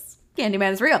 Because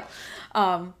Candyman is real.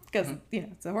 Because, you know,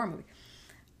 it's a horror movie.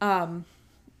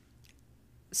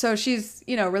 So she's,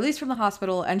 you know, released from the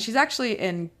hospital and she's actually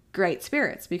in great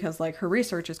spirits because, like, her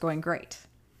research is going great.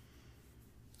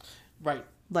 Right.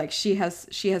 Like, she has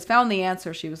found the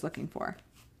answer she was looking for.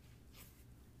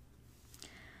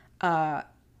 At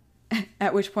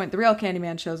which point the real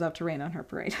Candyman shows up to rain on her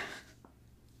parade.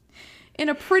 In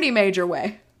a pretty major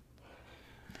way.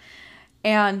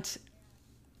 And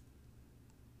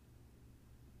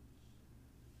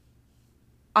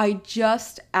I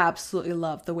just absolutely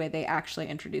love the way they actually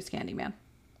introduce Candyman.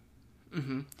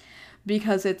 Mm-hmm.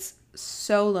 Because it's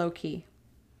so low-key.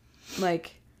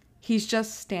 Like, he's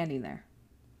just standing there.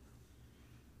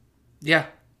 Yeah.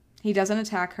 He doesn't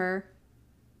attack her.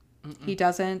 Mm-mm. He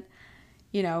doesn't,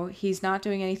 you know, he's not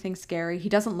doing anything scary. He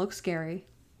doesn't look scary.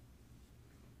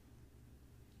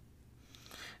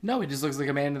 No, he just looks like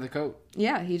a man in the coat.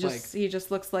 Yeah, he just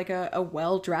looks like a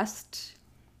well-dressed,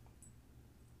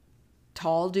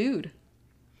 tall dude.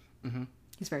 Mm-hmm.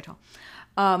 He's very tall.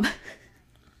 Yeah.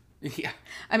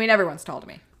 I mean, everyone's tall to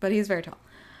me, but he's very tall.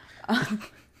 I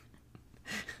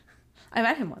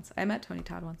met him once. I met Tony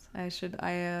Todd once. I should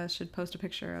post a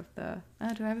picture of the...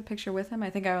 do I have a picture with him? I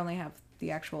think I only have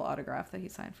the actual autograph that he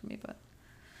signed for me, but...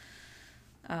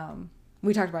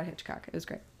 we talked about Hitchcock. It was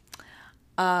great.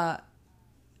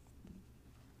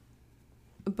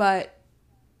 But...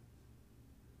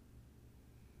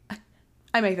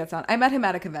 I make that sound. I met him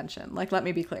at a convention. Like, let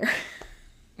me be clear.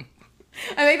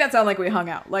 I make that sound like we hung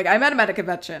out. Like, I met him at a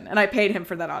convention, and I paid him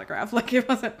for that autograph. Like, it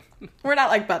wasn't... We're not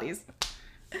like buddies.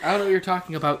 I don't know what you're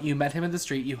talking about. You met him in the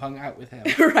street. You hung out with him.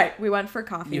 Right. We went for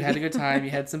coffee. You had a good time. You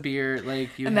had some beer.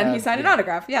 Like you. And then he signed an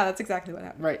autograph. Yeah, that's exactly what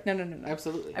happened. Right. No.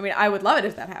 Absolutely. I mean, I would love it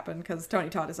if that happened because Tony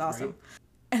Todd is awesome.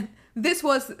 Right. And this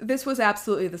was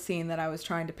absolutely the scene that I was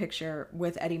trying to picture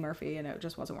with Eddie Murphy, and it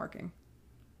just wasn't working.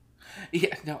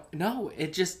 Yeah. No.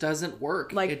 It just doesn't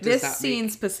work. Like it this scene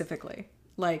specifically.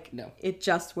 Like no. It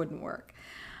just wouldn't work.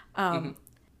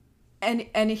 And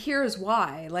here's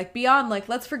why. Like beyond like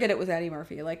let's forget it was Eddie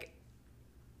Murphy. Like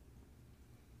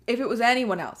if it was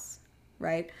anyone else,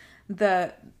 right?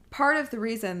 The part of the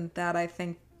reason that I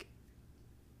think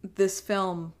this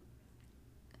film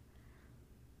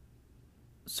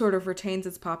sort of retains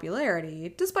its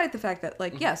popularity, despite the fact that,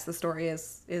 like, yes, the story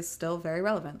is still very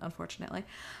relevant, unfortunately.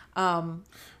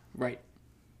 Right.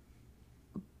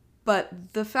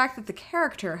 But the fact that the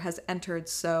character has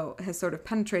sort of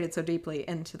penetrated so deeply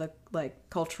into the, like,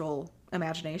 cultural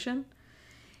imagination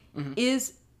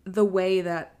is the way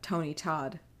that Tony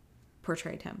Todd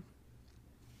portrayed him.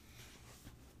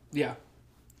 Yeah.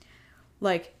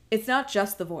 Like, it's not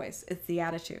just the voice, it's the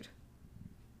attitude.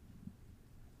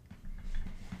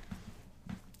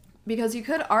 Because you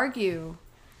could argue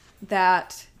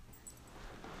that...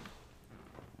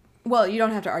 Well, you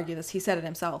don't have to argue this. He said it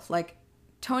himself. Like,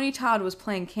 Tony Todd was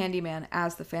playing Candyman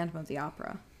as the Phantom of the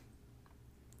Opera.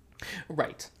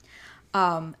 Right.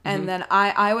 And then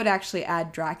I would actually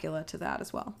add Dracula to that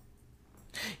as well.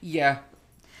 Yeah.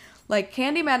 Like,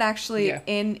 Candyman actually,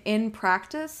 in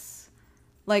practice,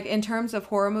 like, in terms of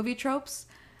horror movie tropes,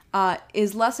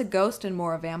 is less a ghost and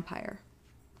more a vampire.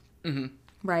 Mm-hmm.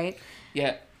 Right?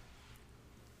 Yeah.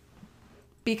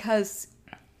 Because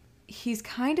he's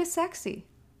kind of sexy.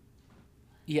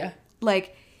 Yeah.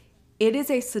 Like, it is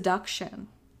a seduction.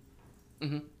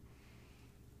 Mm-hmm.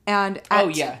 And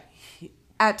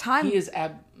at times... He is...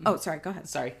 Oh, sorry, go ahead.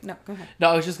 Sorry. No, go ahead. No,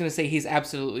 I was just going to say he's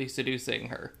absolutely seducing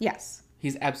her. Yes.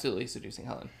 He's absolutely seducing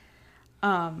Helen.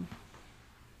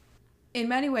 In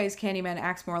many ways, Candyman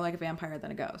acts more like a vampire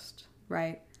than a ghost,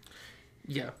 right?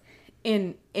 Yeah.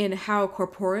 In how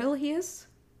corporeal he is.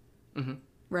 Mm-hmm.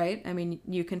 Right? I mean,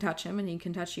 you can touch him and he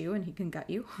can touch you and he can gut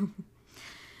you.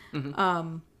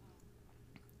 Mm-hmm.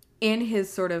 In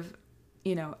his sort of,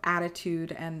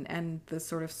 attitude and the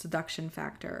sort of seduction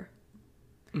factor.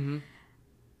 Mm-hmm.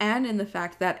 And in the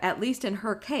fact that, at least in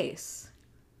her case,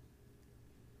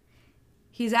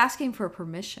 he's asking for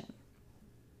permission.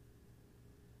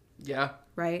 Yeah.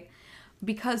 Right?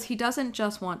 Because he doesn't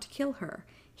just want to kill her.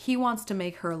 He wants to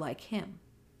make her like him.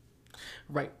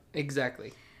 Right.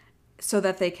 Exactly. So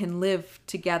that they can live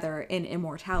together in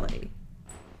immortality.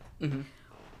 Mm-hmm.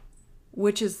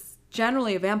 Which is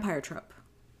generally a vampire trope.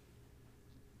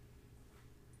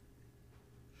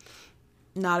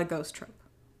 Not a ghost trope.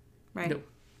 Right? No.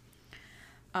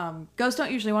 Ghosts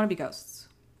don't usually want to be ghosts.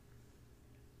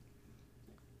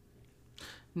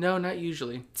 No, not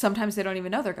usually. Sometimes they don't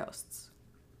even know they're ghosts.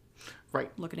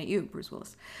 Right. Looking at you, Bruce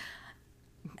Willis.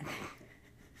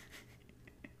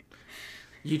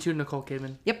 You too, Nicole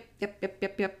Kidman. Yep.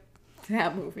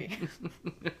 That movie.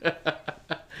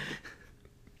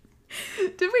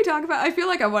 Did we talk about... I feel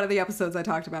like on one of the episodes I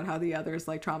talked about how The Others,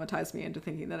 like, traumatized me into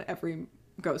thinking that every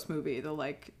ghost movie, the,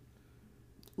 like,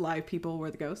 live people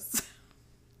were the ghosts.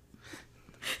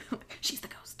 She's the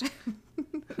ghost.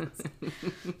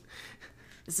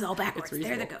 This is all backwards.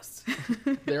 They're the ghosts.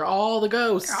 They're all the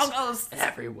ghosts. They're all ghosts.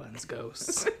 Everyone's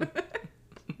ghosts.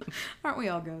 Aren't we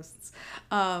all ghosts?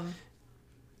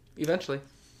 Eventually.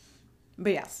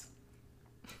 But yes.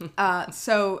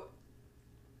 So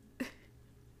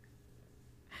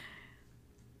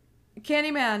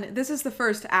Candyman, this is the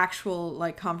first actual,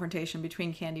 like, confrontation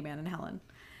between Candyman and Helen.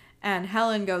 And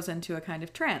Helen goes into a kind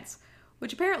of trance,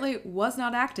 which apparently was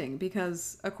not acting,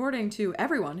 because according to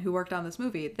everyone who worked on this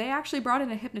movie, they actually brought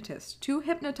in a hypnotist to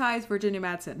hypnotize Virginia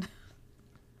Madsen.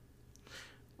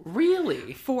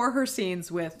 Really? For her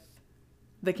scenes with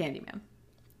the Candyman.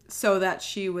 So that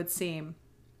she would seem,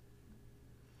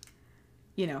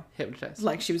 hypnotized.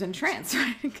 Like she was in a trance,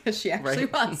 right? Because she actually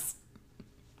was.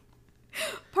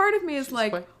 Part of me is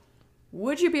like,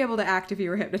 would you be able to act if you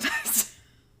were hypnotized?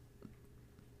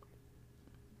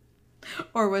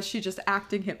 Or was she just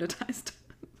acting hypnotized?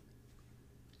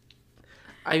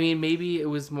 I mean, maybe it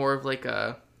was more of like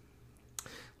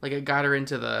it got her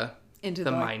into the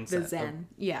mindset. The zen.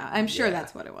 Yeah, I'm sure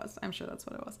that's what it was.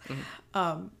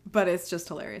 Mm-hmm. But it's just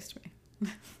hilarious to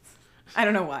me. I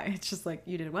don't know why. It's just like,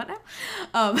 you did what now?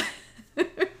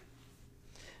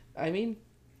 I mean...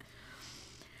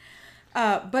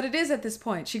 but it is at this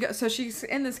point. So she's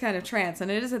in this kind of trance, and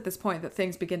it is at this point that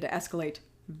things begin to escalate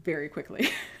very quickly.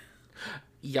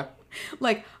 Yep.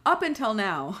 Like, up until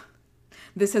now,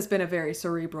 this has been a very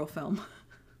cerebral film.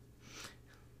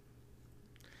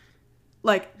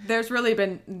 Like, there's really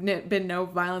been no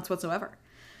violence whatsoever.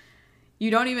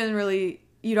 You don't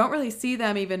really see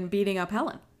them even beating up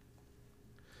Helen.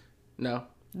 No.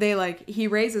 He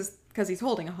raises, because he's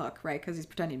holding a hook, right? Because he's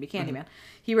pretending to be Candyman. Mm-hmm.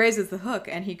 He raises the hook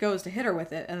and he goes to hit her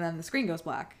with it, and then the screen goes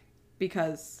black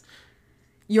because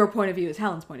your point of view is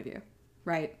Helen's point of view,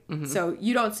 right? Mm-hmm. So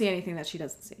you don't see anything that she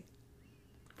doesn't see.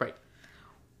 Right.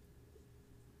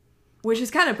 Which is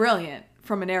kind of brilliant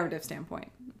from a narrative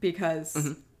standpoint, because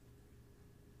mm-hmm.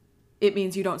 it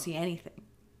means you don't see anything.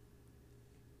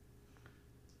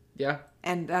 Yeah.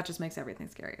 And that just makes everything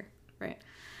scarier, right?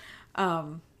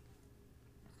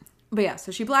 But yeah,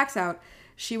 so she blacks out.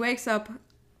 She wakes up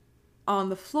on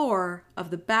the floor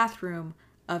of the bathroom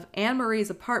of Anne Marie's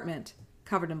apartment,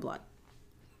 covered in blood.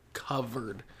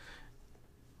 Covered.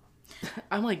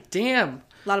 I'm like, damn.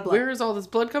 A lot of blood. Where is all this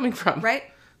blood coming from? Right?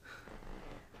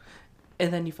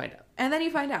 And then you find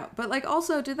out. But, like,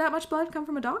 also, did that much blood come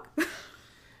from a dog?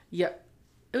 Yeah.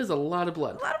 It was a lot of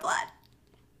blood. A lot of blood.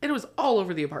 And it was all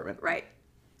over the apartment. Right.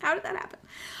 How did that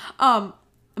happen?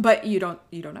 But you don't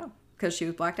know, because she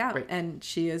was blacked out, right. And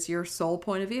she is your sole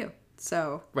point of view.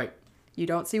 So right. You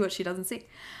don't see what she doesn't see.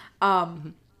 Mm-hmm.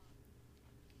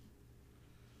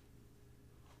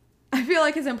 I feel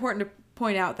like it's important to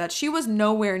point out that she was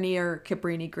nowhere near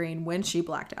Cabrini Green when she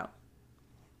blacked out.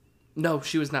 No,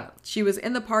 she was not. She was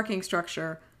in the parking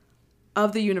structure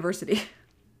of the university.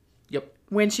 Yep.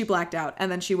 When she blacked out,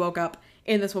 and then she woke up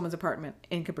in this woman's apartment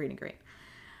in Cabrini Green.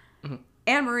 Mm-hmm.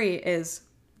 Anne Marie is,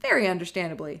 very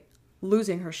understandably,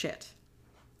 losing her shit.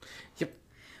 Yep.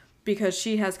 Because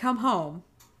she has come home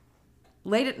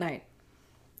late at night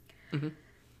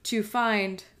to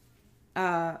find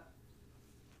her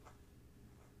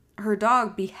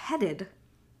dog beheaded.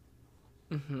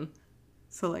 Mm-hmm.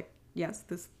 So, like, yes,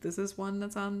 this is one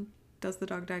that's on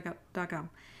doesthedog.com.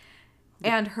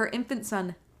 And her infant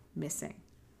son missing.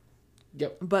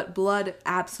 Yep. But blood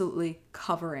absolutely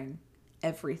covering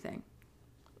everything.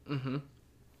 Mm-hmm.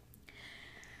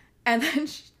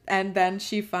 And then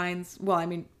she finds, well, I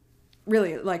mean,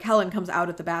 really, like, Helen comes out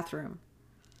of the bathroom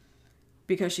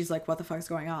because she's like, what the fuck's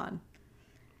going on?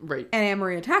 Right. And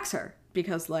Anne-Marie attacks her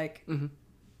because, like... Mm-hmm.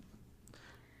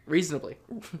 Reasonably.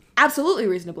 Absolutely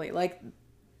reasonably. Like,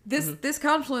 this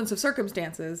confluence of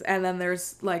circumstances, and then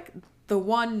there's, like, the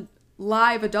one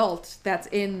live adult that's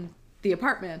in the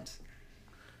apartment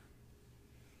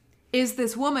is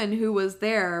this woman who was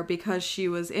there because she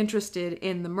was interested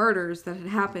in the murders that had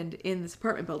happened in this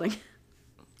apartment building.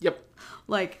 Yep.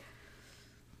 Like,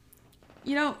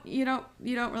 you don't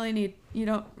really need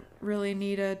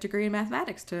a degree in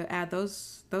mathematics to add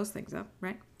those things up,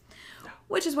 right? No.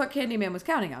 Which is what Candyman was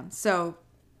counting on. So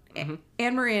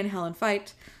Anne-Marie and Helen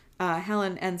fight.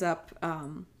 Helen ends up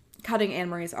cutting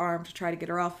Anne-Marie's arm to try to get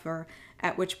her off her,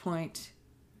 at which point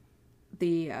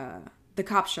the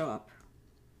cops show up.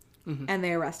 And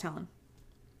they arrest Helen,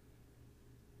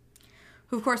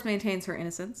 who of course maintains her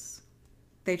innocence.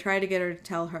 They try to get her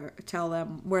to tell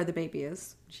them where the baby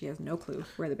is. She has no clue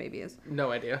where the baby is.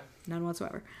 No idea. None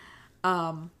whatsoever.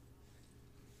 But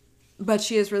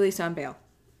she is released on bail,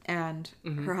 and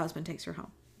her husband takes her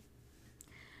home.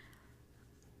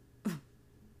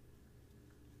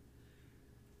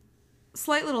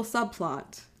 Slight little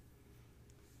subplot.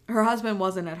 Her husband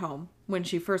wasn't at home when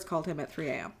she first called him at 3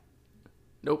 a.m.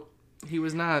 Nope. He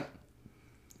was not.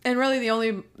 And really the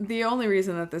only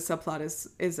reason that this subplot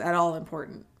is at all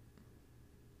important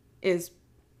is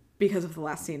because of the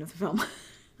last scene of the film.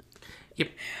 Yep.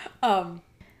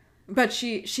 But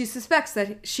she suspects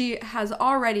that she has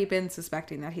already been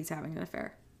suspecting that he's having an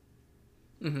affair.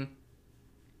 Mm-hmm.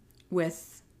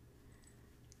 With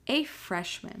a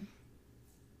freshman.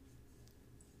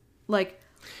 Like,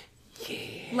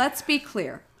 let's be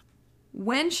clear.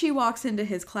 When she walks into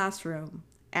his classroom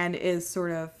and is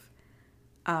sort of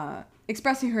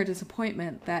expressing her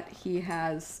disappointment that he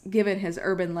has given his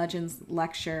urban legends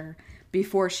lecture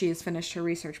before she has finished her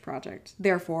research project,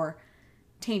 therefore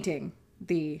tainting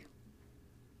the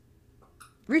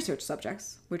research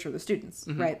subjects, which are the students,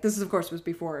 right? This, of course, was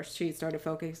before she started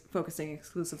focusing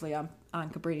exclusively on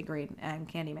Cabrini Green and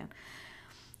Candyman.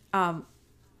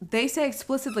 They say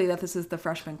explicitly that this is the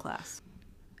freshman class.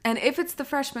 And if it's the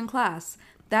freshman class,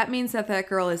 that means that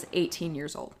girl is 18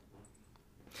 years old.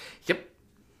 Yep.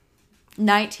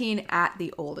 19 at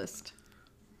the oldest.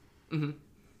 Mm-hmm.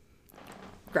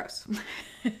 Gross.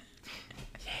 Yeah.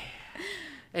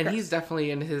 And Gross. he's definitely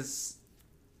in his...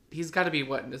 He's got to be,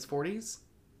 what, in his 40s?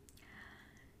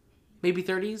 Maybe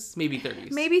 30s? Maybe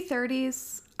 30s. Maybe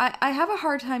 30s. I have a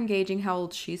hard time gauging how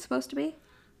old she's supposed to be.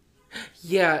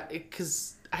 Yeah,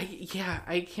 because...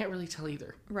 I can't really tell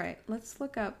either. Right. Let's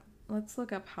look up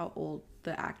how old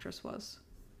the actress was.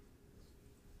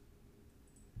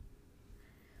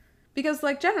 Because,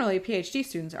 like, generally PhD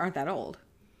students aren't that old.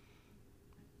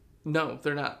 No,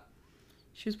 they're not.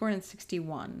 She was born in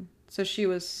 1961. So she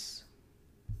was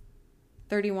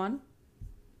 31?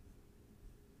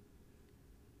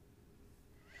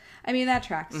 I mean, that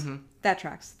tracks. Mm-hmm. That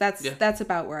tracks. That's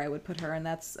about where I would put her, and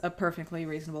that's a perfectly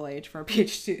reasonable age for a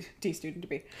PhD student to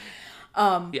be.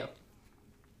 Yeah.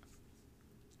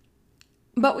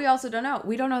 But we also don't know.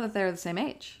 We don't know that they're the same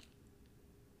age.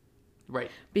 Right.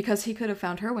 Because he could have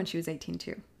found her when she was 18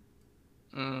 too.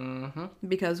 Mm-hmm.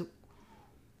 Because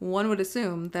one would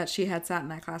assume that she had sat in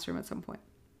that classroom at some point.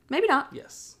 Maybe not.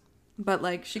 Yes. But,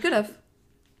 like, she could have.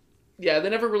 Yeah, they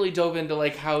never really dove into,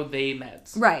 like, how they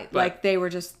met. Right. But... like, they were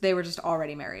just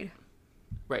already married.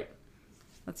 Right.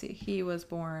 Let's see.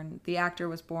 The actor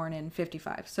was born in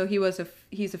 1955. So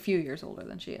he's a few years older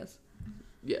than she is.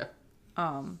 Yeah.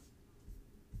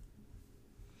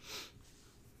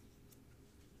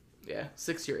 Yeah,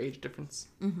 6-year age difference.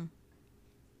 Mm-hmm.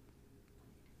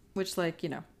 Which, like, you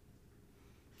know.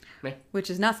 Me. Which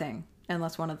is nothing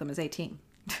unless one of them is 18.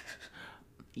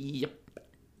 Yep.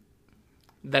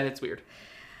 Then it's weird.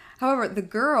 However, the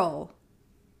girl,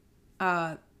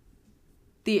 the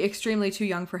extremely too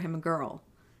young for him girl,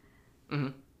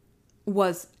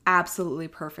 was absolutely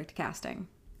perfect casting.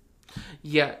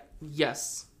 Yeah.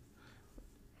 Yes.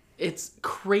 It's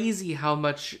crazy how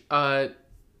much those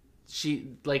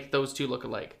two look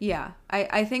alike. Yeah.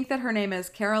 I think that her name is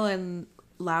Carolyn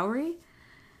Lowry.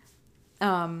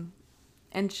 And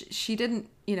she didn't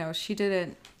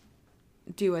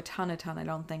do a ton. I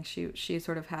don't think she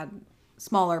sort of had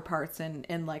smaller parts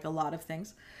in like a lot of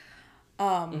things.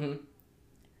 But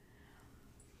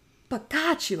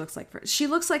God, she looks like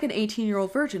an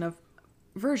 18-year-old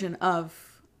version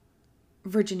of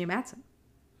Virginia Madsen.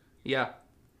 Yeah.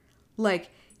 Like,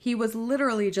 he was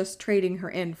literally just trading her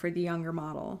in for the younger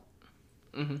model.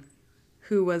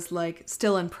 Who was, like,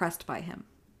 still impressed by him.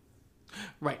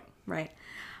 Right. Right.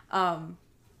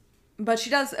 But she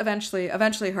does eventually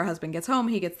her husband gets home.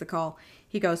 He gets the call.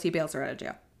 He goes, he bails her out of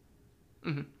jail.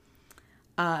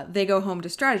 They go home to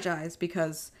strategize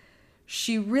because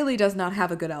she really does not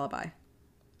have a good alibi.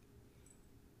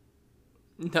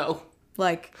 No.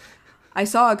 Like, I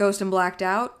saw a ghost and blacked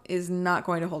out is not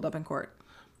going to hold up in court.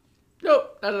 No,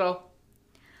 not at all.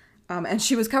 And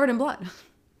she was covered in blood.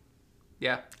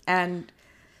 Yeah. And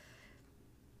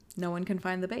no one can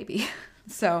find the baby.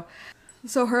 So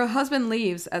her husband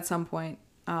leaves at some point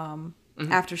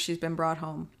after she's been brought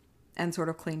home and sort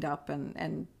of cleaned up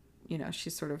and you know,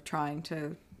 she's sort of trying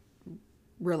to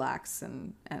relax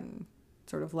and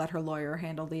sort of let her lawyer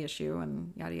handle the issue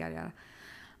and yada, yada,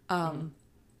 yada.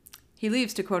 He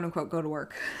leaves to quote unquote go to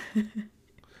work.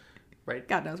 Right.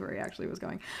 God knows where he actually was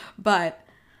going. But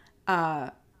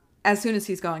as soon as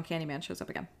he's gone, Candyman shows up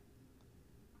again.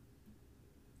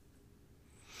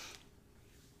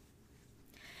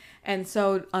 And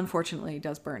so, unfortunately,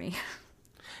 does Bernie.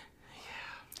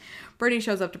 Yeah. Bernie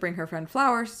shows up to bring her friend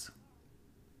flowers.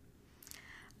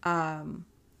 Helen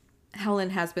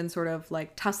has been sort of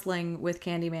like tussling with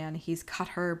Candyman. He's cut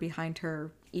her behind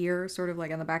her ear, sort of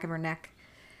like on the back of her neck.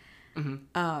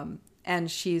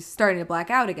 And she's starting to black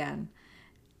out again.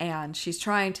 And she's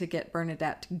trying to get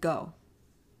Bernadette to go.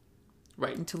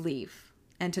 Right. And to leave.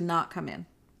 And to not come in.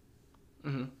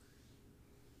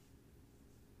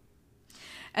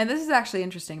 And this is actually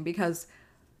interesting because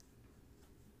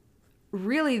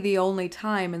really the only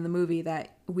time in the movie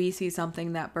that we see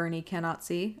something that Bernie cannot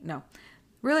see,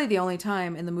 really the only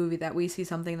time in the movie that we see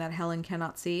something that Helen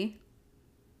cannot see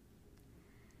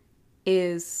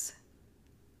is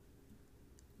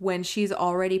when she's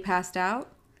already passed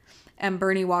out and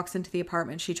Bernie walks into the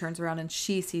apartment, she turns around and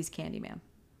she sees Candyman.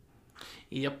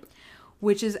 Yep.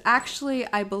 Which is actually,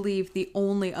 I believe, the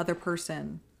only other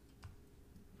person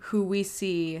who we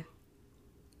see,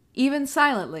 even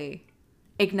silently,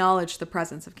 acknowledge the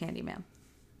presence of Candyman.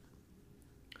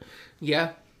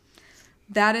 Yeah.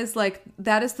 That is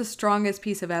the strongest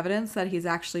piece of evidence that he's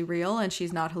actually real and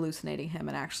she's not hallucinating him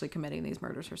and actually committing these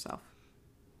murders herself.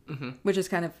 Which is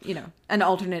kind of, you know, an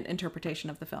alternate interpretation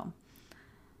of the film.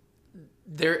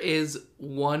 There is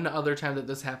one other time that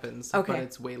this happens, okay, but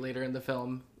it's way later in the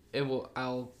film.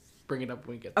 I'll bring it up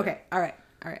when we get there. Okay, all right,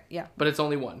 yeah. But it's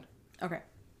only one. Okay.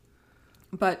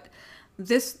 But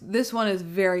this one is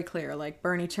very clear. Like,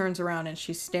 Bernie turns around and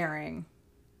she's staring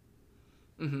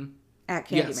at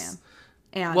Candyman.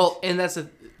 Yes. And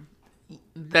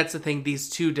that's the thing. These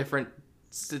two different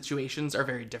situations are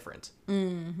very different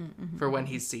for when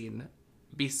he's seen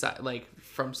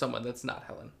from someone that's not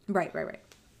Helen. Right.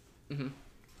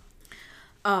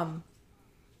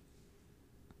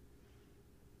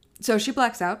 So she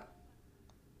blacks out.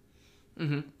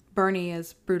 Bernie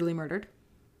is brutally murdered.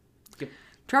 Yep.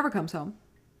 Trevor comes home.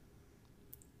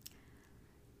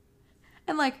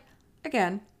 And, like,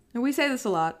 again, and we say this a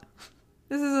lot.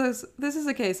 This is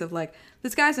a case of, like,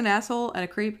 this guy's an asshole and a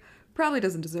creep, probably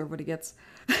doesn't deserve what he gets.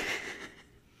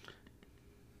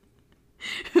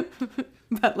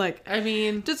 But, like, I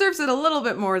mean, deserves it a little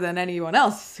bit more than anyone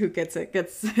else who gets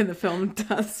in the film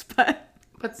does, but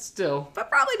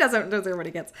probably doesn't deserve what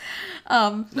he gets.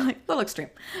 No. Like, a little extreme.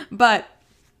 But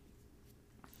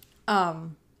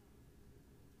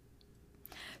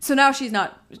so now she's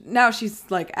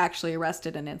like actually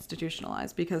arrested and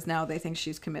institutionalized because now they think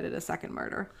she's committed a second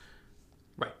murder.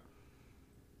 Right.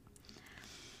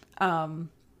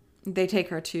 They take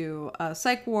her to a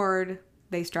psych ward.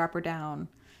 They strap her down.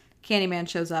 Candyman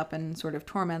shows up and sort of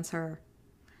torments her.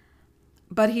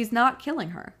 But he's not killing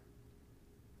her.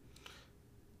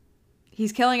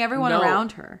 He's killing everyone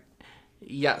around her.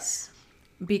 Yes.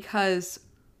 Because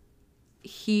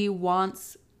he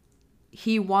wants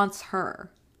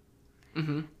her.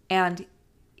 And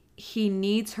he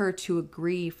needs her to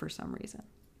agree for some reason.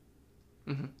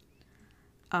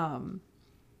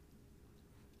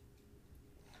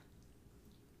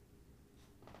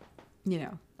 You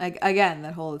know, like, again,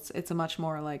 that whole it's a much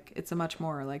more like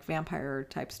vampire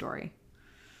type story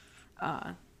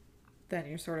than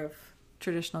your sort of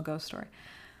traditional ghost story.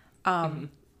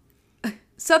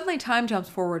 Suddenly time jumps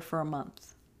forward for a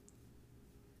month.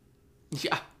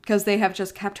 Yeah. Because they have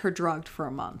just kept her drugged for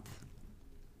a month.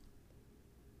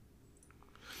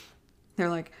 They're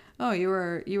like, oh, you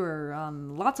were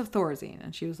on lots of Thorazine.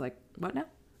 And she was like, what now?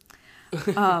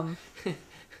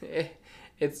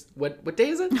 It's, what day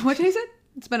is it? What day is it?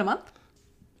 It's been a month.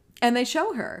 And they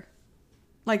show her.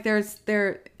 Like,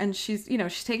 and she's,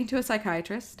 she's taken to a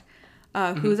psychiatrist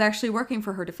who's actually working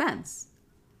for her defense.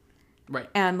 Right.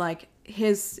 And, like,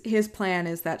 his plan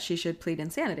is that she should plead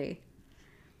insanity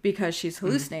because she's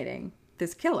hallucinating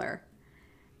this killer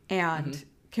and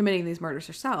committing these murders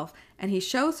herself. And he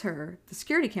shows her the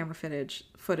security camera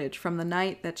footage from the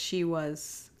night that she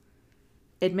was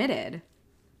admitted.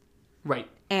 Right.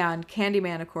 And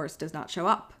Candyman, of course, does not show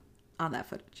up on that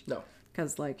footage. No.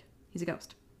 Because, like, he's a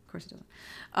ghost. Of course he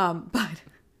doesn't. But...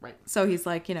 Right. So he's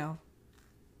like,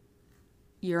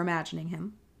 you're imagining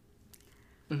him.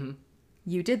 Mm-hmm.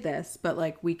 You did this, but,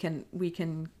 like, we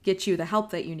can get you the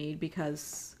help that you need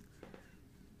because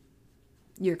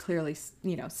you're clearly,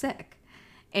 sick.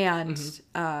 And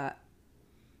at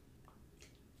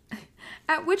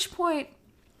which point,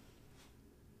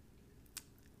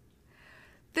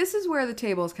 this is where the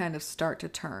tables kind of start to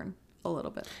turn a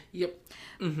little bit. Yep.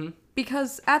 Mm-hmm.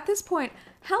 Because at this point,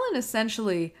 Helen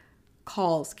essentially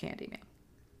calls Candyman.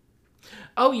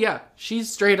 Oh, yeah. She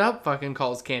straight up fucking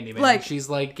calls Candyman. Like, she's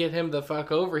like, get him the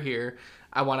fuck over here.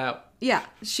 I want out. Yeah.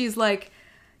 She's like,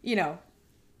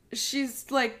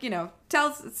 she's like,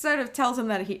 tells him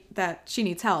that she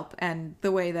needs help. And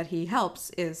the way that he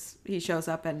helps is he shows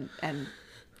up and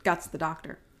guts the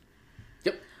doctor.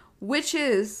 Yep. Which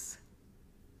is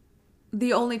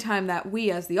the only time that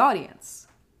we as the audience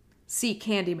see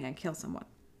Candyman kill someone.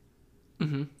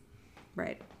 Mm-hmm.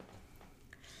 Right.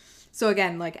 So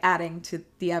again, like, adding to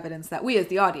the evidence that we as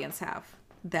the audience have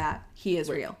that he is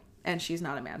real and she's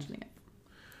not imagining it.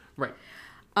 Right.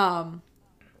 And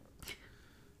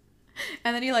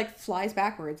then he, like, flies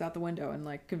backwards out the window and,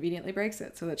 like, conveniently breaks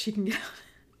it so that she can get out.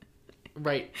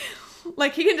 Right.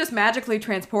 Like, he can just magically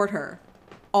transport her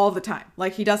all the time.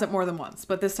 Like, he does it more than once.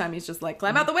 But this time he's just like,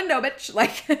 climb out the window, bitch.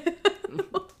 Like...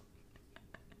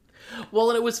 Well,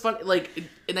 and it was fun, like,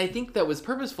 and I think that was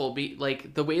purposeful,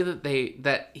 like, the way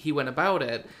that he went about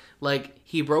it, like,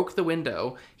 he broke the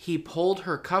window, he pulled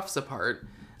her cuffs apart,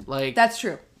 like... That's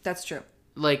true.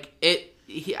 Like,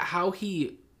 how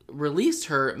he released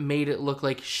her made it look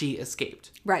like she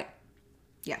escaped. Right.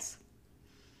 Yes.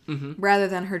 Mm-hmm. Rather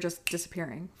than her just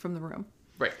disappearing from the room.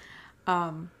 Right.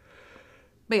 But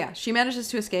yeah, she manages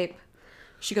to escape.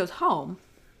 She goes home.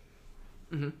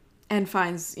 Mm-hmm. And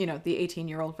finds, the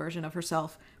 18-year-old version of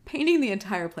herself painting the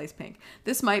entire place pink.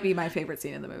 This might be my favorite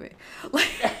scene in the movie.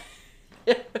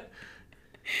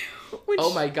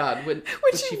 Oh my god. When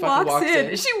she walks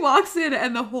in. She walks in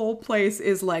and the whole place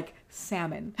is like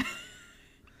salmon.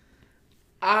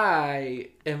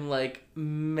 I am like,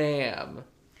 ma'am,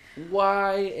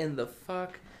 why in the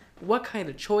fuck? What kind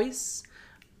of choice?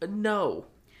 No.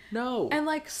 And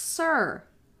like, sir,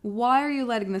 why are you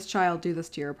letting this child do this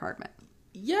to your apartment?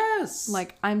 Yes.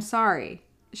 Like, I'm sorry.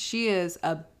 She is...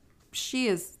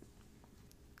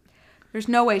 There's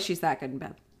no way she's that good in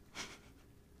bed.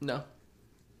 No.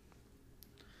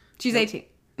 She's 18.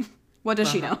 What does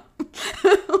she know?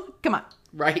 Come on.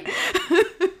 Right.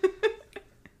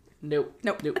 Nope.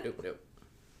 Nope.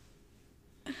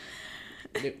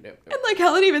 And like,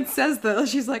 Helen even says that.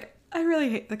 She's like, I really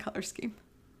hate the color scheme.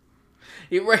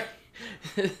 You're right.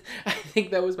 I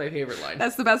think that was my favorite line.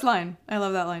 That's the best line. I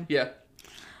love that line. Yeah.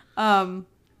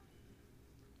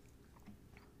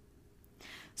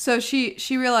 So she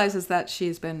realizes that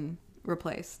she's been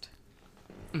replaced.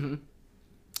 Mm-hmm.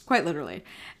 Quite literally.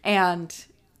 And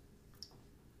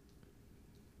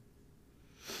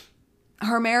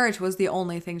her marriage was the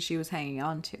only thing she was hanging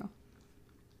on to.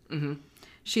 Mm-hmm.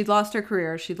 She'd lost her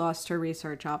career. She'd lost her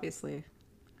research, obviously.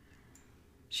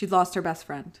 She'd lost her best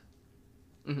friend.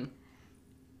 Mm-hmm.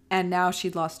 And now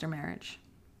she'd lost her marriage.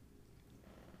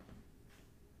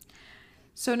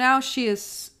 So now she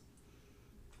is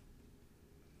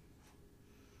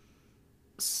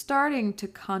starting to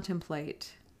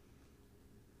contemplate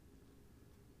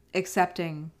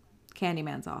accepting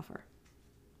Candyman's offer.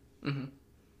 Mm-hmm.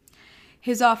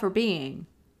 His offer being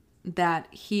that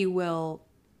he will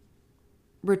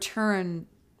return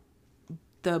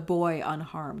the boy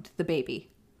unharmed, the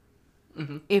baby,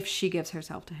 mm-hmm. if she gives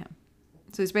herself to him.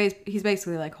 So he's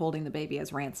basically like holding the baby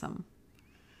as ransom.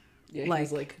 Yeah, like,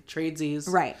 he's like tradesies.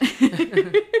 Right.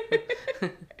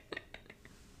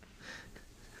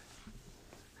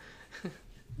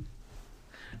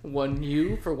 One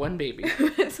you for one baby.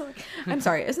 So like, I'm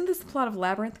sorry, isn't this the plot of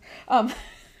Labyrinth?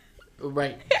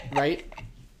 Right.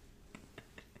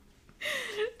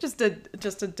 Just a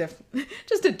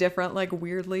different, like,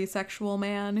 weirdly sexual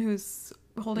man who's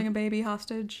holding a baby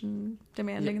hostage and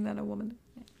demanding that a woman.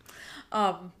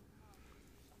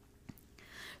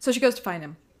 So she goes to find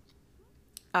him.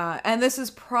 And this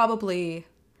is probably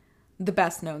the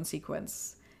best known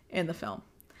sequence in the film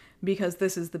because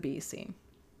this is the bee scene.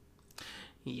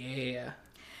 Yeah.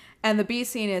 And the bee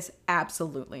scene is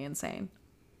absolutely insane.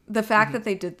 The fact that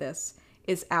they did this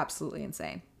is absolutely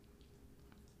insane.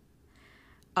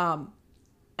 And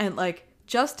like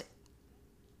just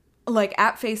like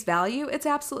at face value, it's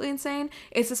absolutely insane.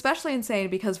 It's especially insane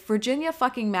because Virginia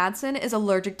fucking Madsen is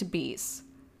allergic to bees.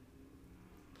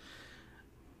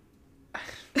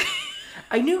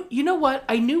 I knew, you know what?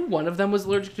 I knew one of them was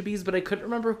allergic to bees, but I couldn't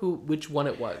remember which one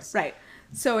it was. Right.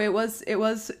 So it was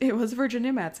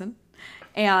Virginia Madsen.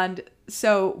 And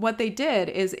so what they did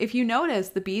is, if you notice,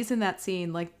 the bees in that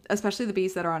scene, like especially the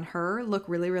bees that are on her, look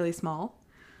really, really small.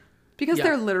 Because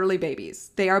they're literally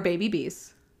babies. They are baby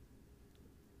bees.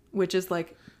 Which is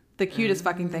like the cutest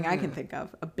fucking thing I can think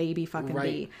of. A baby fucking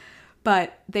bee.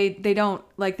 But they don't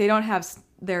have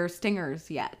their stingers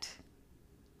yet.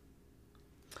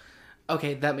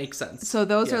 Okay, that makes sense. So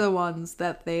those are the ones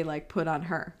that they like put on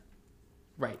her.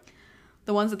 Right.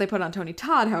 The ones that they put on Tony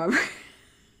Todd, however,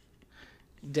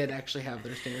 did actually have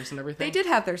their stingers and everything. They did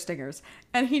have their stingers,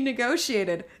 and he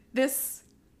negotiated this.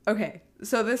 Okay,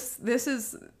 so this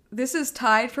is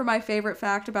tied for my favorite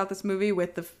fact about this movie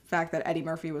with the fact that Eddie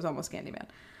Murphy was almost Candyman.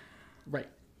 Right.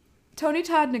 Tony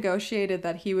Todd negotiated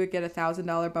that he would get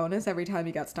 $1,000 bonus every time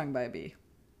he got stung by a bee.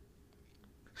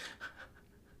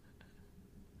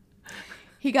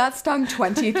 He got stung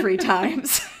 23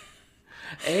 times.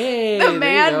 Hey, the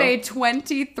man made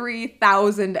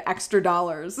 $23,000 extra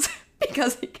dollars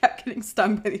because he kept getting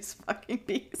stung by these fucking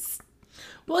bees.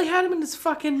 Well, he had him in his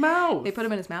fucking mouth. They put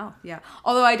him in his mouth, yeah.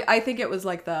 Although I think it was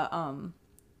like I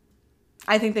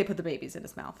think they put the babies in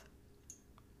his mouth.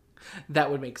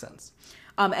 That would make sense.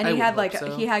 And he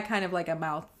had kind of like a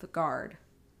mouth guard.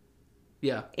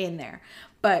 Yeah. In there.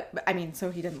 But I mean, so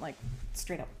he didn't like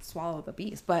straight up swallow the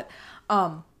bees, but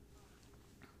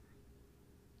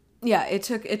yeah, it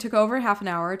took over half an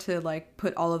hour to like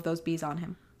put all of those bees on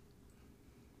him.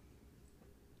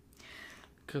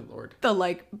 Good Lord.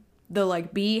 The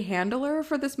bee handler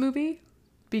for this movie,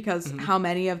 because how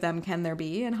many of them can there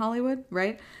be in Hollywood,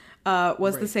 right?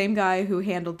 Was the same guy who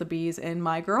handled the bees in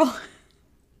My Girl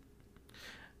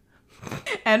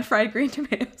and Fried Green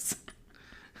Tomatoes.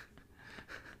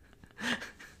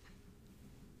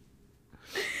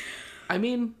 I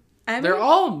mean, they're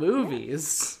all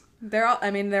movies. Yeah.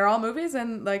 They're all movies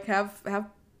and like have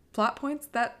plot points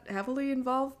that heavily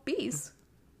involve bees.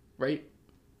 Right.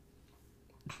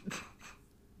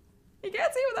 You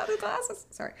can't see without his glasses.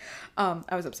 Sorry.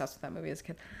 I was obsessed with that movie as a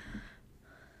kid.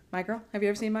 My Girl. Have you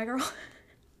ever seen My Girl?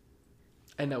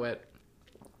 I know it.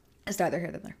 It's neither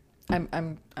here than there.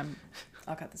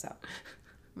 I'll cut this out.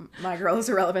 My Girl is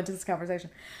irrelevant to this conversation.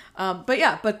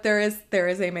 But there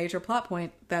is a major plot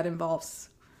point that involves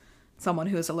someone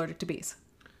who is allergic to bees.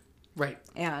 Right.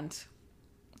 And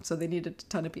so they needed a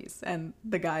ton of bees. And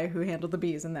the guy who handled the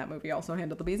bees in that movie also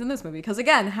handled the bees in this movie. Because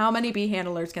again, how many bee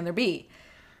handlers can there be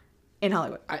in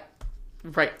Hollywood?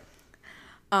 Right.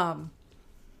 But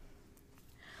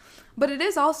it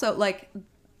is also like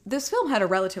this film had a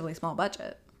relatively small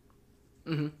budget.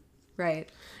 Mm-hmm. Right.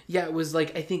 Yeah, it was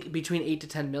like I think between 8 to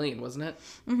 10 million, wasn't it?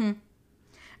 Mm-hmm.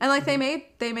 And like they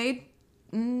made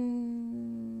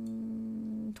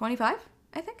 25,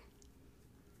 I think.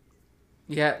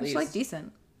 Yeah, at least. Which like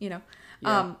decent, you know.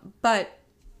 Yeah. But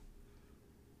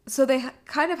so they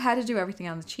kind of had to do everything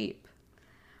on the cheap.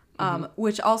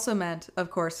 Which also meant,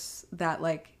 of course, that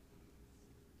like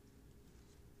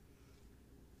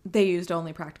they used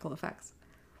only practical effects.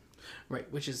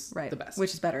 Right, which is the best.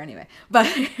 Which is better anyway. But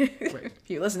if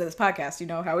you listen to this podcast, you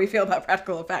know how we feel about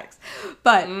practical effects.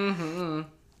 But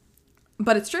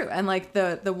but it's true. And like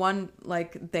the one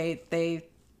like they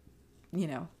you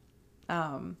know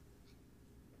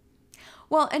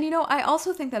well, and you know, I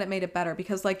also think that it made it better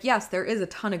because like yes, there is a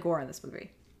ton of gore in this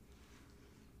movie.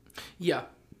 Yeah.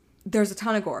 There's a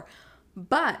ton of gore.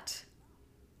 But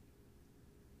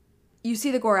you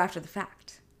see the gore after the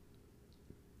fact.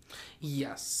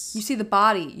 Yes. You see the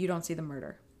body, you don't see the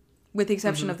murder. With the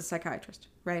exception of the psychiatrist,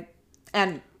 right?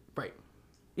 And right.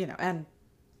 You know, and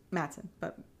Madsen,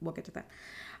 but we'll get to that.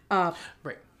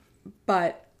 Right.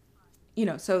 But you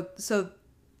know, so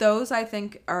those I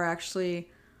think are actually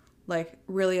like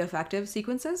really effective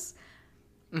sequences.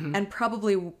 And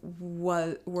probably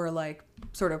were like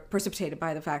sort of precipitated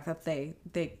by the fact that they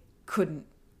couldn't,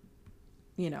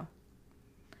 you know.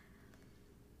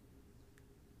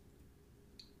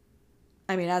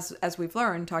 I mean, as we've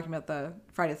learned talking about the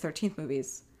Friday the 13th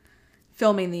movies,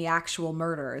 filming the actual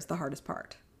murder is the hardest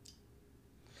part.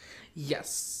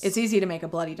 Yes. It's easy to make a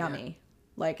bloody dummy,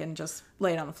 and just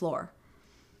lay it on the floor.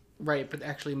 Right, but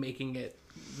actually making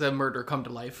the murder come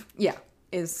to life. Yeah,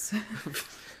 is...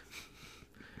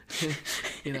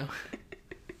 You know?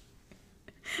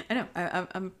 I know.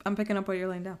 I'm picking up what you're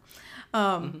laying down.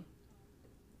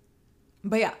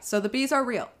 But yeah, so the bees are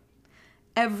real.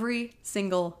 Every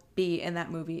single bee in that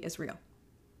movie is real.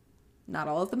 Not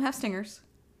all of them have stingers.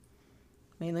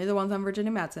 Mainly the ones on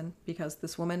Virginia Madsen, because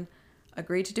this woman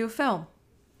agreed to do a film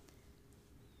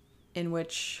in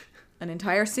which an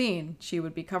entire scene she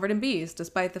would be covered in bees,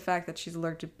 despite the fact that she's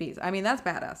allergic to bees. I mean, that's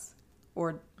badass.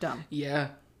 Or dumb. Yeah.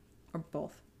 Or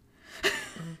both.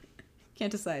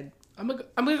 Can't decide. I'm gonna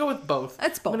go with both.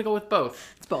 It's both. I'm gonna go with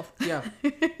both. It's both. Yeah.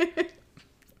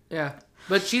 Yeah.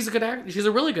 But she's a good actor. She's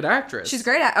a really good actress. She's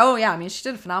great at... Oh, yeah. I mean, she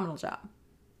did a phenomenal job.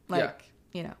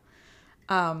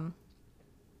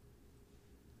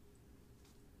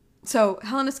 So,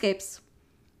 Helen escapes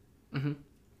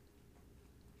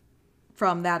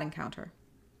from that encounter.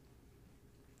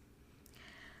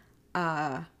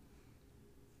 But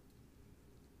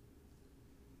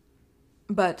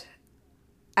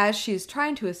as she's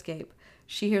trying to escape,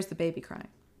 she hears the baby crying.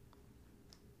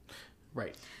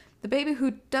 Right. The baby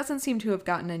who doesn't seem to have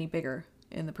gotten any bigger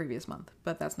in the previous month,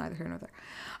 but that's neither here nor there.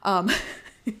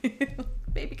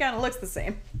 Baby kind of looks the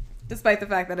same, despite the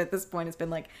fact that at this point it's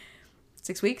been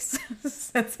 6 weeks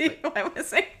since he went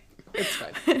missing. It's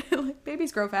fine.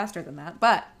 Babies grow faster than that,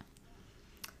 but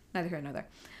neither here nor there.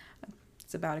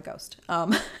 It's about a ghost.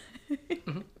 Don't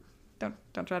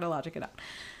try to logic it out.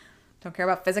 Don't care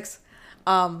about physics.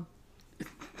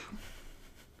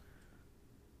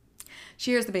 She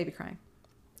hears the baby crying.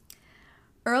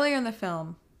 Earlier in the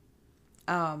film,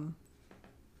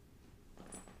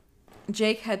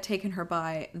 Jake had taken her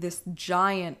by this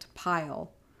giant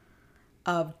pile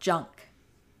of junk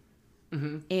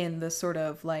in the sort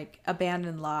of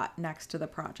abandoned lot next to the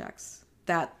projects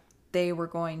that they were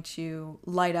going to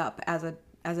light up as a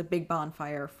big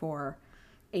bonfire for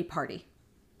a party.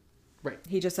 Right.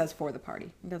 He just says for the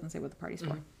party. He doesn't say what the party's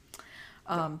for.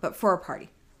 But for a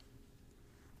party.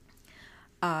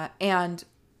 And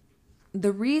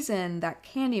the reason that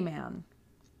Candyman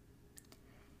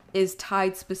is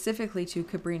tied specifically to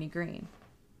Cabrini Green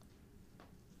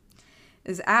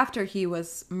is after he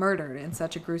was murdered in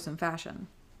such a gruesome fashion,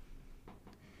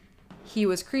 he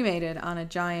was cremated on a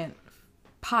giant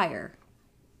pyre,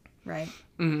 right?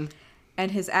 Mm-hmm.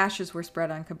 And his ashes were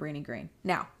spread on Cabrini Green.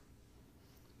 Now,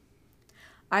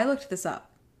 I looked this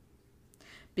up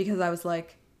because I was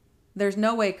like, there's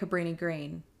no way Cabrini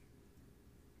Green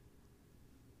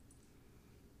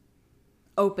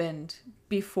opened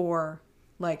before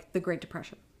the Great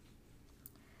Depression.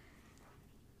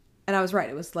 And I was right.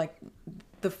 It was the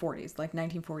 40s,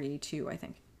 1942, I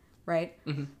think. Right?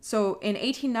 Mm-hmm. So in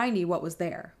 1890, what was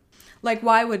there?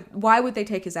 Why would they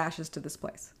take his ashes to this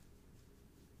place?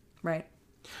 Right?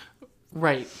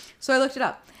 Right. So I looked it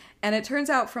up. And it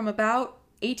turns out from about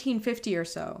 1850 or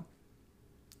so,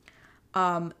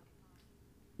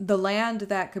 the land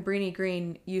that Cabrini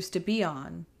Green used to be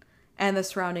on and the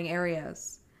surrounding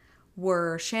areas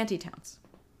were shanty towns.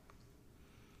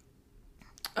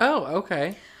 Oh,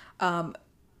 okay.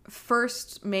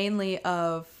 First, mainly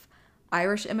of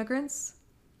Irish immigrants,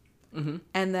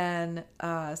 and then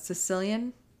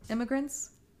Sicilian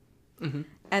immigrants, and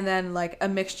then a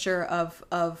mixture of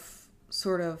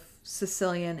sort of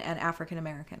Sicilian and African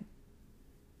American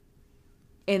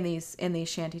in these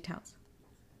shanty towns.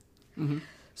 Mm-hmm.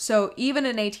 So even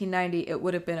in 1890, it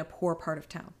would have been a poor part of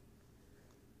town.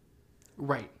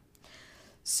 Right.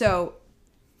 So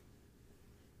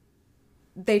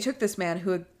they took this man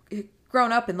who had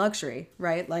grown up in luxury,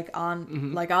 right?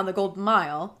 On the Golden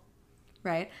Mile,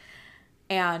 right?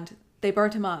 And they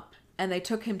burnt him up and they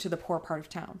took him to the poor part of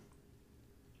town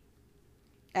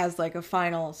as a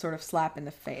final sort of slap in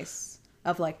the face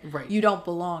of right. You don't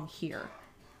belong here.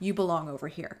 You belong over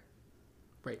here.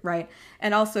 Right. Right.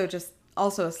 And also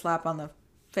a slap on the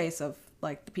face of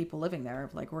the people living there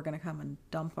of we're going to come and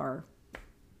dump our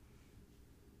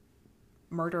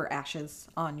murder ashes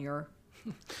on your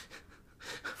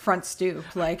front stoop.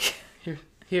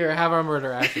 Here, have our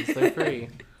murder ashes. They're free.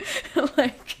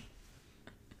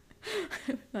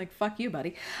 Fuck you,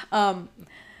 buddy.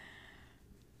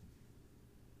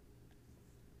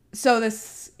 So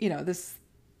this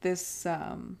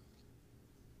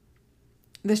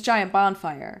giant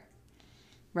bonfire,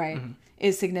 right,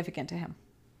 is significant to him.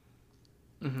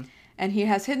 Mm-hmm. And he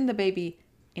has hidden the baby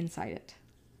inside it.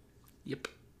 Yep.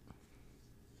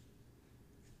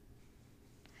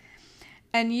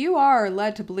 And you are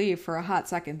led to believe for a hot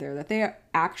second there that they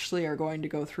actually are going to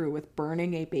go through with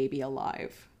burning a baby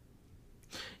alive.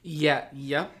 Yeah,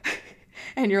 yep.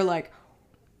 And you're like,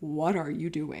 what are you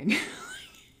doing?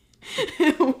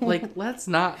 Like, let's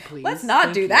not, please. Let's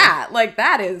not do that. Like,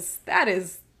 that is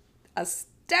a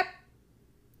step,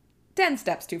 10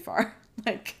 steps too far.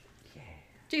 Like,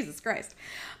 Jesus Christ.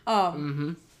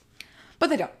 But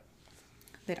they don't.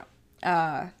 They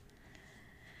don't.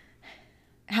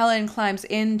 Helen climbs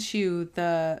into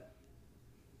the,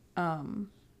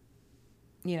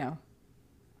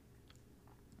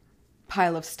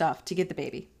 pile of stuff to get the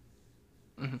baby.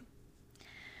 Mm-hmm.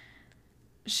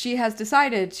 She has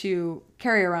decided to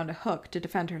carry around a hook to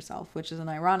defend herself, which is an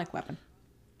ironic weapon.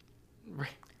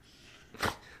 Right.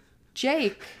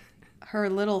 Jake, her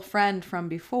little friend from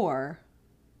before,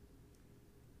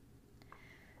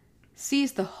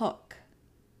 sees the hook.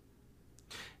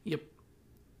 Yep.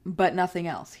 But nothing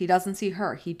else. He doesn't see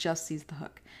her. He just sees the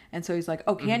hook. And so he's like,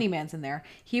 oh, Candyman's in there.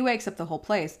 He wakes up the whole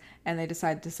place, and they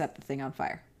decide to set the thing on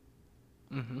fire.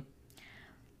 Mm-hmm.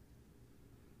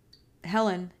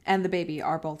 Helen and the baby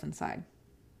are both inside.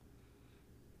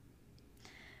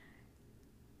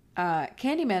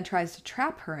 Candyman tries to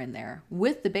trap her in there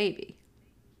with the baby,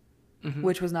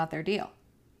 which was not their deal.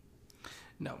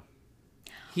 No.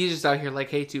 He's just out here like,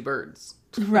 hey, two birds.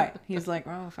 Right. He's like,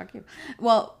 oh, fuck you.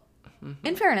 Well,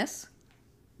 in fairness,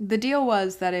 the deal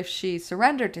was that if she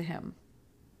surrendered to him,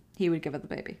 he would give her the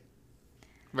baby.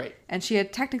 Right. And she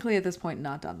had technically at this point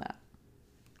not done that.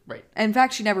 Right. In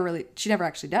fact, she never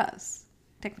actually does,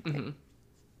 technically.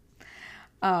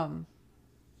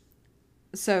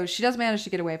 So she does manage to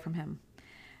get away from him.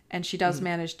 And she does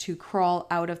manage to crawl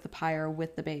out of the pyre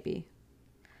with the baby.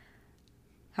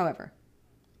 However,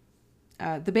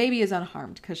 the baby is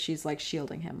unharmed because she's like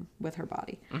shielding him with her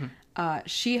body.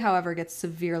 She, however, gets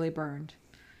severely burned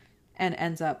and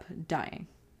ends up dying.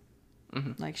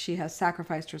 Like she has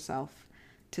sacrificed herself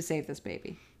to save this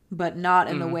baby, but not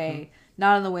in the way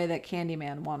that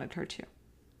Candyman wanted her to.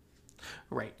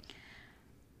 Right.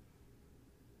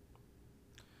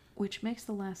 Which makes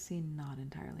the last scene not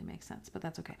entirely make sense, but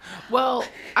that's okay. Well,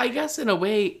 I guess in a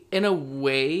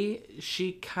way,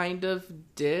 she kind of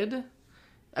did.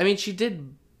 I mean, she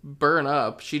did burn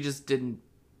up. She just didn't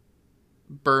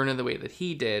burn in the way that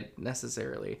he did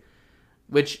necessarily.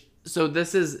 So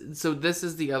this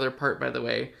is the other part, by the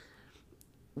way,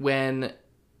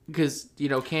 because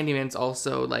Candyman's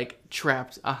also like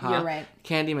trapped. You're right.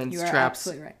 Candyman's you are trapped.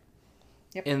 Absolutely right.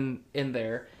 Yep. In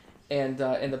there, and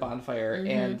in the bonfire,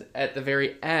 and at the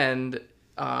very end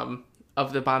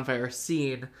of the bonfire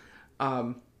scene,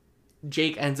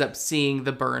 Jake ends up seeing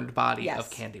the burned body of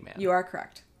Candyman. You are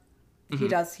correct. He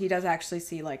does actually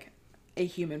see like a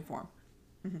human form.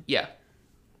 Yeah.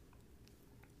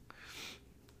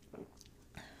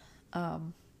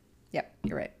 Yep,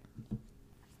 you're right.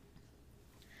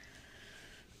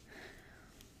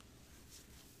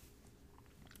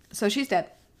 So she's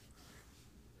dead.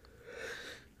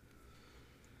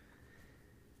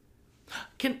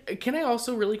 Can I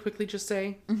also really quickly just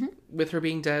say, with her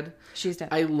being dead, she's dead.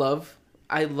 I love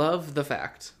the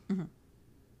fact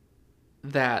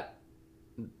that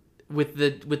with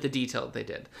the detail they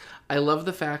did. I love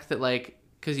the fact that like,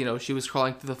 because she was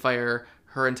crawling through the fire,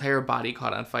 her entire body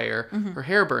caught on fire, her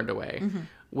hair burned away.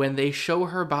 When they show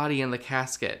her body in the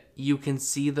casket, you can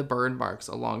see the burn marks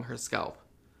along her scalp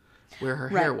where her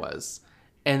hair was.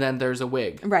 And then there's a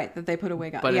wig. Right, that they put a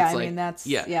wig on. But yeah, it's I like, mean, that's...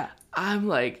 Yeah. yeah. I'm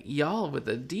like, y'all with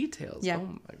the details. Yeah.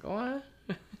 Oh my God.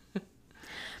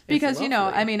 Because,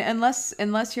 I mean, unless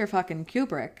you're fucking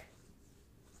Kubrick,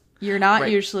 you're not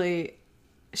usually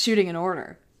shooting in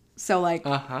order. So, like,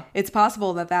 it's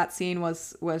possible that scene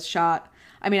was shot...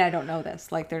 I mean, I don't know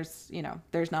this. Like, there's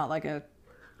not like a,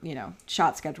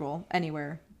 shot schedule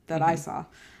anywhere that I saw.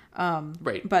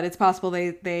 Right. But it's possible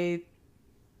they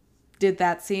did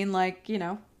that scene like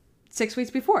 6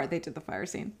 weeks before they did the fire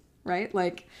scene, right?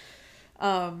 Like,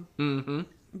 but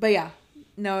yeah,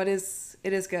 no, it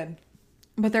is good.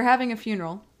 But they're having a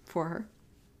funeral for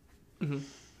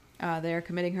her. They are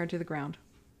committing her to the ground.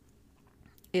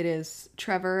 It is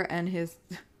Trevor and his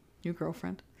new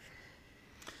girlfriend.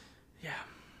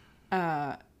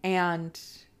 Yeah. And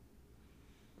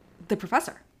the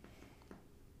professor.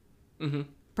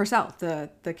 Purcell, the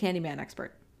Candyman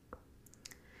expert.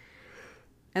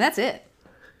 And that's it.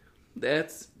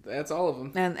 That's all of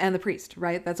them. And the priest,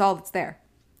 right? That's all that's there.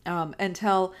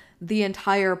 Until the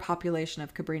entire population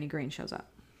of Cabrini Green shows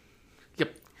up.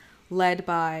 Yep. Led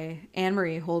by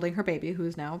Anne-Marie holding her baby, who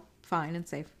is now fine and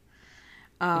safe.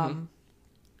 And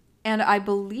I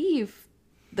believe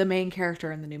the main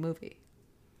character in the new movie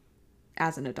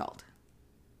as an adult.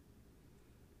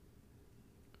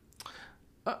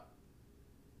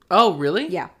 Oh, really?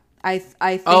 Yeah. I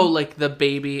think... Oh, like the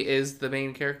baby is the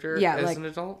main character as an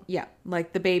adult? Yeah.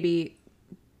 Like the baby...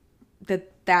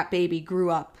 That baby grew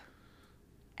up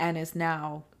and is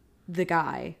now the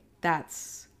guy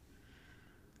that's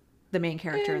the main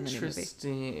character in the new movie.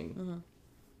 Interesting.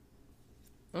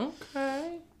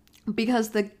 Okay.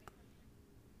 Because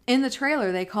in the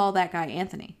trailer, they call that guy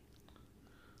Anthony.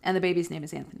 And the baby's name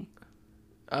is Anthony.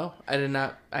 Oh, I did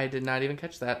not even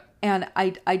catch that. And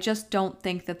I just don't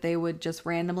think that they would just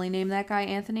randomly name that guy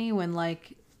Anthony when,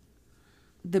 like,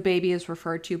 the baby is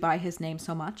referred to by his name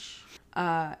so much.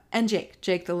 And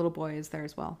Jake the little boy is there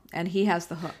as well. And he has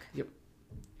the hook.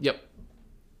 Yep.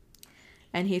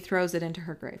 And he throws it into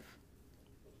her grave.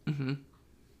 Mm-hmm.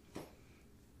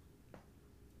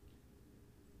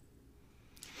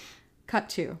 Cut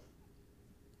to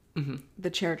mm-hmm. the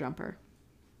chair jumper.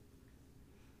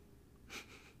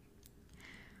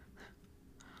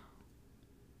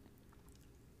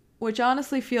 Which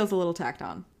honestly feels a little tacked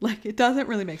on. Like, it doesn't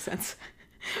really make sense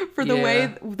for the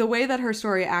way that her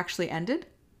story actually ended.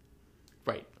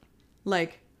 Right.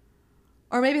 Like,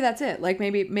 or maybe that's it. Like,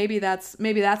 maybe that's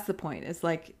the point. It's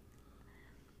like,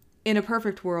 in a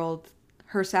perfect world,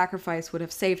 her sacrifice would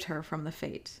have saved her from the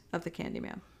fate of the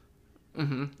Candyman.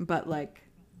 Mm-hmm. But, like,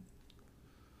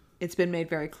 it's been made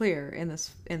very clear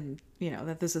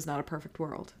that this is not a perfect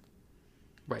world.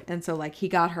 Right. And so, like, he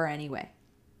got her anyway.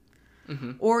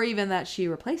 Mm-hmm. Or even that she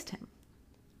replaced him.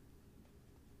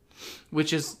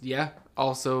 Which is,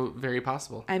 also very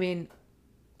possible. I mean,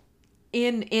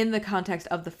 in the context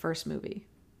of the first movie.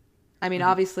 I mean,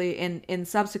 obviously, in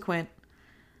subsequent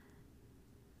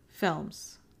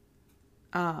films,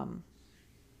 Tony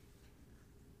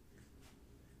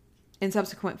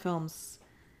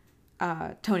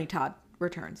Todd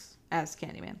returns as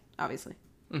Candyman, obviously.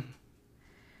 Mm-hmm.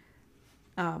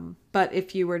 But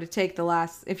if you were to take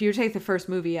the first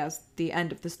movie as the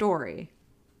end of the story,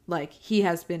 like, he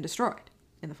has been destroyed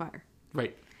in the fire.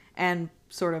 Right. And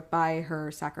sort of by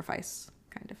her sacrifice,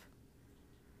 kind of.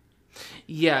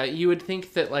 Yeah, you would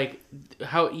think that, like,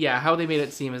 how they made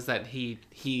it seem is that he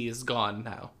is gone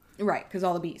now. Right, because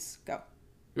all the bees go.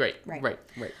 Right.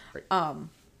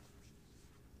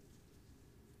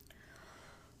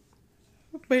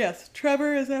 But yes,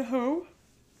 Trevor is at home.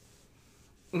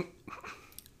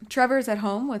 Trevor is at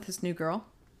home with his new girl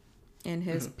in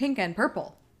his pink and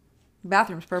purple. The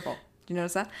bathroom's purple. Do you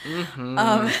notice that?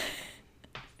 Mm-hmm.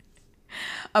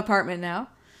 Apartment now.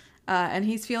 And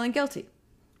he's feeling guilty.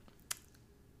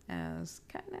 As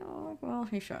kind of, well,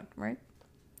 he should, right?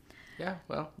 Yeah,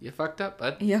 well, you fucked up,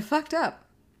 bud. You fucked up.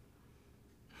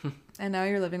 And now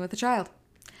you're living with a child.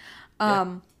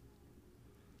 And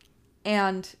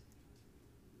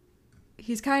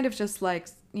he's kind of just like,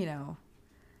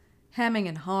 hemming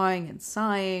and hawing and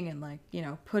sighing and, like,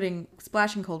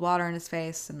 splashing cold water in his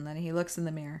face. And then he looks in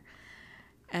the mirror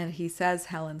and he says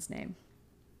Helen's name.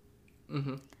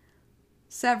 Mm-hmm.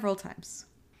 Several times.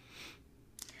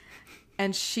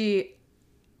 And she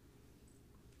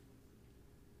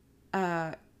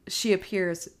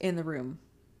appears in the room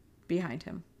behind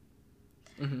him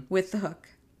with the hook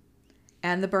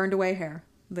and the burned away hair,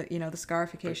 the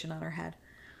scarification on her head.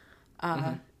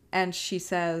 And she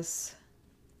says,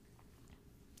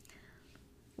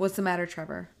 "What's the matter,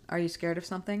 Trevor? Are you scared of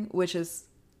something?" Which is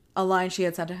a line she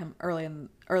had said to him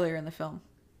earlier in the film.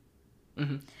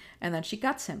 Mm-hmm. And then she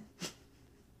guts him.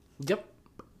 Yep.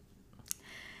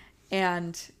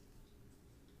 And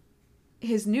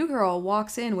his new girl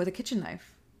walks in with a kitchen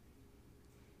knife.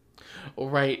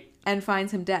 Right. And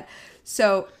finds him dead.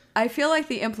 So I feel like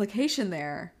the implication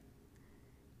there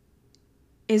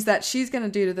is that she's going to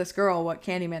do to this girl what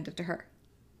Candyman did to her.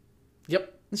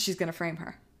 Yep. She's going to frame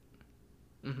her.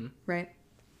 Mm-hmm. Right?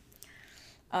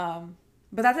 But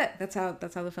that's it. That's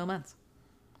how the film ends.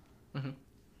 Mm-hmm.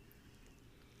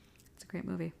 It's a great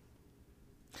movie.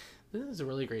 This is a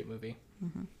really great movie.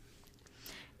 Mm-hmm.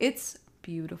 It's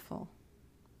beautiful.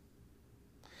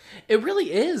 It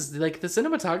really is. Like, the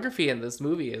cinematography in this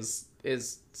movie is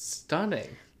stunning.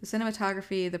 The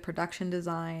cinematography, the production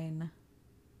design,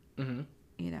 mm-hmm.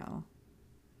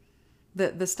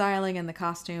 The styling and the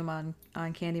costume on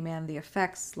Candyman, the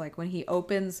effects, like when he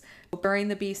opens, during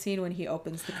the bee scene, when he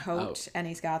opens the coat and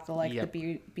he's got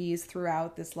the bees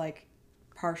throughout this, like,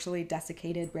 partially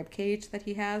desiccated ribcage that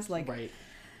he has, like, right.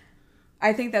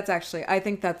 I think that's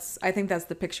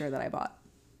the picture that I bought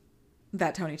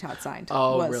that Tony Todd signed.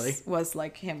 Oh, really? Was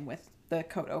like him with the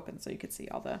coat open so you could see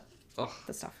all the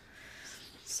stuff.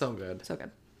 So good. So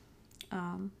good.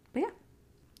 But yeah.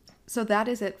 So that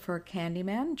is it for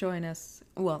Candyman. Join us.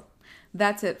 Well,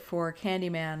 that's it for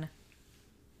Candyman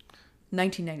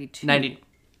 1992.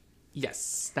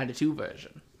 Yes, 92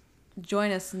 version.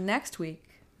 Join us next week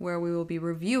where we will be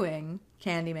reviewing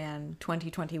Candyman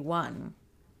 2021.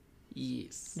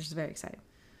 Yes. Which is very exciting.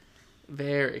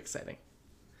 Very exciting.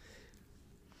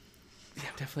 Yeah,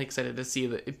 I'm definitely excited to see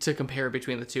to compare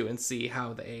between the two and see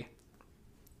how they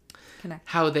connect.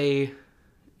 How they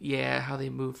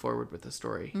move forward with the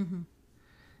story. Mm-hmm.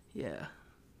 Yeah.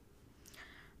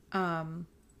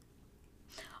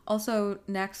 Also,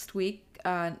 next week,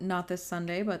 not this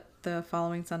Sunday, but the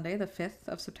following Sunday, the 5th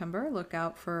of September, look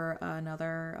out for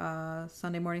another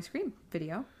Sunday Morning Scream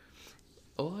video.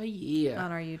 Oh, yeah.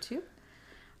 On our YouTube.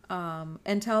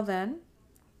 Until then,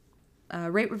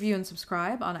 rate, review, and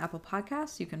subscribe on Apple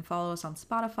Podcasts. You can follow us on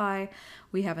Spotify.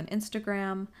 We have an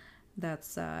Instagram.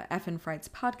 That's Effin' Frights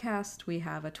Podcast. We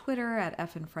have a Twitter at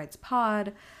Effin' Frights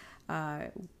Pod.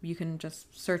 You can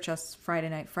just search us Friday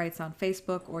Night Frights on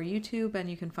Facebook or YouTube, and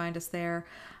you can find us there.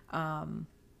 And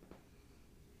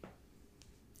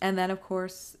then, of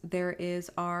course, there is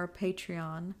our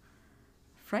Patreon,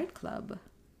 Fright Club.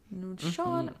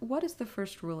 Sean, what is the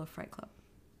first rule of Fright Club?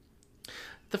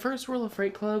 The first rule of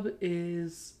Fright Club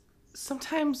is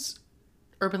sometimes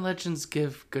urban legends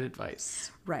give good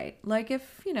advice. Right. Like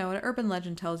if, an urban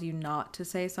legend tells you not to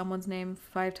say someone's name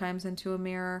 5 times into a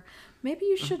mirror, maybe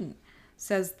you shouldn't,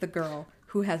 says the girl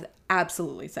who has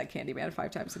absolutely said Candyman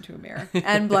 5 times into a mirror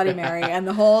and Bloody Mary and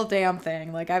the whole damn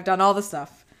thing. Like, I've done all the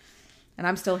stuff and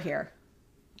I'm still here.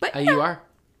 But you are.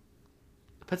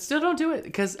 But still don't do it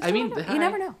because, you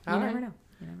never know. You never know.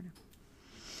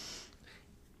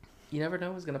 You never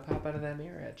know who's going to pop out of that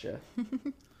mirror at you.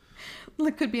 Well,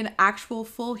 it could be an actual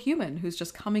full human who's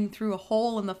just coming through a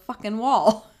hole in the fucking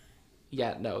wall.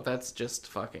 Yeah, no, that's just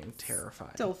fucking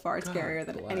terrifying. Still far scarier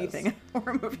than anything a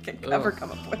horror movie can ever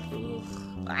come up with.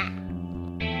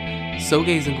 So,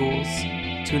 gays and ghouls,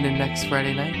 tune in next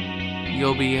Friday night.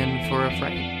 You'll be in for a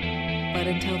fright. But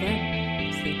until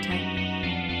then, sleep tight.